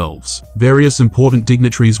prepare themselves. Various important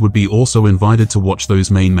dignitaries would be also invited to watch those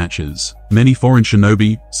main matches. Many foreign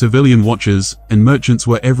shinobi, civilian watchers, and merchants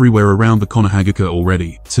were everywhere around the Konohagaka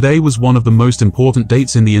already. Today was one of the most important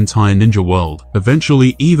dates in the entire ninja world.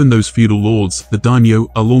 Eventually, even those feudal lords, the daimyo,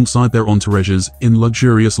 alongside their entourages, in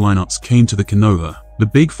luxurious lineups came to the Konoha. The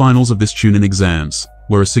big finals of this Chunin exams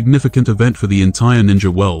were a significant event for the entire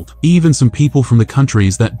ninja world. Even some people from the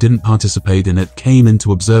countries that didn't participate in it came in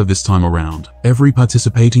to observe this time around. Every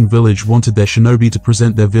participating village wanted their shinobi to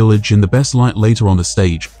present their village in the best light later on the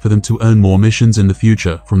stage, for them to earn more missions in the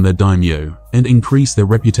future from their daimyo, and increase their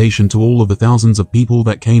reputation to all of the thousands of people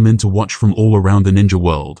that came in to watch from all around the ninja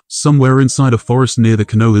world. Somewhere inside a forest near the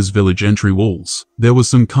Konoha's village entry walls, there was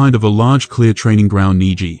some kind of a large clear training ground.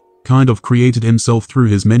 Neji kind of created himself through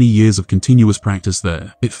his many years of continuous practice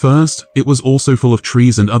there. At first, it was also full of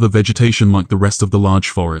trees and other vegetation like the rest of the large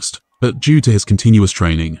forest. But due to his continuous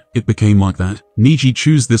training, it became like that. Neji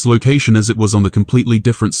chose this location as it was on the completely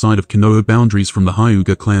different side of Konoha boundaries from the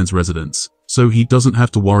Hyuga clan's residence, so he doesn't have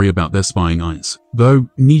to worry about their spying eyes. Though,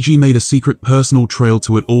 Neji made a secret personal trail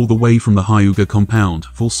to it all the way from the Hyuga compound,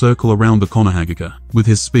 full circle around the Konoha. With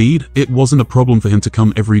his speed, it wasn't a problem for him to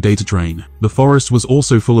come every day to train. The forest was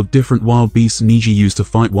also full of different wild beasts Neji used to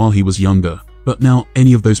fight while he was younger. But now,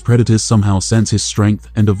 any of those predators somehow sense his strength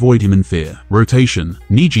and avoid him in fear. Rotation.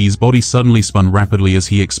 Neji's body suddenly spun rapidly as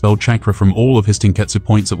he expelled chakra from all of his Tenketsu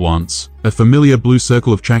points at once. A familiar blue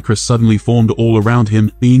circle of chakra suddenly formed all around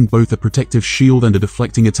him, being both a protective shield and a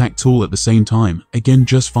deflecting attack tool at the same time, again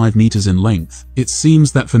just 5 meters in length. It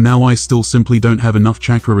seems that for now I still simply don't have enough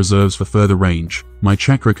chakra reserves for further range. My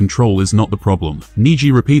chakra control is not the problem.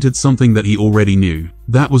 Neji repeated something that he already knew.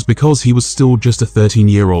 That was because he was still just a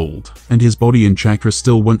 13-year-old, and his body and chakra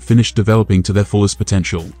still weren't finished developing to their fullest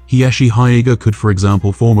potential. Neji Hyuga could, for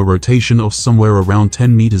example, form a rotation of somewhere around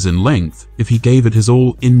 10 meters in length if he gave it his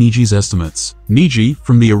all in Neji's estimates. Neji,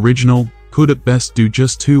 from the original, could at best do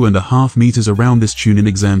just 2.5 meters around this Chunin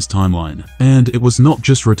exam's timeline. And it was not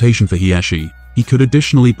just rotation for Hiyashi. He could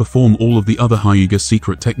additionally perform all of the other Hyuga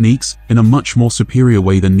secret techniques in a much more superior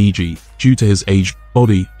way than Neji, due to his age,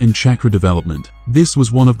 body, and chakra development. This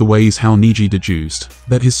was one of the ways how Neji deduced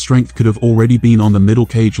that his strength could have already been on the middle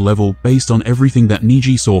cage level based on everything that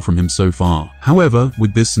Neji saw from him so far. However,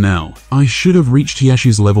 with this now, I should have reached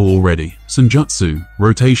Hiyashi's level already. Senjutsu,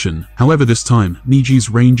 rotation. However, this time, Neji's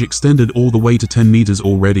range extended all the way to 10 meters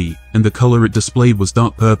already, and the color it displayed was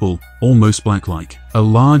dark purple, almost black-like. A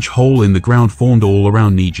large hole in the ground formed all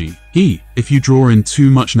around Neji. If you draw in too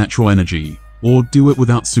much natural energy, or do it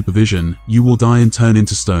without supervision, you will die and turn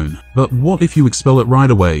into stone. But what if you expel it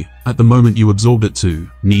right away, at the moment you absorbed it too?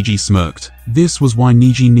 Neji smirked. This was why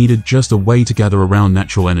Neji needed just a way to gather around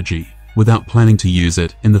natural energy, without planning to use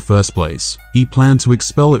it in the first place. He planned to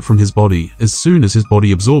expel it from his body as soon as his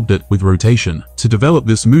body absorbed it with rotation. To develop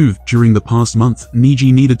this move during the past month,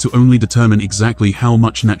 Neji needed to only determine exactly how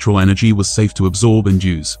much natural energy was safe to absorb and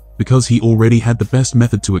use, because he already had the best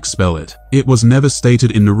method to expel it. It was never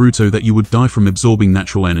stated in Naruto that you would die from absorbing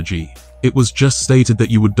natural energy. It was just stated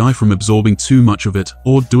that you would die from absorbing too much of it,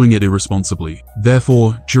 or doing it irresponsibly.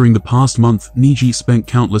 Therefore, during the past month, Neji spent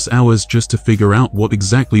countless hours just to figure out what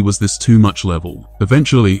exactly was this too much level.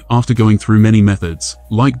 Eventually, after going through many methods,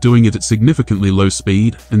 like doing it at significantly low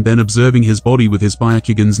speed, and then observing his body with his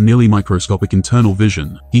Byakugan's nearly microscopic internal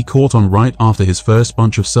vision, he caught on right after his first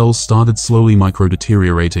bunch of cells started slowly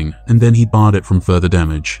micro-deteriorating, and then he barred it from further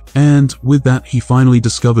damage. And, with that, he finally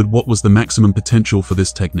discovered what was the maximum potential for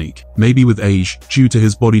this technique. Maybe with age, due to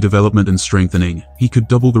his body development and strengthening, he could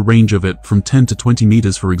double the range of it from 10 to 20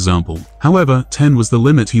 meters for example. However, 10 was the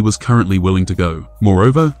limit he was currently willing to go.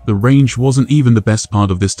 Moreover, the range wasn't even the best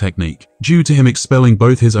part of this technique, due to him expelling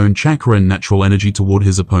both his own chakra and natural energy toward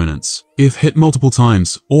his opponents. If hit multiple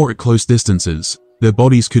times, or at close distances, their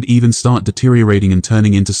bodies could even start deteriorating and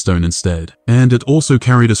turning into stone instead. And it also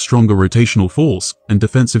carried a stronger rotational force and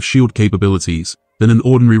defensive shield capabilities than an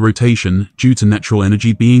ordinary rotation, due to natural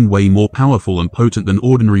energy being way more powerful and potent than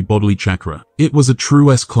ordinary bodily chakra. It was a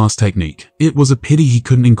true S-class technique. It was a pity he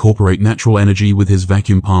couldn't incorporate natural energy with his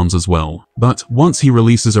vacuum palms as well. But once he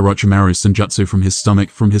releases Orochimaru's senjutsu from his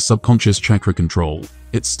stomach from his subconscious chakra control,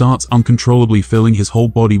 it starts uncontrollably filling his whole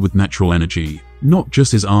body with natural energy. Not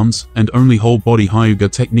just his arms, and only whole body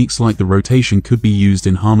Hyuga techniques like the rotation could be used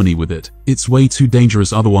in harmony with it. It's way too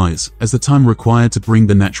dangerous otherwise, as the time required to bring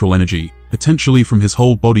the natural energy, potentially from his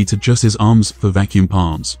whole body to just his arms for vacuum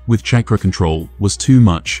palms, with chakra control, was too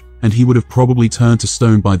much, and he would have probably turned to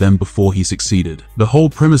stone by then before he succeeded. The whole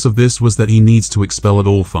premise of this was that he needs to expel it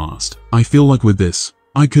all fast. I feel like with this,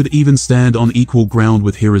 I could even stand on equal ground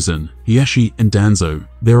with Hiruzen, Hiyashi, and Danzo.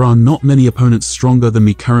 There are not many opponents stronger than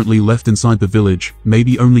me currently left inside the village,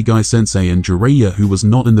 maybe only Guy-sensei and Jiraiya, who was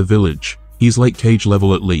not in the village. He's late cage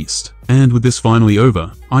level at least. And with this finally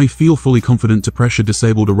over, I feel fully confident to pressure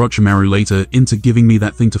disabled Orochimaru later into giving me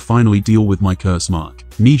that thing to finally deal with my curse mark.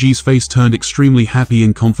 Neji's face turned extremely happy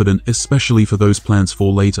and confident, especially for those plans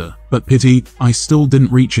for later. But pity, I still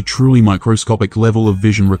didn't reach a truly microscopic level of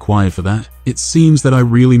vision required for that. It seems that I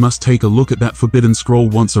really must take a look at that forbidden scroll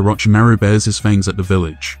once Orochimaru bears his fangs at the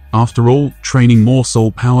village. After all, training more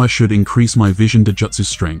soul power should increase my vision to jutsu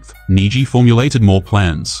strength. Neji formulated more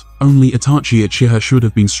plans. Only Itachi Uchiha should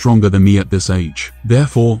have been stronger than me at this age.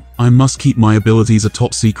 Therefore, I must keep my abilities a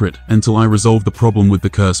top secret until I resolve the problem with the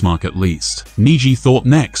curse mark at least. Neji thought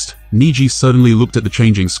next. Neji suddenly looked at the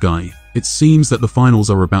changing sky. It seems that the finals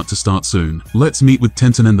are about to start soon. Let's meet with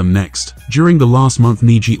Tenten and them next. During the last month,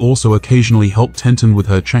 Neji also occasionally helped Tenten with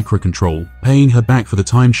her chakra control, paying her back for the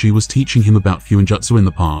time she was teaching him about Fuinjutsu in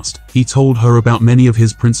the past. He told her about many of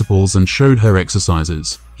his principles and showed her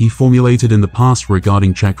exercises he formulated in the past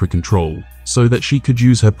regarding chakra control, so that she could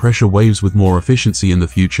use her pressure waves with more efficiency in the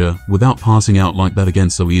future without passing out like that again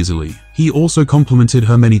so easily. He also complimented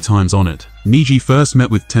her many times on it. Neji first met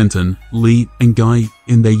with Tenten, Lee, and Guy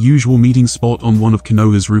in their usual meeting spot on one of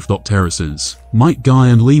Konoha's rooftop terraces. Mike, Guy,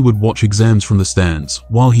 and Lee would watch exams from the stands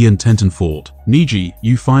while he and Tenten fought. "Neji,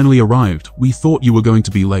 you finally arrived. We thought you were going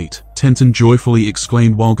to be late," Tenten joyfully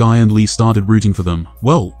exclaimed while Guy and Lee started rooting for them.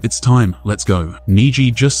 "Well, it's time, let's go."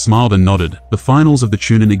 Neji just smiled and nodded. The finals of the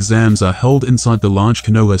Chunin exams are held inside the large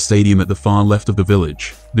Konoha stadium at the far left of the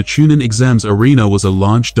village. The Chunin exams arena was a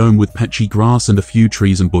large dome with patchy grass and a few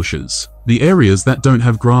trees and bushes. The areas that don't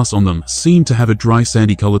have grass on them seem to have a dry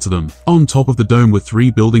sandy color to them. On top of the dome were 3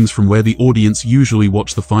 buildings from where the audience usually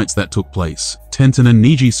watched the fights that took place. Tenten and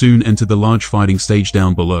Neji soon entered the large fighting stage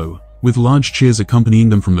down below, with large cheers accompanying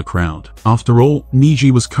them from the crowd. After all,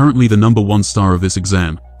 Neji was currently the #1 star of this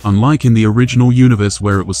exam, unlike in the original universe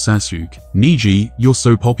where it was Sasuke. "Neji, you're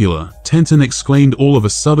so popular," Tenten exclaimed all of a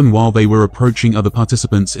sudden while they were approaching other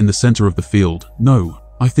participants in the center of the field. "No,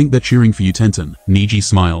 I think they're cheering for you, Tenten." Neji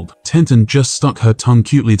smiled. Tenten just stuck her tongue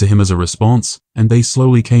cutely to him as a response, and they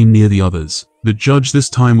slowly came near the others. The judge this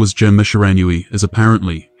time was Genma Shiranui, as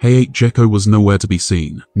apparently Heiate Gekko was nowhere to be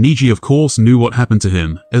seen. Neji of course knew what happened to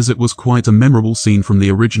him, as it was quite a memorable scene from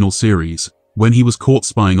the original series, when he was caught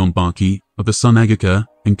spying on Baki, of the son Agaka,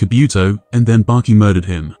 and Kabuto, and then Baki murdered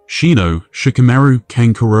him. Shino, Shikamaru,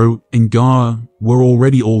 Kankuro, and Gaara were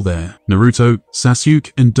already all there. Naruto,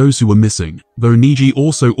 Sasuke, and Dosu were missing, though Neji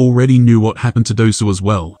also already knew what happened to Dosu as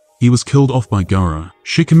well. He was killed off by Gaara.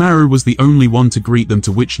 Shikamaru was the only one to greet them,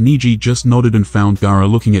 to which Neji just nodded and found Gaara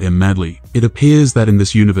looking at him madly. It appears that in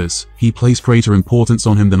this universe, he placed greater importance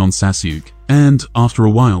on him than on Sasuke. And, after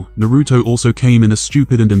a while, Naruto also came in a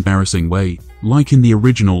stupid and embarrassing way, like in the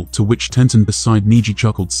original, to which Tenten beside Neji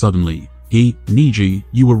chuckled suddenly. "Neji,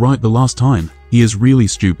 you were right the last time. He is really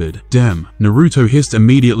stupid." "Damn," Naruto hissed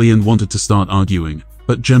immediately and wanted to start arguing.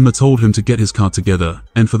 But Genma told him to get his card together,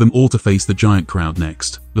 and for them all to face the giant crowd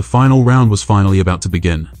next. The final round was finally about to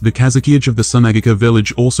begin. The Kazekage of the Sunagaka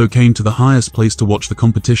village also came to the highest place to watch the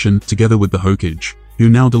competition, together with the Hokage, who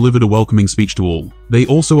now delivered a welcoming speech to all. They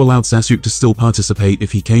also allowed Sasuke to still participate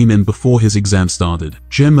if he came in before his exam started.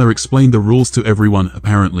 Genma explained the rules to everyone.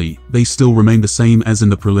 Apparently, they still remained the same as in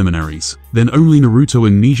the preliminaries. Then only Naruto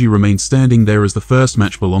and Neji remained standing there as the first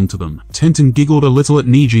match belonged to them. Tenten giggled a little at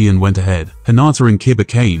Neji and went ahead. Hinata and Kiba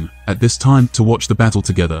came, at this time, to watch the battle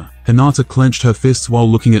together. Hinata clenched her fists while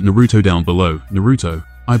looking at Naruto down below. "Naruto,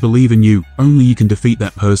 I believe in you. Only you can defeat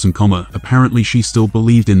that person, Apparently she still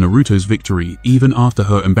believed in Naruto's victory, even after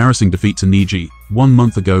her embarrassing defeat to Neji 1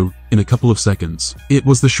 month ago, in a couple of seconds. It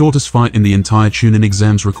was the shortest fight in the entire Chunin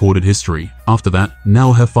exam's recorded history. After that,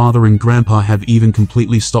 now her father and grandpa have even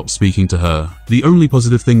completely stopped speaking to her. The only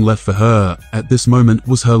positive thing left for her, at this moment,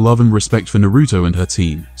 was her love and respect for Naruto and her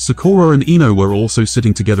team. Sakura and Ino were also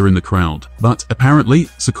sitting together in the crowd, but apparently,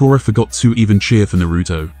 Sakura forgot to even cheer for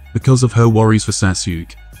Naruto, because of her worries for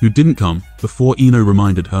Sasuke, who didn't come before Ino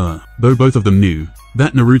reminded her. Though both of them knew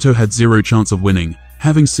that Naruto had 0 chance of winning,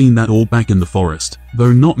 having seen that all back in the forest.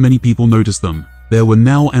 Though not many people noticed them, there were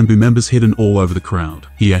now Anbu members hidden all over the crowd.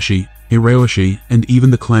 Hiyashi, Hiroshi, and even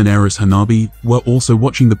the clan heiress Hanabi were also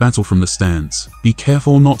watching the battle from the stands. Be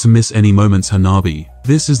careful not to miss any moments, Hanabi.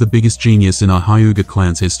 This is the biggest genius in our Hyuga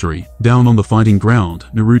clan's history. Down on the fighting ground,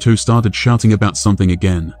 Naruto started shouting about something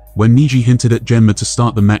again, when Neji hinted at Genma to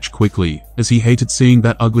start the match quickly, as he hated seeing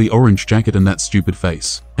that ugly orange jacket and that stupid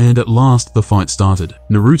face. And at last, the fight started.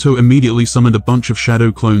 Naruto immediately summoned a bunch of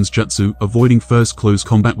shadow clones jutsu, avoiding first close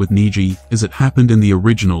combat with Neji, as it happened in the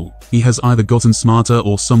original. He has either gotten smarter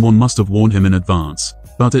or someone must have warned him in advance.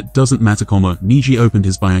 But it doesn't matter, Neji opened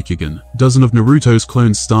his Byakugan. Dozen of Naruto's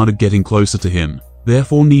clones started getting closer to him,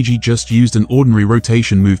 Therefore Neji just used an ordinary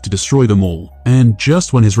rotation move to destroy them all. And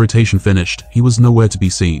just when his rotation finished, he was nowhere to be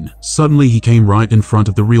seen. Suddenly he came right in front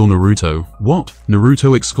of the real Naruto. "What?"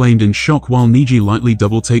 Naruto exclaimed in shock while Neji lightly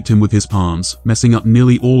double-taped him with his palms, messing up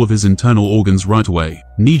nearly all of his internal organs right away.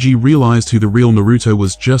 Neji realized who the real Naruto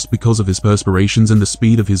was just because of his perspirations and the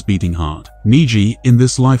speed of his beating heart. Neji, in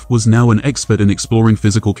this life, was now an expert in exploring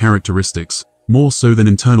physical characteristics, more so than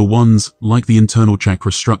internal ones, like the internal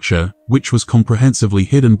chakra structure, which was comprehensively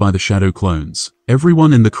hidden by the shadow clones.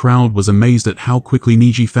 Everyone in the crowd was amazed at how quickly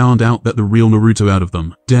Neji found out that the real Naruto out of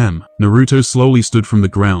them. Damn. Naruto slowly stood from the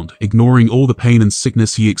ground, ignoring all the pain and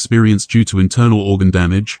sickness he experienced due to internal organ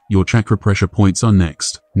damage. "Your chakra pressure points are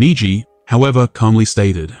next." Neji, however, calmly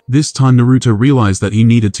stated. This time Naruto realized that he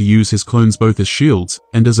needed to use his clones both as shields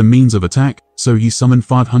and as a means of attack, so he summoned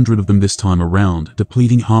 500 of them this time around,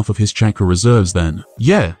 depleting half of his chakra reserves then.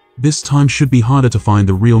 Yeah, this time should be harder to find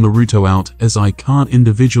the real Naruto out, as I can't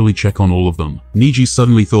individually check on all of them. Neji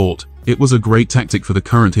suddenly thought. It was a great tactic for the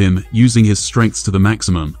current him, using his strengths to the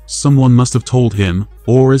maximum. Someone must have told him,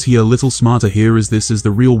 or is he a little smarter here as this is the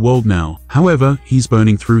real world now? However, he's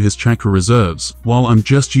burning through his chakra reserves, while I'm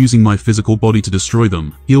just using my physical body to destroy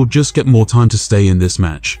them. He'll just get more time to stay in this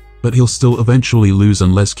match, but he'll still eventually lose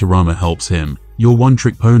unless Kurama helps him. You're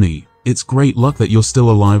one-trick pony. It's great luck that you're still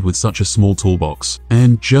alive with such a small toolbox.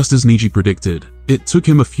 And just as Neji predicted, it took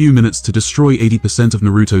him a few minutes to destroy 80% of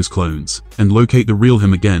Naruto's clones, and locate the real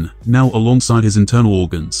him again, now alongside his internal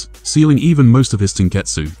organs, sealing even most of his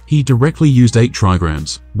tenketsu. He directly used 8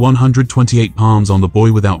 trigrams, 128 palms on the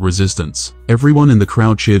boy without resistance. Everyone in the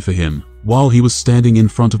crowd cheered for him, while he was standing in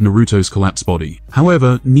front of Naruto's collapsed body.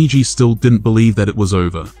 However, Neji still didn't believe that it was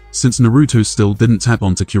over, since Naruto still didn't tap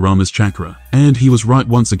onto Kurama's chakra. And he was right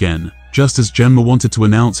once again. Just as Genma wanted to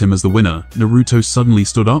announce him as the winner, Naruto suddenly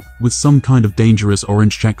stood up, with some kind of dangerous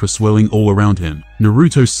orange chakra swirling all around him.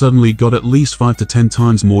 Naruto suddenly got at least 5 to 10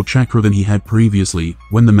 times more chakra than he had previously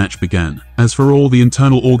when the match began. As for all the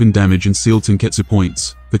internal organ damage and sealed tenketsu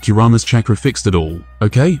points, the Kurama's chakra fixed it all.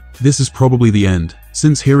 Okay, this is probably the end,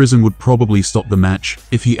 since Hiruzen would probably stop the match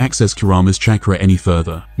if he accessed Kurama's chakra any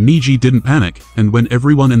further. Neji didn't panic, and when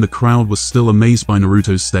everyone in the crowd was still amazed by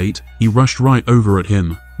Naruto's state, he rushed right over at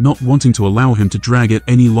him, not wanting to allow him to drag it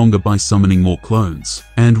any longer by summoning more clones.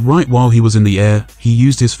 And right while he was in the air, he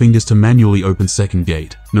used his fingers to manually open second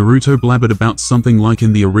gate. Naruto blabbered about something like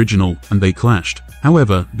in the original, and they clashed.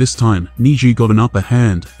 However, this time, Neji got an upper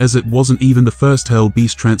hand, as it wasn't even the first Hell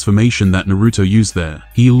Beast transformation that Naruto used there.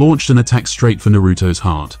 He launched an attack straight for Naruto's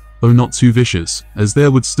heart, though not too vicious, as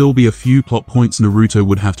there would still be a few plot points Naruto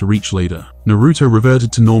would have to reach later. Naruto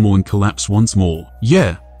reverted to normal and collapsed once more.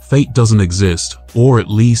 Yeah, fate doesn't exist, or at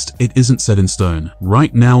least, it isn't set in stone.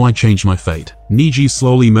 Right now I changed my fate. Neji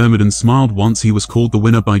slowly murmured and smiled once he was called the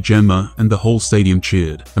winner by Genma, and the whole stadium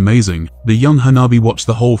cheered. Amazing. The young Hanabi watched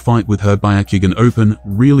the whole fight with her Byakugan open,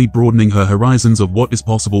 really broadening her horizons of what is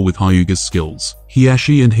possible with Hyuga's skills.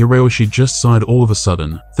 Hiashi and Hiroshi just sighed all of a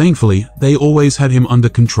sudden. Thankfully, they always had him under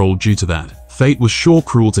control due to that. Fate was sure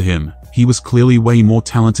cruel to him. He was clearly way more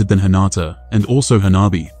talented than Hinata, and also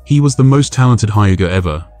Hanabi. He was the most talented Hyuga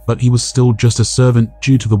ever, but he was still just a servant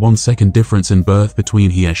due to the 1 second difference in birth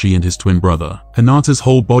between Hiashi and his twin brother. Hinata's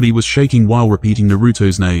whole body was shaking while repeating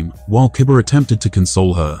Naruto's name, while Kiba attempted to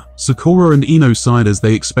console her. Sakura and Ino sighed as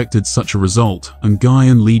they expected such a result, and Guy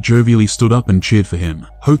and Lee jovially stood up and cheered for him.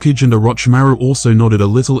 Hokage and Orochimaru also nodded a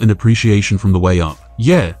little in appreciation from the way up.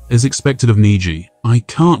 Yeah, as expected of Neji. I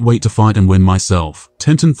can't wait to fight and win myself.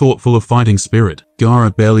 Tenten thought full of fighting spirit.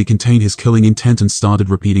 Gaara barely contained his killing intent and started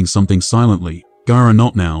repeating something silently. Gaara,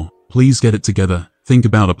 not now. Please get it together. Think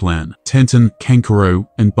about a plan. Tenten, Kankuro,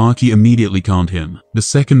 and Baki immediately calmed him. The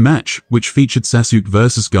second match, which featured Sasuke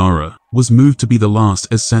vs Gaara, was moved to be the last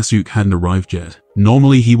as Sasuke hadn't arrived yet.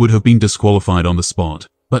 Normally he would have been disqualified on the spot,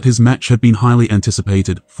 but his match had been highly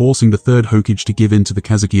anticipated, forcing the third Hokage to give in to the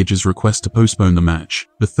Kazukiyage's request to postpone the match.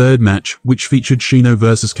 The third match, which featured Shino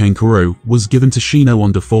vs Kankuro, was given to Shino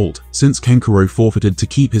on default, since Kankuro forfeited to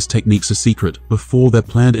keep his techniques a secret before their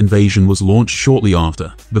planned invasion was launched shortly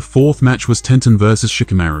after. The fourth match was Tenten vs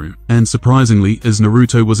Shikamaru, and surprisingly, as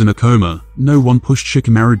Naruto was in a coma, no one pushed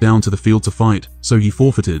Shikamaru down to the field to fight, so he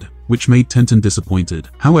forfeited, which made Tenten disappointed.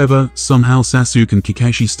 However, somehow Sasuke and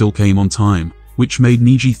Kakashi still came on time, which made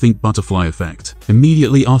Neji think butterfly effect.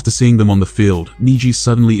 Immediately after seeing them on the field, Neji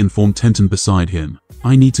suddenly informed Tenten beside him,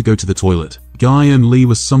 I need to go to the toilet. Guy and Lee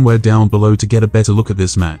was somewhere down below to get a better look at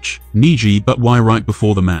this match. Neji, but why right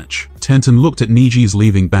before the match? Tenten looked at Neji's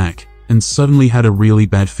leaving back, and suddenly had a really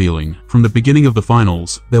bad feeling. From the beginning of the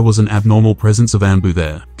finals, there was an abnormal presence of Anbu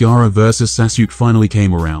there. Gaara versus Sasuke finally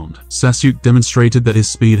came around. Sasuke demonstrated that his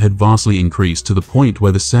speed had vastly increased to the point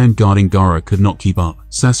where the sand guarding Gaara could not keep up.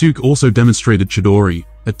 Sasuke also demonstrated Chidori,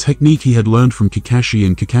 a technique he had learned from Kakashi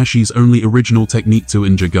and Kakashi's only original technique to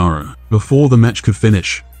injure Gaara. Before the match could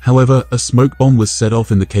finish, however, a smoke bomb was set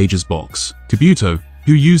off in the cage's box. Kabuto,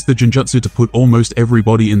 who used the Genjutsu to put almost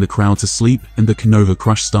everybody in the crowd to sleep, and the Konoha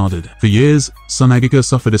crush started. For years, Tsunagika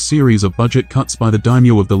suffered a series of budget cuts by the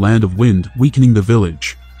daimyo of the Land of Wind, weakening the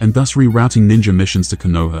village, and thus rerouting ninja missions to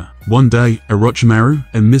Konoha. One day, Orochimaru,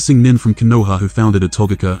 a missing nin from Konoha who founded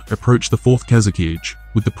Otogaka, approached the 4th Kazekage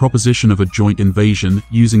with the proposition of a joint invasion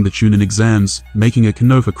using the Chunin exams, making a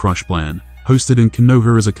Konoha crush plan, hosted in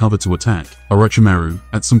Konoha as a cover to attack. Orochimaru,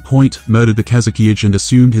 at some point, murdered the Kazekage and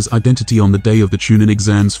assumed his identity on the day of the Chunin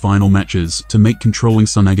exam's final matches to make controlling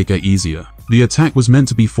Tsunagika easier. The attack was meant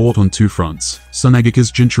to be fought on 2 fronts.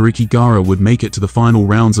 Tsunagika's Jinchuriki Gaara would make it to the final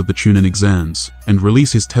rounds of the Chunin exams, and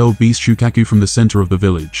release his tailed beast Shukaku from the center of the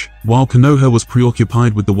village. While Konoha was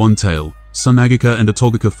preoccupied with the one tail, Tsunagika and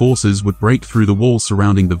Otogaka forces would break through the walls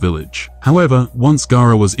surrounding the village. However, once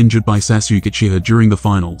Gaara was injured by Sasuke Uchiha during the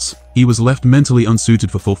finals, he was left mentally unsuited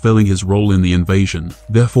for fulfilling his role in the invasion.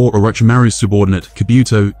 Therefore, Orochimaru's subordinate,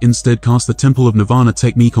 Kabuto, instead cast the Temple of Nirvana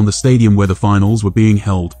technique on the stadium where the finals were being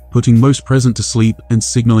held, putting most present to sleep and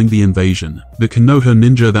signaling the invasion. The Konoha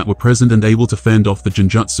ninja that were present and able to fend off the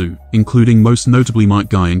Genjutsu, including most notably Might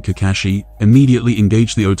Guy and Kakashi, immediately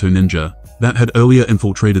engaged the Oto ninja that had earlier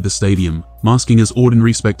infiltrated the stadium, masking as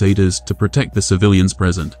ordinary spectators to protect the civilians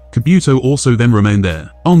present. Kabuto also then remained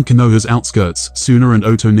there. On Konoha's outskirts, Suna and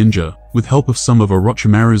Oto ninja, with help of some of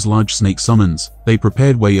Orochimaru's large snake summons, they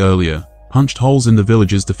prepared way earlier, punched holes in the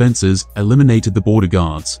village's defenses, eliminated the border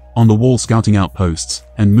guards on the wall scouting outposts,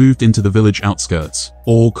 and moved into the village outskirts.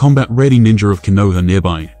 All combat-ready ninja of Konoha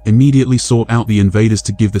nearby immediately sought out the invaders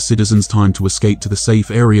to give the citizens time to escape to the safe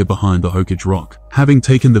area behind the Hokage Rock. Having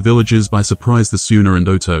taken the villagers by surprise, the Suna and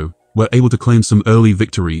Oto were able to claim some early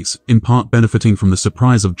victories, in part benefiting from the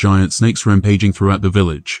surprise of giant snakes rampaging throughout the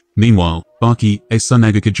village. Meanwhile, Baki, a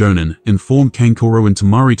Tsunagika Jonin, informed Kankuro and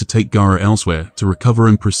Tamari to take Gaara elsewhere to recover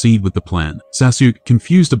and proceed with the plan. Sasuke,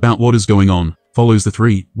 confused about what is going on, follows the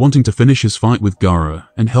three, wanting to finish his fight with Gaara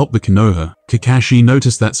and help the Konoha. Kakashi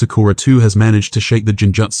noticed that Sakura too has managed to shake the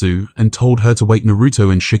Genjutsu and told her to wake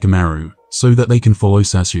Naruto and Shikamaru so that they can follow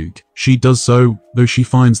Sasuke. She does so, though she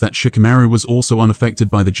finds that Shikamaru was also unaffected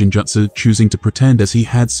by the Genjutsu, choosing to pretend as he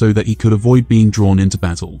had so that he could avoid being drawn into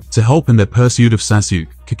battle. To help in their pursuit of Sasuke,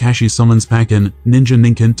 Kakashi summons Pakken, Ninja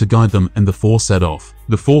Ninken to guide them, and the four set off.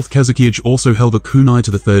 The 4th Kazekage also held a kunai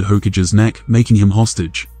to the 3rd Hokage's neck, making him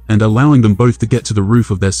hostage, and allowing them both to get to the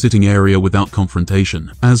roof of their sitting area without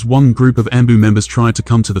confrontation. As one group of Anbu members tried to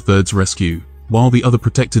come to the 3rd's rescue, while the other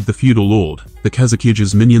protected the feudal lord, the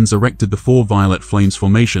Kazekige's minions erected the 4 Violet Flames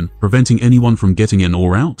formation, preventing anyone from getting in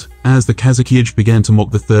or out. As the Kazekige began to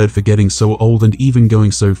mock the 3rd for getting so old and even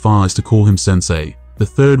going so far as to call him sensei, the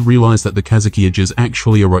 3rd realized that the Kazekige is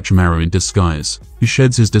actually Orochimaru in disguise, who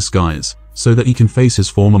sheds his disguise so that he can face his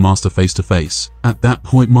former master face to face. At that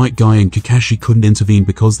point, Might Guy and Kakashi couldn't intervene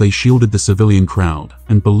because they shielded the civilian crowd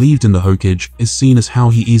and believed in the Hokage, is seen as how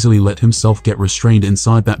he easily let himself get restrained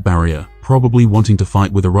inside that barrier, probably wanting to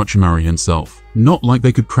fight with Orochimaru himself. Not like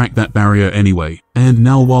they could crack that barrier anyway. And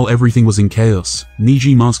now, while everything was in chaos,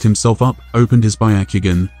 Neji masked himself up, opened his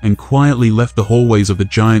Byakugan, and quietly left the hallways of the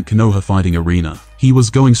giant Konoha fighting arena. He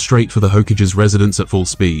was going straight for the Hokage's residence at full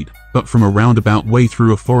speed, but from a roundabout way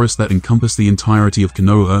through a forest that encompassed the entirety of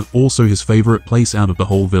Konoha, also his favorite place out of the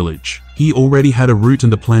whole village. He already had a route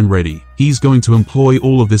and a plan ready. He's going to employ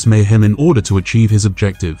all of this mayhem in order to achieve his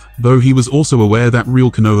objective. Though he was also aware that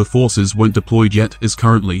real Konoha forces weren't deployed yet, as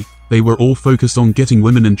currently, they were all focused on getting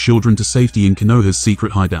women and children to safety in Konoha's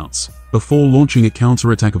secret hideouts, before launching a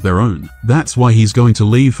counterattack of their own. That's why he's going to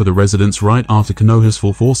leave for the residence right after Konoha's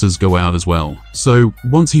full forces go out as well. So,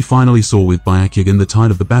 once he finally saw with Byakugan the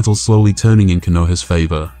tide of the battle slowly turning in Konoha's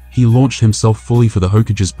favor, he launched himself fully for the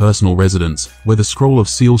Hokage's personal residence, where the Scroll of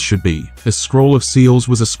Seals should be. A Scroll of Seals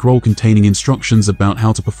was a scroll containing instructions about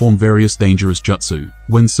how to perform various dangerous jutsu.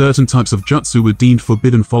 When certain types of jutsu were deemed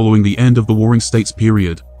forbidden following the end of the Warring States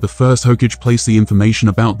period, The first Hokage placed the information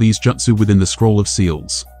about these jutsu within the Scroll of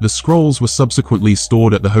Seals. The scrolls were subsequently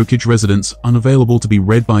stored at the Hokage residence, unavailable to be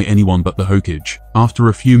read by anyone but the Hokage. After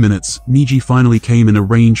a few minutes, Neji finally came in a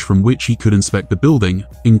range from which he could inspect the building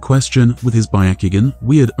in question with his Byakugan.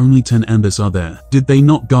 Weird, only 10 Ambus are there. Did they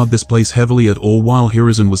not guard this place heavily at all while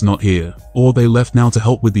Hiruzen was not here? Or they left now to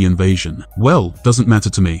help with the invasion? Well, doesn't matter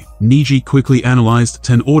to me. Neji quickly analyzed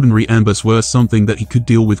 10 ordinary Ambus were something that he could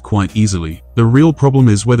deal with quite easily. The real problem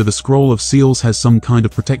is whether the Scroll of Seals has some kind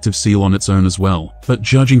of protective seal on its own as well. But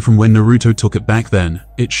judging from when Naruto took it back then,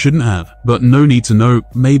 it shouldn't have. But no need to know,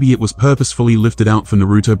 maybe it was purposefully lifted out for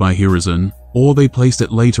Naruto by Hiruzen, or they placed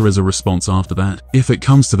it later as a response after that. If it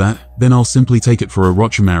comes to that, then I'll simply take it for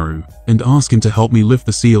Orochimaru and ask him to help me lift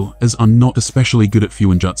the seal, as I'm not especially good at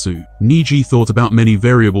Fuinjutsu. Neji thought about many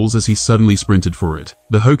variables as he suddenly sprinted for it.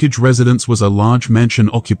 The Hokage residence was a large mansion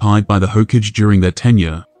occupied by the Hokage during their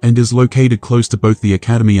tenure, and is located close to both the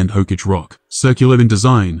Academy and Hokage Rock. Circular in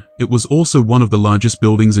design, it was also one of the largest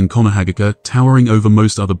buildings in Konoha, towering over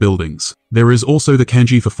most other buildings. There is also the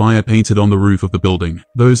kanji for fire painted on the roof of the building.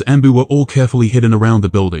 Those ambu were all carefully hidden around the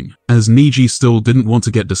building. As Neji still didn't want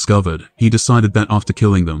to get discovered, he decided that after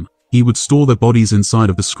killing them, he would store their bodies inside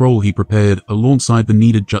of the scroll he prepared alongside the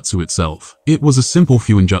needed jutsu itself. It was a simple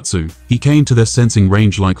Fuinjutsu. He came to their sensing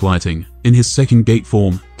range like lighting, in his second gate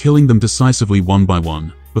form, killing them decisively one by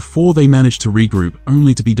one, before they managed to regroup,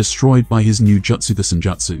 only to be destroyed by his new jutsu, the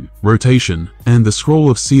Senjutsu. Rotation, and the Scroll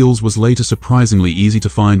of Seals was later surprisingly easy to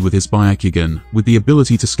find with his Byakugan, with the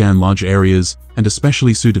ability to scan large areas, and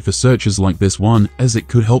especially suited for searches like this one, as it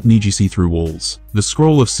could help Neji see through walls. The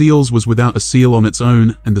Scroll of Seals was without a seal on its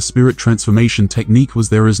own, and the spirit transformation technique was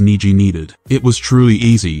there as Neji needed. It was truly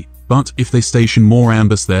easy. But if they stationed more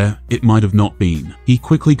ambus there, it might have not been. He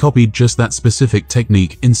quickly copied just that specific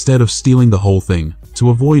technique instead of stealing the whole thing,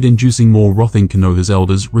 to avoid inducing more wrath in Konoha's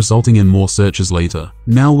elders, resulting in more searches later.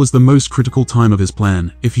 Now was the most critical time of his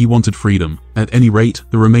plan, if he wanted freedom. At any rate,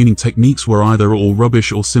 the remaining techniques were either all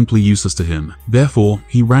rubbish or simply useless to him. Therefore,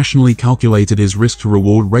 he rationally calculated his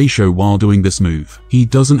risk-to-reward ratio while doing this move. He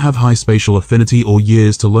doesn't have high spatial affinity or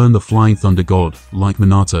years to learn the Flying Thunder God, like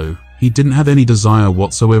Minato. He didn't have any desire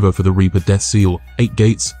whatsoever for the Reaper Death Seal, 8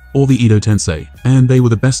 Gates, or the Edo Tensei, and they were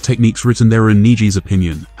the best techniques written there in Neji's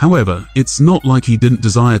opinion. However, it's not like he didn't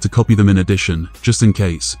desire to copy them in addition, just in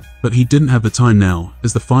case. But he didn't have the time now,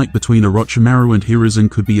 as the fight between Orochimaru and Hiruzen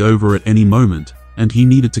could be over at any moment, and he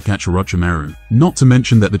needed to catch Orochimaru. Not to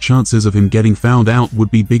mention that the chances of him getting found out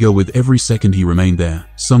would be bigger with every second he remained there.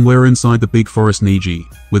 Somewhere inside the big forest Neji,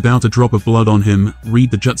 without a drop of blood on him,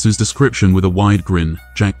 read the jutsu's description with a wide grin.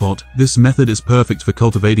 Jackpot. This method is perfect for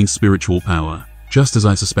cultivating spiritual power. Just as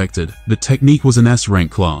I suspected, the technique was an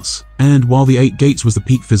S-rank class, and while the 8 Gates was the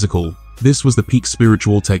peak physical, this was the peak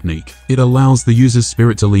spiritual technique. It allows the user's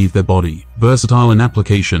spirit to leave their body. Versatile in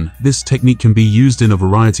application, this technique can be used in a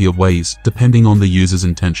variety of ways, depending on the user's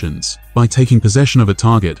intentions. By taking possession of a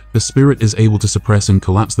target, the spirit is able to suppress and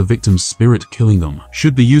collapse the victim's spirit, killing them.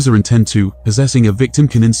 Should the user intend to, possessing a victim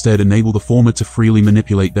can instead enable the former to freely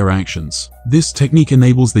manipulate their actions. This technique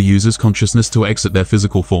enables the user's consciousness to exit their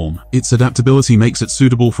physical form. Its adaptability makes it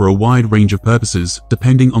suitable for a wide range of purposes,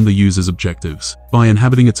 depending on the user's objectives. By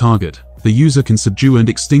inhabiting a target, the user can subdue and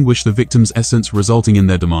extinguish the victim's essence, resulting in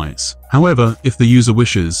their demise. However, if the user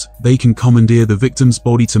wishes, they can commandeer the victim's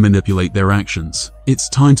body to manipulate their actions. It's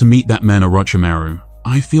time to meet that man Orochimaru.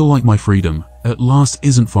 I feel like my freedom, at last,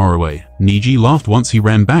 isn't far away. Neji laughed once he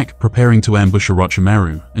ran back, preparing to ambush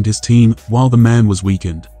Orochimaru and his team while the man was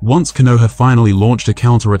weakened. Once Konoha finally launched a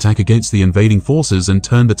counterattack against the invading forces and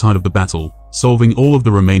turned the tide of the battle, solving all of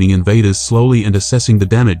the remaining invaders slowly and assessing the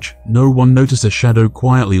damage, no one noticed a shadow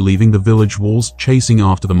quietly leaving the village walls, chasing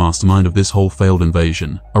after the mastermind of this whole failed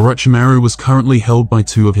invasion. Orochimaru was currently held by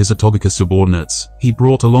 2 of his Otogaka subordinates. He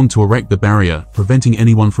brought along to erect the barrier, preventing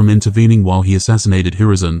anyone from intervening while he assassinated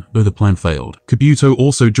Hiruzen, though the plan failed. Kabuto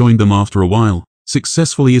also joined them after a while,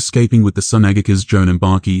 successfully escaping with the Sunagakas Jonin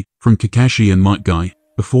Baki from Kakashi and Might Guy.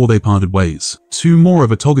 Before they parted ways, 2 more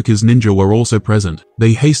of Otogaka's ninja were also present.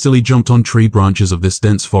 They hastily jumped on tree branches of this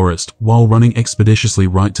dense forest, while running expeditiously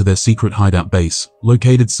right to their secret hideout base,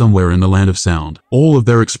 located somewhere in the Land of Sound. All of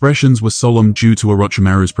their expressions were solemn due to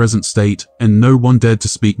Orochimaru's present state, and no one dared to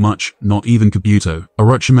speak much, not even Kabuto.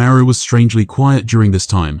 Orochimaru was strangely quiet during this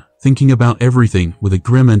time, thinking about everything with a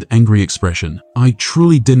grim and angry expression. I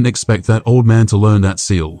truly didn't expect that old man to learn that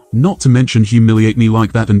seal. Not to mention humiliate me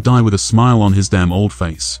like that and die with a smile on his damn old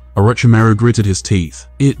face. Orochimaru gritted his teeth.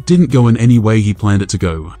 It didn't go in any way he planned it to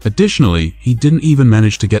go. Additionally, he didn't even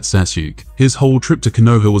manage to get Sasuke. His whole trip to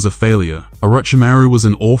Konoha was a failure. Orochimaru was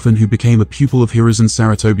an orphan who became a pupil of Hiruzen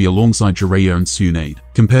Sarutobi alongside Jiraiya and Tsunade.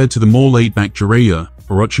 Compared to the more laid-back Jiraiya,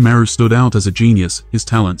 Orochimaru stood out as a genius. His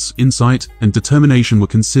talents, insight, and determination were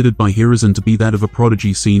considered by Hiruzen to be that of a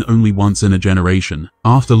prodigy seen only once in a generation.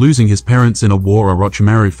 After losing his parents in a war,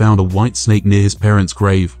 Orochimaru found a white snake near his parents'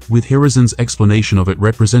 grave, with Hiruzen's explanation of it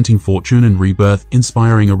representing fortune and rebirth,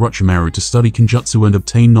 inspiring Orochimaru to study Kenjutsu and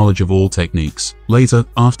obtain knowledge of all techniques. Later,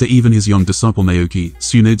 after even his young disciple Naoki,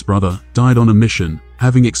 Tsunade's brother, died on a mission,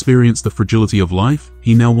 having experienced the fragility of life,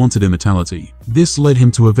 he now wanted immortality. This led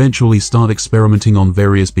him to eventually start experimenting on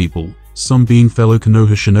various people, some being fellow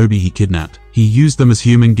Konoha shinobi he kidnapped. He used them as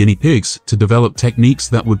human guinea pigs to develop techniques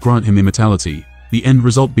that would grant him immortality, the end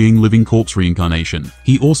result being living corpse reincarnation.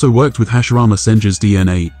 He also worked with Hashirama Senju's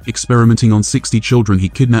DNA, experimenting on 60 children he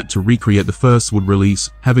kidnapped to recreate the first would release,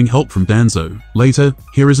 having help from Danzo. Later,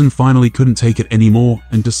 Hiruzen finally couldn't take it anymore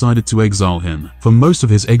and decided to exile him. For most of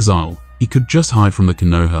his exile, he could just hide from the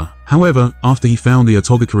Konoha. However, after he found the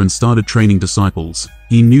Otogaku and started training disciples,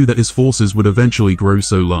 he knew that his forces would eventually grow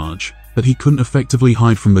so large that he couldn't effectively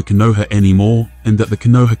hide from the Konoha anymore, and that the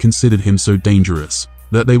Konoha considered him so dangerous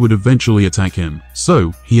that they would eventually attack him.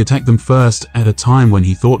 So, he attacked them first at a time when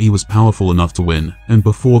he thought he was powerful enough to win, and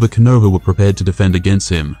before the Konoha were prepared to defend against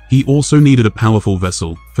him. He also needed a powerful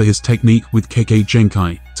vessel for his technique with Kekkei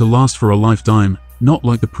Genkai to last for a lifetime, not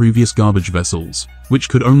like the previous garbage vessels, which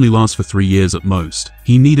could only last for 3 years at most.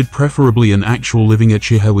 He needed preferably an actual living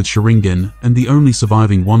Uchiha with Sharingan, and the only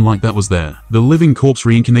surviving one like that was there. The living corpse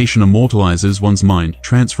reincarnation immortalizes one's mind,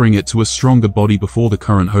 transferring it to a stronger body before the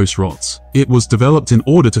current host rots. It was developed in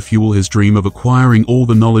order to fuel his dream of acquiring all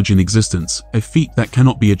the knowledge in existence, a feat that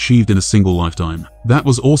cannot be achieved in a single lifetime. That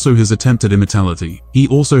was also his attempt at immortality. He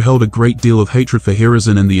also held a great deal of hatred for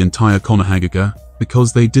Hiruzen and the entire Konohagaka,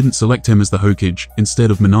 because they didn't select him as the Hokage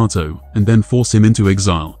instead of Minato, and then force him into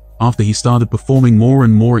exile, after he started performing more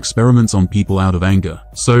and more experiments on people out of anger.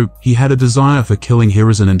 So, he had a desire for killing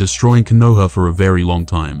Hiruzen and destroying Konoha for a very long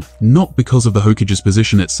time. Not because of the Hokage's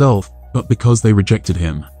position itself, but because they rejected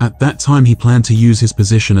him. At that time he planned to use his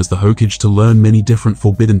position as the Hokage to learn many different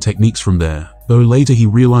forbidden techniques from there, though later he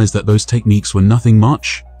realized that those techniques were nothing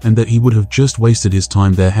much, and that he would have just wasted his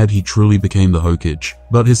time there had he truly became the Hokage.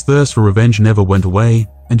 But his thirst for revenge never went away,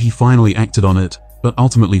 and he finally acted on it, but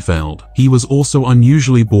ultimately failed. He was also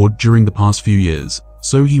unusually bored during the past few years,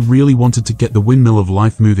 so he really wanted to get the windmill of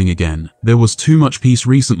life moving again. There was too much peace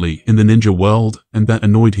recently in the ninja world, and that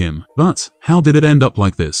annoyed him. But how did it end up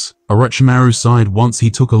like this? Orochimaru sighed once he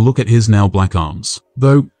took a look at his now black arms.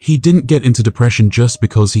 Though, he didn't get into depression just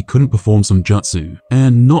because he couldn't perform some jutsu,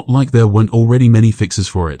 and not like there weren't already many fixes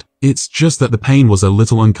for it. It's just that the pain was a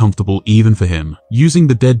little uncomfortable even for him. Using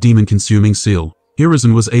the dead demon consuming seal,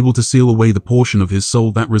 Hiruzen was able to seal away the portion of his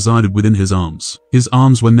soul that resided within his arms. His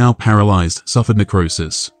arms were now paralyzed, suffered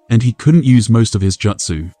necrosis, and he couldn't use most of his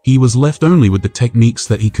jutsu. He was left only with the techniques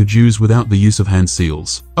that he could use without the use of hand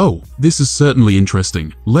seals. Oh, this is certainly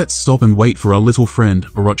interesting. Let's stop and wait for our little friend.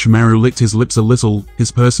 Orochimaru licked his lips a little,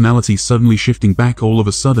 his personality suddenly shifting back all of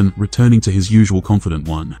a sudden, returning to his usual confident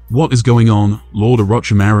one. What is going on, Lord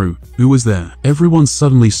Orochimaru? Who is there? Everyone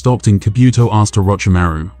suddenly stopped and Kabuto asked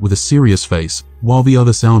Orochimaru with a serious face, while the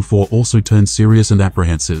other Sound Four also turned serious and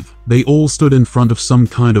apprehensive. They all stood in front of some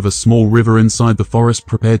kind of a small river inside the forest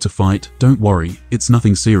prepared to fight. Don't worry, it's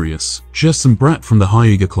nothing serious. Just some brat from the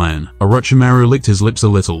Hyuga clan. Orochimaru licked his lips a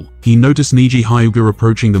little. He noticed Neji Hyuga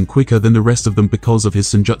approaching them quicker than the rest of them because of his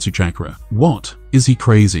Senjutsu chakra. What? Is he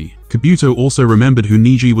crazy? Kabuto also remembered who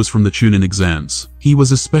Neji was from the Chunin exams. He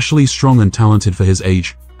was especially strong and talented for his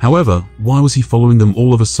age. However, why was he following them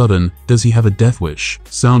all of a sudden? Does he have a death wish?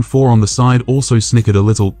 Sound 4 on the side also snickered a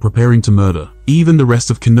little, preparing to murder. Even the rest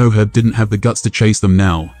of Konoha didn't have the guts to chase them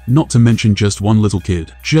now, not to mention just one little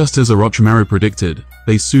kid. Just as Orochimaru predicted,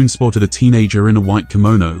 they soon spotted a teenager in a white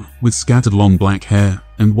kimono, with scattered long black hair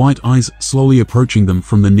and white eyes slowly approaching them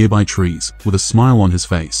from the nearby trees, with a smile on his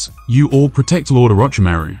face. You all protect Lord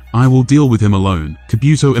Orochimaru. I will deal with him alone.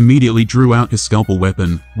 Kabuto immediately drew out his scalpel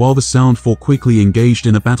weapon, while the Sound 4 quickly engaged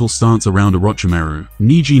in a battle stance around Orochimaru.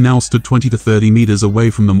 Neji now stood 20 to 30 meters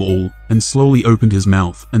away from them all, and slowly opened his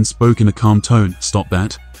mouth, and spoke in a calm tone. Stop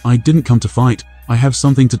that. I didn't come to fight. I have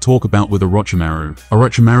something to talk about with Orochimaru.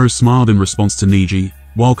 Orochimaru smiled in response to Neji,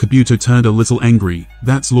 while Kabuto turned a little angry.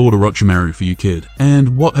 "That's Lord Orochimaru for you, kid.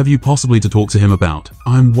 And what have you possibly to talk to him about?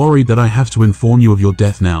 I'm worried that I have to inform you of your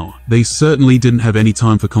death now." They certainly didn't have any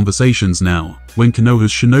time for conversations now, when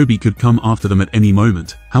Konoha's shinobi could come after them at any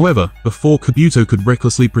moment. However, before Kabuto could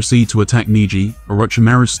recklessly proceed to attack Neji,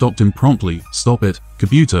 Orochimaru stopped him promptly. "Stop it.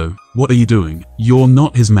 Kabuto, what are you doing? You're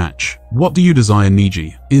not his match. What do you desire,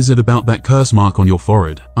 Neji? Is it about that curse mark on your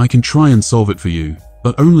forehead? I can try and solve it for you,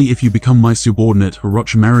 but only if you become my subordinate."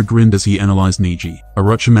 Orochimaru grinned as he analyzed Neji.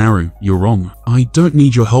 "Orochimaru, you're wrong. I don't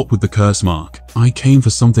need your help with the curse mark. I came for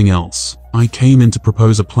something else. I came in to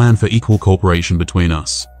propose a plan for equal cooperation between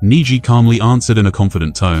us." Neji calmly answered in a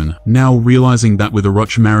confident tone, now realizing that with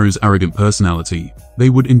Orochimaru's arrogant personality, they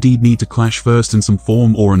would indeed need to clash first in some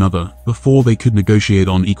form or another, before they could negotiate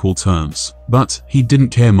on equal terms. But he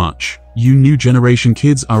didn't care much. "You new generation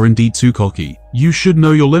kids are indeed too cocky. You should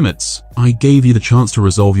know your limits. I gave you the chance to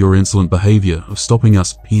resolve your insolent behavior of stopping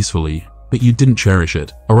us peacefully, but you didn't cherish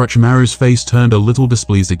it." Orochimaru's face turned a little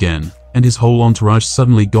displeased again, and his whole entourage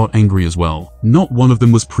suddenly got angry as well. Not one of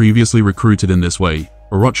them was previously recruited in this way.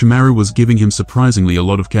 Orochimaru was giving him surprisingly a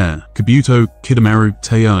lot of care. "Kabuto, Kidomaru,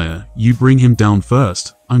 Teiya, you bring him down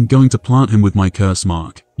first. I'm going to plant him with my curse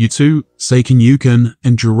mark. You two, Seiken Yuken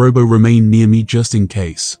and Jirobo, remain near me just in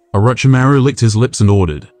case." Orochimaru licked his lips and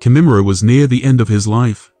ordered. Kimimura was near the end of his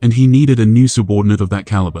life, and he needed a new subordinate of that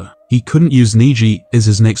caliber. He couldn't use Neji as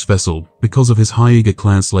his next vessel because of his Hyuga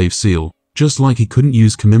clan slave seal, just like he couldn't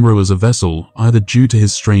use Kimimura as a vessel either due to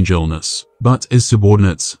his strange illness. But as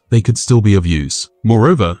subordinates, they could still be of use.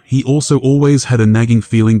 Moreover, he also always had a nagging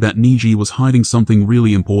feeling that Neji was hiding something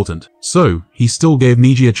really important. So, he still gave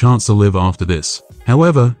Neji a chance to live after this.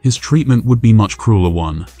 However, his treatment would be much crueler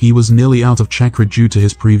one. He was nearly out of chakra due to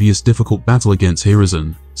his previous difficult battle against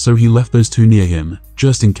Hiruzen, so he left those two near him,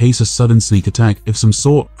 just in case a sudden sneak attack of some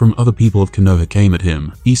sort from other people of Konoha came at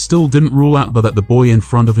him. He still didn't rule out that the boy in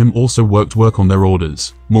front of him also worked on their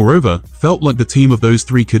orders. Moreover, felt like the team of those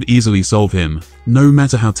three could easily solve him, no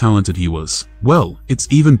matter how talented he was. "Well, it's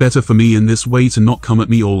even better for me in this way to not come at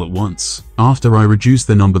me all at once. After I reduce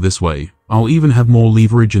their number this way, I'll even have more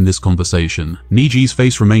leverage in this conversation." Neji's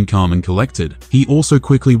face remained calm and collected. He also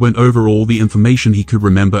quickly went over all the information he could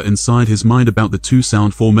remember inside his mind about the two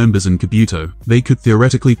Sound 4 members and Kabuto. They could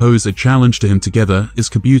theoretically pose a challenge to him together, as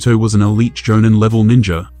Kabuto was an elite Jonin level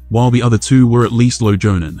ninja, while the other two were at least low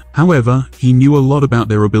Jonin. However, he knew a lot about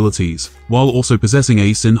their abilities, while also possessing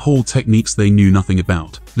ace in hold techniques they knew nothing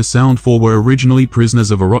about. The Sound 4 were originally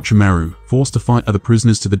prisoners of Orochimaru, forced to fight other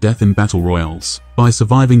prisoners to the death in battle royals. By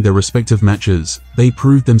surviving their respective matches, they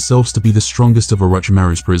proved themselves to be the strongest of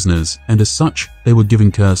Orochimaru's prisoners, and as such, they were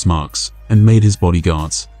given curse marks, and made his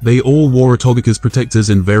bodyguards. They all wore Otogaka's protectors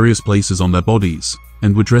in various places on their bodies,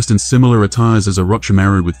 and were dressed in similar attires as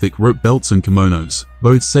Orochimaru with thick rope belts and kimonos.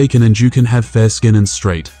 Both Seiken and Juken had fair skin and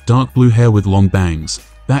straight, dark blue hair with long bangs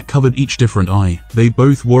that covered each different eye. They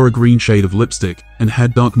both wore a green shade of lipstick, and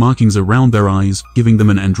had dark markings around their eyes, giving them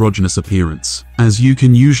an androgynous appearance. As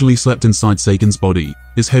Yuken usually slept inside Seiken's body,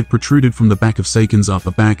 his head protruded from the back of Seiken's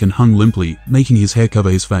upper back and hung limply, making his hair cover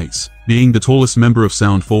his face. Being the tallest member of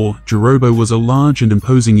Sound 4, Jirobo was a large and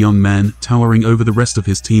imposing young man, towering over the rest of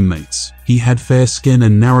his teammates. He had fair skin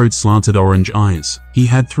and narrowed slanted orange eyes. He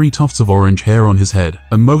had 3 tufts of orange hair on his head,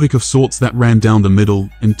 a mohawk of sorts that ran down the middle,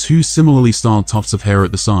 and 2 similarly styled tufts of hair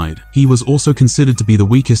at the side. He was also considered to be the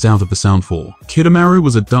weakest out of the Sound 4. Kidomaru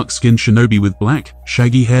was a dark-skinned shinobi with black,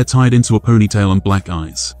 shaggy hair tied into a ponytail and black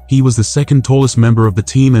eyes. He was the second tallest member of the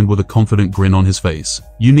team and with a confident grin on his face.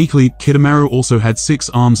 Uniquely, Kidomaru also had 6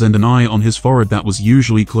 arms and an eye on his forehead that was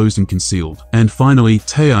usually closed and concealed. And finally,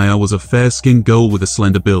 Teiya was a fair-skinned girl with a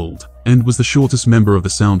slender build, and was the shortest member of the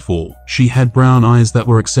Sound 4. She had brown eyes that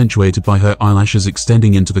were accentuated by her eyelashes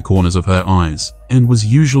extending into the corners of her eyes, and was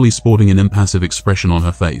usually sporting an impassive expression on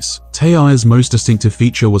her face. Teiya's most distinctive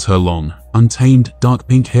feature was her long, untamed, dark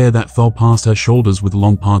pink hair that fell past her shoulders with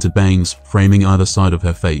long parted bangs framing either side of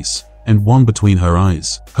her face, and one between her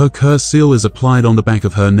eyes. Her curse seal is applied on the back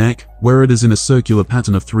of her neck, where it is in a circular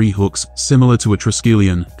pattern of 3 hooks, similar to a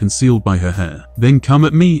Triskelion, concealed by her hair. Then come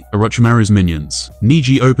at me, Orochimaru's minions.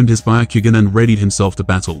 Neji opened his Byakugan and readied himself to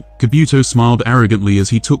battle. Kabuto smiled arrogantly as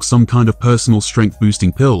he took some kind of personal strength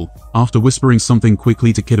boosting pill, after whispering something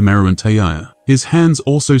quickly to Kidomaru and Teiya. His hands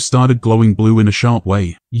also started glowing blue in a sharp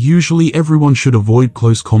way. Usually everyone should avoid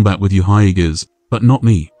close combat with your Hyugas, but not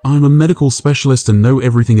me. I'm a medical specialist and know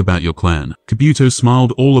everything about your clan. Kabuto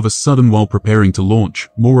smiled all of a sudden while preparing to launch.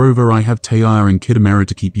 Moreover, I have Teiya and Kidomaru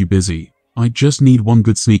to keep you busy. I just need one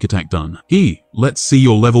good sneak attack done. Let's see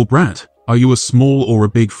your level, brat. Are you a small or a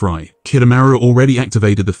big fry? Kidomaru already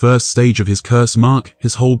activated the first stage of his curse mark,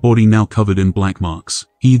 his whole body now covered in black marks.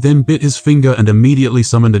 He then bit his finger and immediately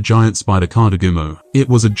summoned a giant spider Katagumo. It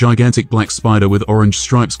was a gigantic black spider with orange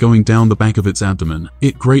stripes going down the back of its abdomen.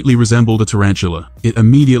 It greatly resembled a tarantula. It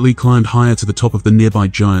immediately climbed higher to the top of the nearby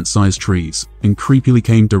giant-sized trees, and creepily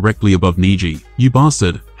came directly above Neji. You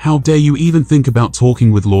bastard! How dare you even think about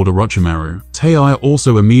talking with Lord Orochimaru? Taiya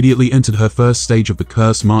also immediately entered her first stage of the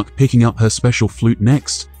curse mark, picking up her special flute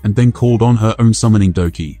next, and then called on her own summoning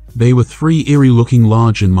Doki. They were three eerie-looking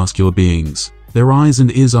large and muscular beings. Their eyes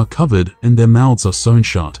and ears are covered, and their mouths are sewn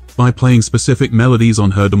shut. By playing specific melodies on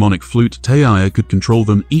her demonic flute, Taiya could control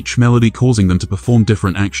them, each melody causing them to perform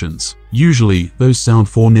different actions. Usually, those Sound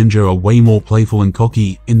 4 ninja are way more playful and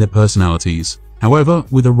cocky in their personalities. However,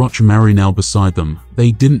 with Orochimaru now beside them,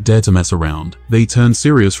 they didn't dare to mess around. They turned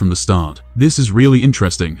serious from the start. This is really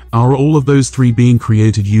interesting. Are all of those three being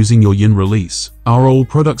created using your yin release? Are all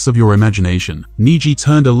products of your imagination? Neji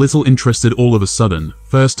turned a little interested all of a sudden,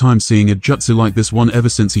 first time seeing a jutsu like this one ever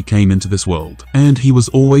since he came into this world. And he was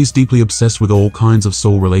always deeply obsessed with all kinds of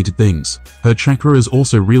soul-related things. Her chakra is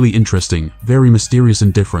also really interesting, very mysterious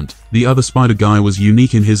and different. The other spider guy was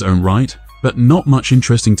unique in his own right, but not much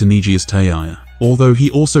interesting to Neji as Taiya. Although he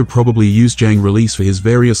also probably used Jang release for his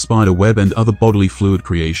various spider web and other bodily fluid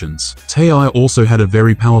creations. Taiya also had a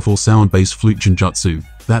very powerful sound-based flute genjutsu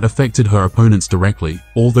that affected her opponents directly,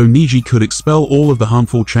 although Neji could expel all of the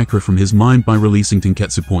harmful chakra from his mind by releasing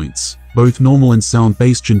Tenketsu points. Both normal and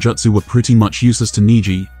sound-based genjutsu were pretty much useless to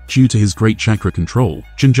Neji due to his great chakra control.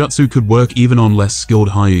 Genjutsu could work even on less skilled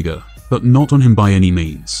Hyuga, but not on him by any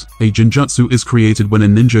means. A genjutsu is created when a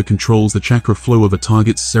ninja controls the chakra flow of a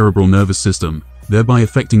target's cerebral nervous system, thereby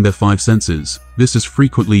affecting their five senses. This is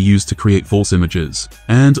frequently used to create false images,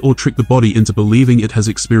 and/or trick the body into believing it has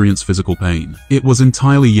experienced physical pain. It was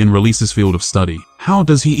entirely Yin Release's field of study. How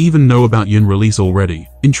does he even know about Yin Release already?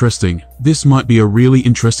 Interesting. This might be a really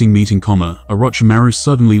interesting meeting, Orochimaru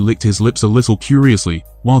suddenly licked his lips a little curiously,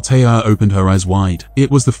 while Taiya opened her eyes wide.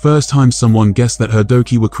 It was the first time someone guessed that her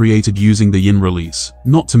Doki were created using the Yin Release,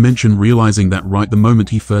 not to mention realizing that right the moment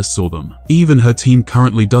he first saw them. Even her team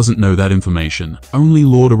currently doesn't know that information. Only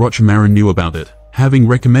Lord Orochimaru knew about it, having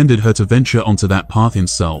recommended her to venture onto that path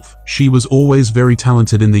himself. She was always very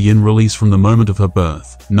talented in the Yin Release from the moment of her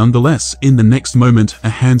birth. Nonetheless, in the next moment, a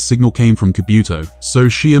hand signal came from Kabuto, so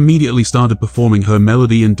she immediately started performing her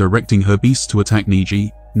melody and directing her beasts to attack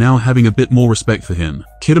Neji, now having a bit more respect for him.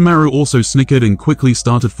 Kidomaru also snickered and quickly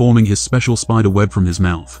started forming his special spider web from his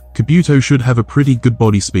mouth. Kabuto should have a pretty good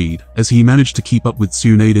body speed, as he managed to keep up with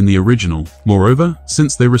Tsunade in the original. Moreover,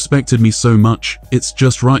 since they respected me so much, it's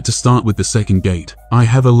just right to start with the second gate. I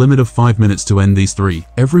have a limit of 5 minutes to end these three.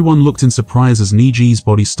 Everyone looked in surprise as Neji's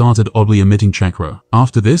body started oddly emitting chakra.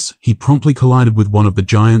 After this, he promptly collided with one of the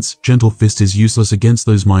giants. Gentle Fist is useless against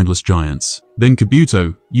those mindless giants. Then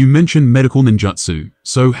Kabuto, you mentioned medical ninjutsu,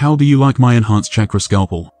 so how do you like my enhanced chakra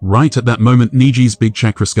scalpel? Right at that moment, Neji's big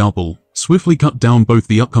chakra scalpel swiftly cut down both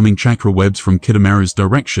the upcoming chakra webs from Kidomaru's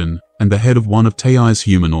direction and the head of one of Taiya's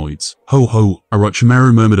humanoids. Ho ho,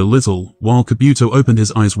 Orochimaru murmured a little, while Kabuto opened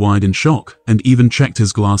his eyes wide in shock and even checked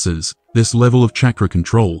his glasses. This level of chakra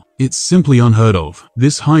control, it's simply unheard of.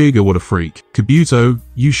 This Hyuga, what a freak. Kabuto,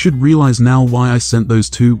 you should realize now why I sent those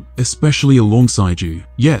two, especially alongside you.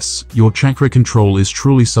 Yes, your chakra control is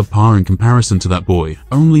truly subpar in comparison to that boy.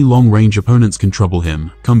 Only long-range opponents can trouble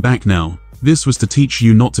him. Come back now. This was to teach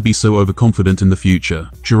you not to be so overconfident in the future.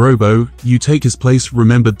 Jirobo, you take his place.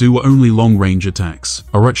 Remember, do only long-range attacks.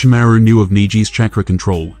 Orochimaru knew of Neji's chakra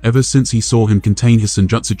control ever since he saw him contain his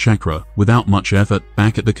Senjutsu chakra without much effort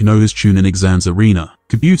back at the Konoha's Chunin exams arena.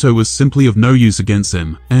 Kabuto was simply of no use against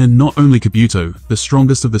him, and not only Kabuto, the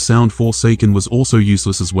strongest of the Sound Forsaken was also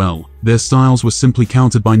useless as well. Their styles were simply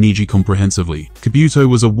countered by Neji comprehensively. Kabuto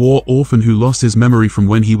was a war orphan who lost his memory from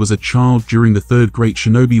when he was a child during the Third Great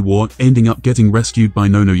Shinobi War, ending up getting rescued by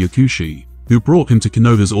Nono Yakushi, who brought him to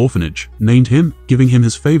Konoha's orphanage, named him, giving him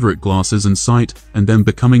his favorite glasses and sight, and then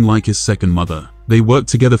becoming like his second mother. They worked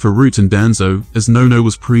together for Root and Danzo, as Nono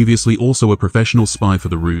was previously also a professional spy for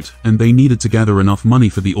the Root, and they needed to gather enough money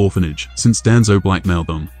for the orphanage, since Danzo blackmailed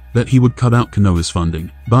them, that he would cut out Konoha's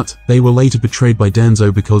funding. But they were later betrayed by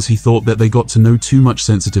Danzo because he thought that they got to know too much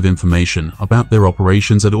sensitive information about their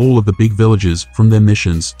operations at all of the big villages from their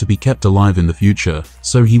missions to be kept alive in the future,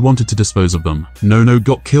 so he wanted to dispose of them. Nono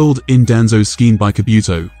got killed in Danzo's scheme by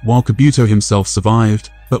Kabuto, while Kabuto himself survived,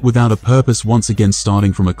 but without a purpose, once again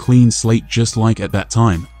starting from a clean slate just like at that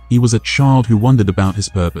time. He was a child who wondered about his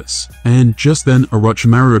purpose. And just then,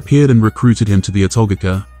 Orochimaru appeared and recruited him to the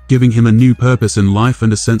Otogaka, giving him a new purpose in life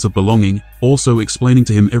and a sense of belonging, also explaining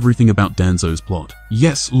to him everything about Danzo's plot.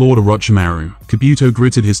 Yes, Lord Orochimaru. Kabuto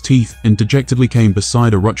gritted his teeth and dejectedly came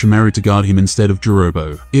beside Orochimaru to guard him instead of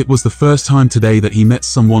Jirobo. It was the first time today that he met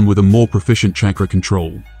someone with a more proficient chakra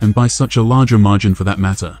control, and by such a larger margin for that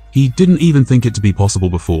matter. He didn't even think it to be possible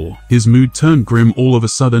before. His mood turned grim all of a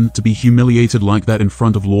sudden to be humiliated like that in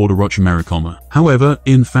front of Lord Orochimaru. However,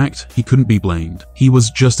 in fact, he couldn't be blamed. He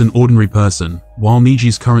was just an ordinary person, while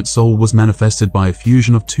Neji's current soul was manifested by a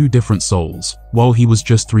fusion of two different souls, while he was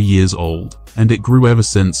just 3 years old, and it grew ever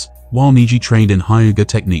since. While Neji trained in Hyuga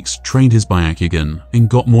techniques, trained his Byakugan, and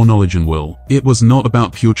got more knowledge and will. It was not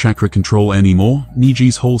about pure chakra control anymore.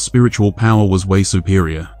 Neji's whole spiritual power was way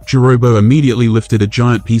superior. Jirobo immediately lifted a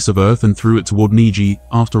giant piece of earth and threw it toward Neji,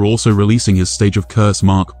 after also releasing his stage of curse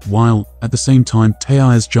mark, while, at the same time,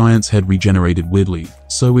 Teia's giant's head regenerated weirdly.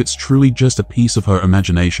 So it's truly just a piece of her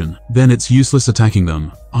imagination. Then it's useless attacking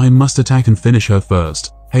them. I must attack and finish her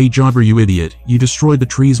first. Hey Jibra, you idiot, you destroyed the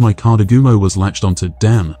trees my Kadagumo was latched onto,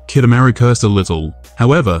 damn. Kidomaru cursed a little.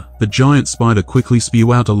 However, the giant spider quickly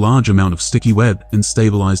spew out a large amount of sticky web and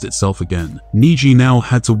stabilized itself again. Neji now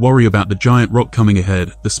had to worry about the giant rock coming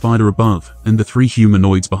ahead, the spider above, and the 3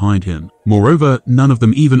 humanoids behind him. Moreover, none of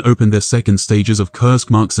them even opened their second stages of curse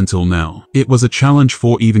marks until now. It was a challenge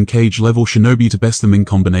for even cage level shinobi to best them in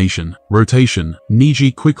combination. Rotation.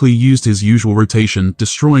 Neji quickly used his usual rotation,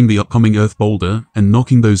 destroying the upcoming earth boulder and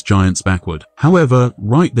knocking those giants backward. However,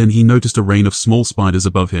 right then he noticed a rain of small spiders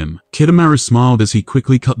above him. Kidomaru smiled as he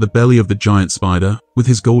quickly cut the belly of the giant spider with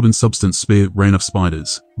his golden substance spear rain of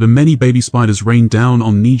spiders. The many baby spiders rained down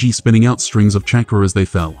on Neji, spinning out strings of chakra as they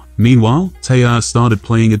fell. Meanwhile, Teia started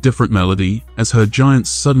playing a different melody as her giants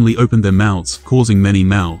suddenly opened their mouths, causing many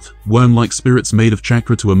mouth worm-like spirits made of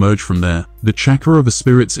chakra to emerge from there. The chakra of the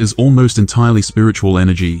spirits is almost entirely spiritual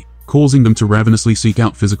energy, causing them to ravenously seek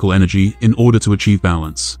out physical energy in order to achieve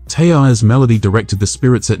balance. Teia's melody directed the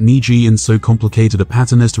spirits at Neji in so complicated a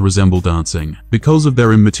pattern as to resemble dancing. Because of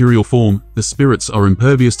their immaterial form, the spirits are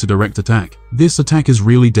impervious to direct attack. This attack is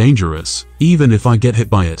really dangerous. Even if I get hit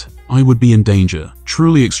by it, I would be in danger.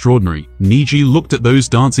 Truly extraordinary. Neji looked at those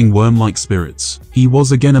dancing worm-like spirits. He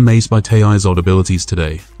was again amazed by Teia's odd abilities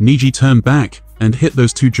today. Neji turned back and hit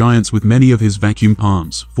those 2 giants with many of his vacuum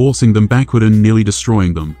palms, forcing them backward and nearly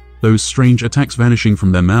destroying them. Those strange attacks vanishing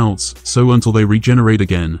from their mouths, so until they regenerate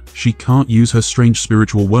again, she can't use her strange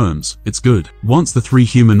spiritual worms. It's good. Once the 3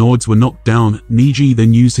 humanoids were knocked down, Neji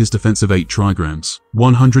then used his defensive 8 trigrams,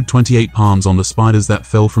 128 palms on the spiders that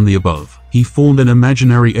fell from the above. He formed an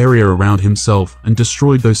imaginary area around himself and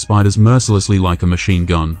destroyed those spiders mercilessly like a machine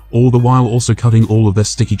gun, all the while also cutting all of their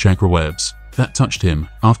sticky chakra webs that touched him.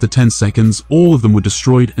 After 10 seconds, all of them were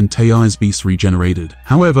destroyed and Teia's beast regenerated.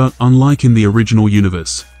 However, unlike in the original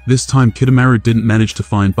universe, this time Kidomaru didn't manage to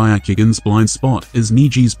find Byakugan's blind spot, as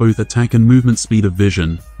Neji's both attack and movement speed of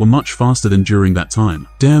vision were much faster than during that time.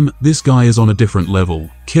 Damn, this guy is on a different level.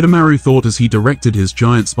 Kidomaru thought as he directed his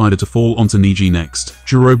giant spider to fall onto Neji next.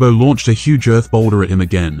 Jirobo launched a huge earth boulder at him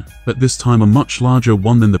again, but this time a much larger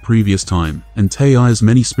one than the previous time, and Teia's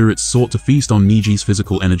many spirits sought to feast on Neji's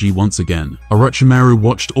physical energy once again. Orochimaru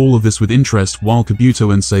watched all of this with interest while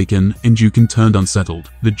Kabuto and Seiken and Juken turned unsettled.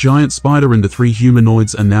 The giant spider and the 3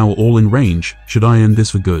 humanoids are now all in range. Should I end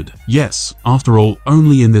this for good? Yes, after all,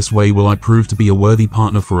 only in this way will I prove to be a worthy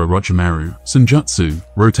partner for Orochimaru. Senjutsu.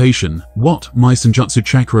 Rotation. What? My Senjutsu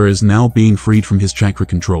chakra is now being freed from his chakra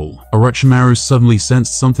control. Orochimaru suddenly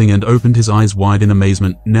sensed something and opened his eyes wide in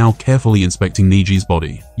amazement, now carefully inspecting Neji's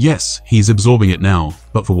body. Yes, he's absorbing it now,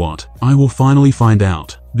 but for what? I will finally find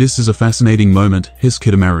out. This is a fascinating moment, hissed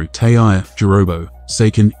Kidomaru. Teiya, Jirobo,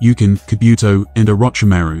 Seiken, Juken, Kabuto, and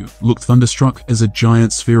Orochimaru looked thunderstruck as a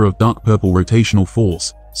giant sphere of dark purple rotational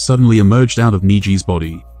force suddenly emerged out of Neji's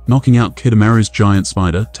body, knocking out Kidomaru's giant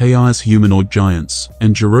spider, Teia's humanoid giants,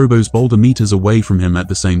 and Jirobo's boulder meters away from him at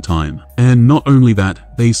the same time. And not only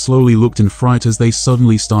that, they slowly looked in fright as they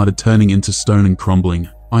suddenly started turning into stone and crumbling.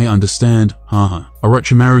 I understand, haha.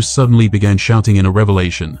 Orochimaru suddenly began shouting in a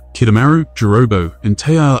revelation. Kidomaru, Jirobo, and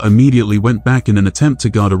Teiya immediately went back in an attempt to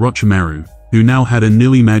guard Orochimaru, who now had a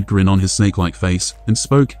nearly mad grin on his snake-like face, and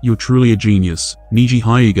spoke, "You're truly a genius, Neji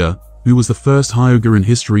Hyuga," who was the first Hyuga in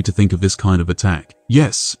history to think of this kind of attack.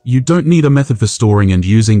 Yes, you don't need a method for storing and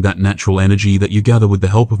using that natural energy that you gather with the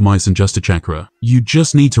help of my Senjutsu chakra. You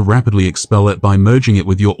just need to rapidly expel it by merging it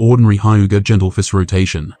with your ordinary Hyuga gentle fist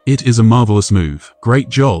rotation. It is a marvelous move. Great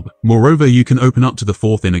job. Moreover, you can open up to the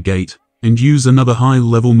 4th inner gate and use another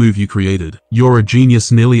high-level move you created. You're a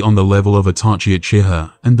genius, nearly on the level of Itachi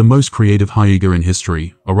Uchiha, and the most creative Hyuga in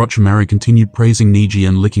history. Orochimaru continued praising Neji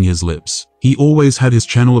and licking his lips. He always had his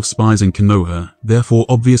channel of spies in Konoha, therefore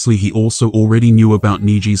obviously he also already knew about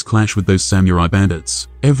Neji's clash with those samurai bandits.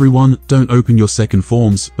 Everyone, don't open your second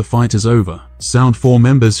forms, the fight is over. Sound 4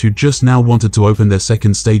 members who just now wanted to open their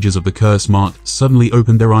second stages of the curse mark suddenly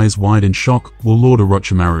opened their eyes wide in shock. Will Lord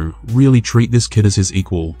Orochimaru really treat this kid as his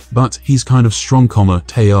equal? But he's kind of strong,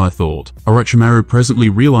 Tei thought. Orochimaru presently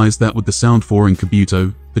realized that with the Sound 4 in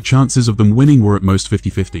Kabuto, the chances of them winning were at most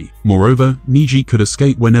 50-50. Moreover, Neji could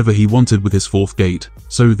escape whenever he wanted with his 4th gate,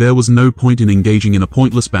 so there was no point in engaging in a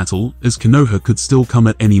pointless battle, as Konoha could still come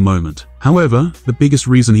at any moment. However, the biggest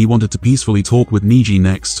reason he wanted to peacefully talk with Neji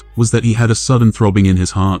next was that he had a sudden throbbing in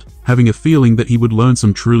his heart, having a feeling that he would learn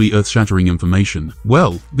some truly earth-shattering information.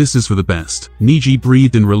 Well, this is for the best. Neji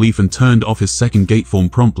breathed in relief and turned off his second gate form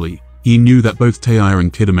promptly. He knew that both Teiya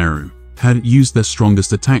and Kidomaru hadn't used their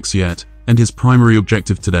strongest attacks yet, and his primary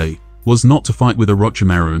objective today was not to fight with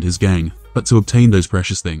Orochimaru and his gang, but to obtain those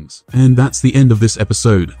precious things. And that's the end of this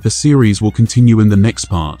episode. The series will continue in the next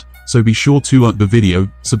part, so be sure to like the video,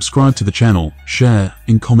 subscribe to the channel, share,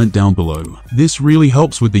 and comment down below. This really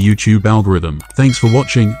helps with the YouTube algorithm. Thanks for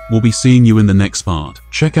watching, we'll be seeing you in the next part.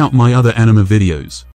 Check out my other anime videos.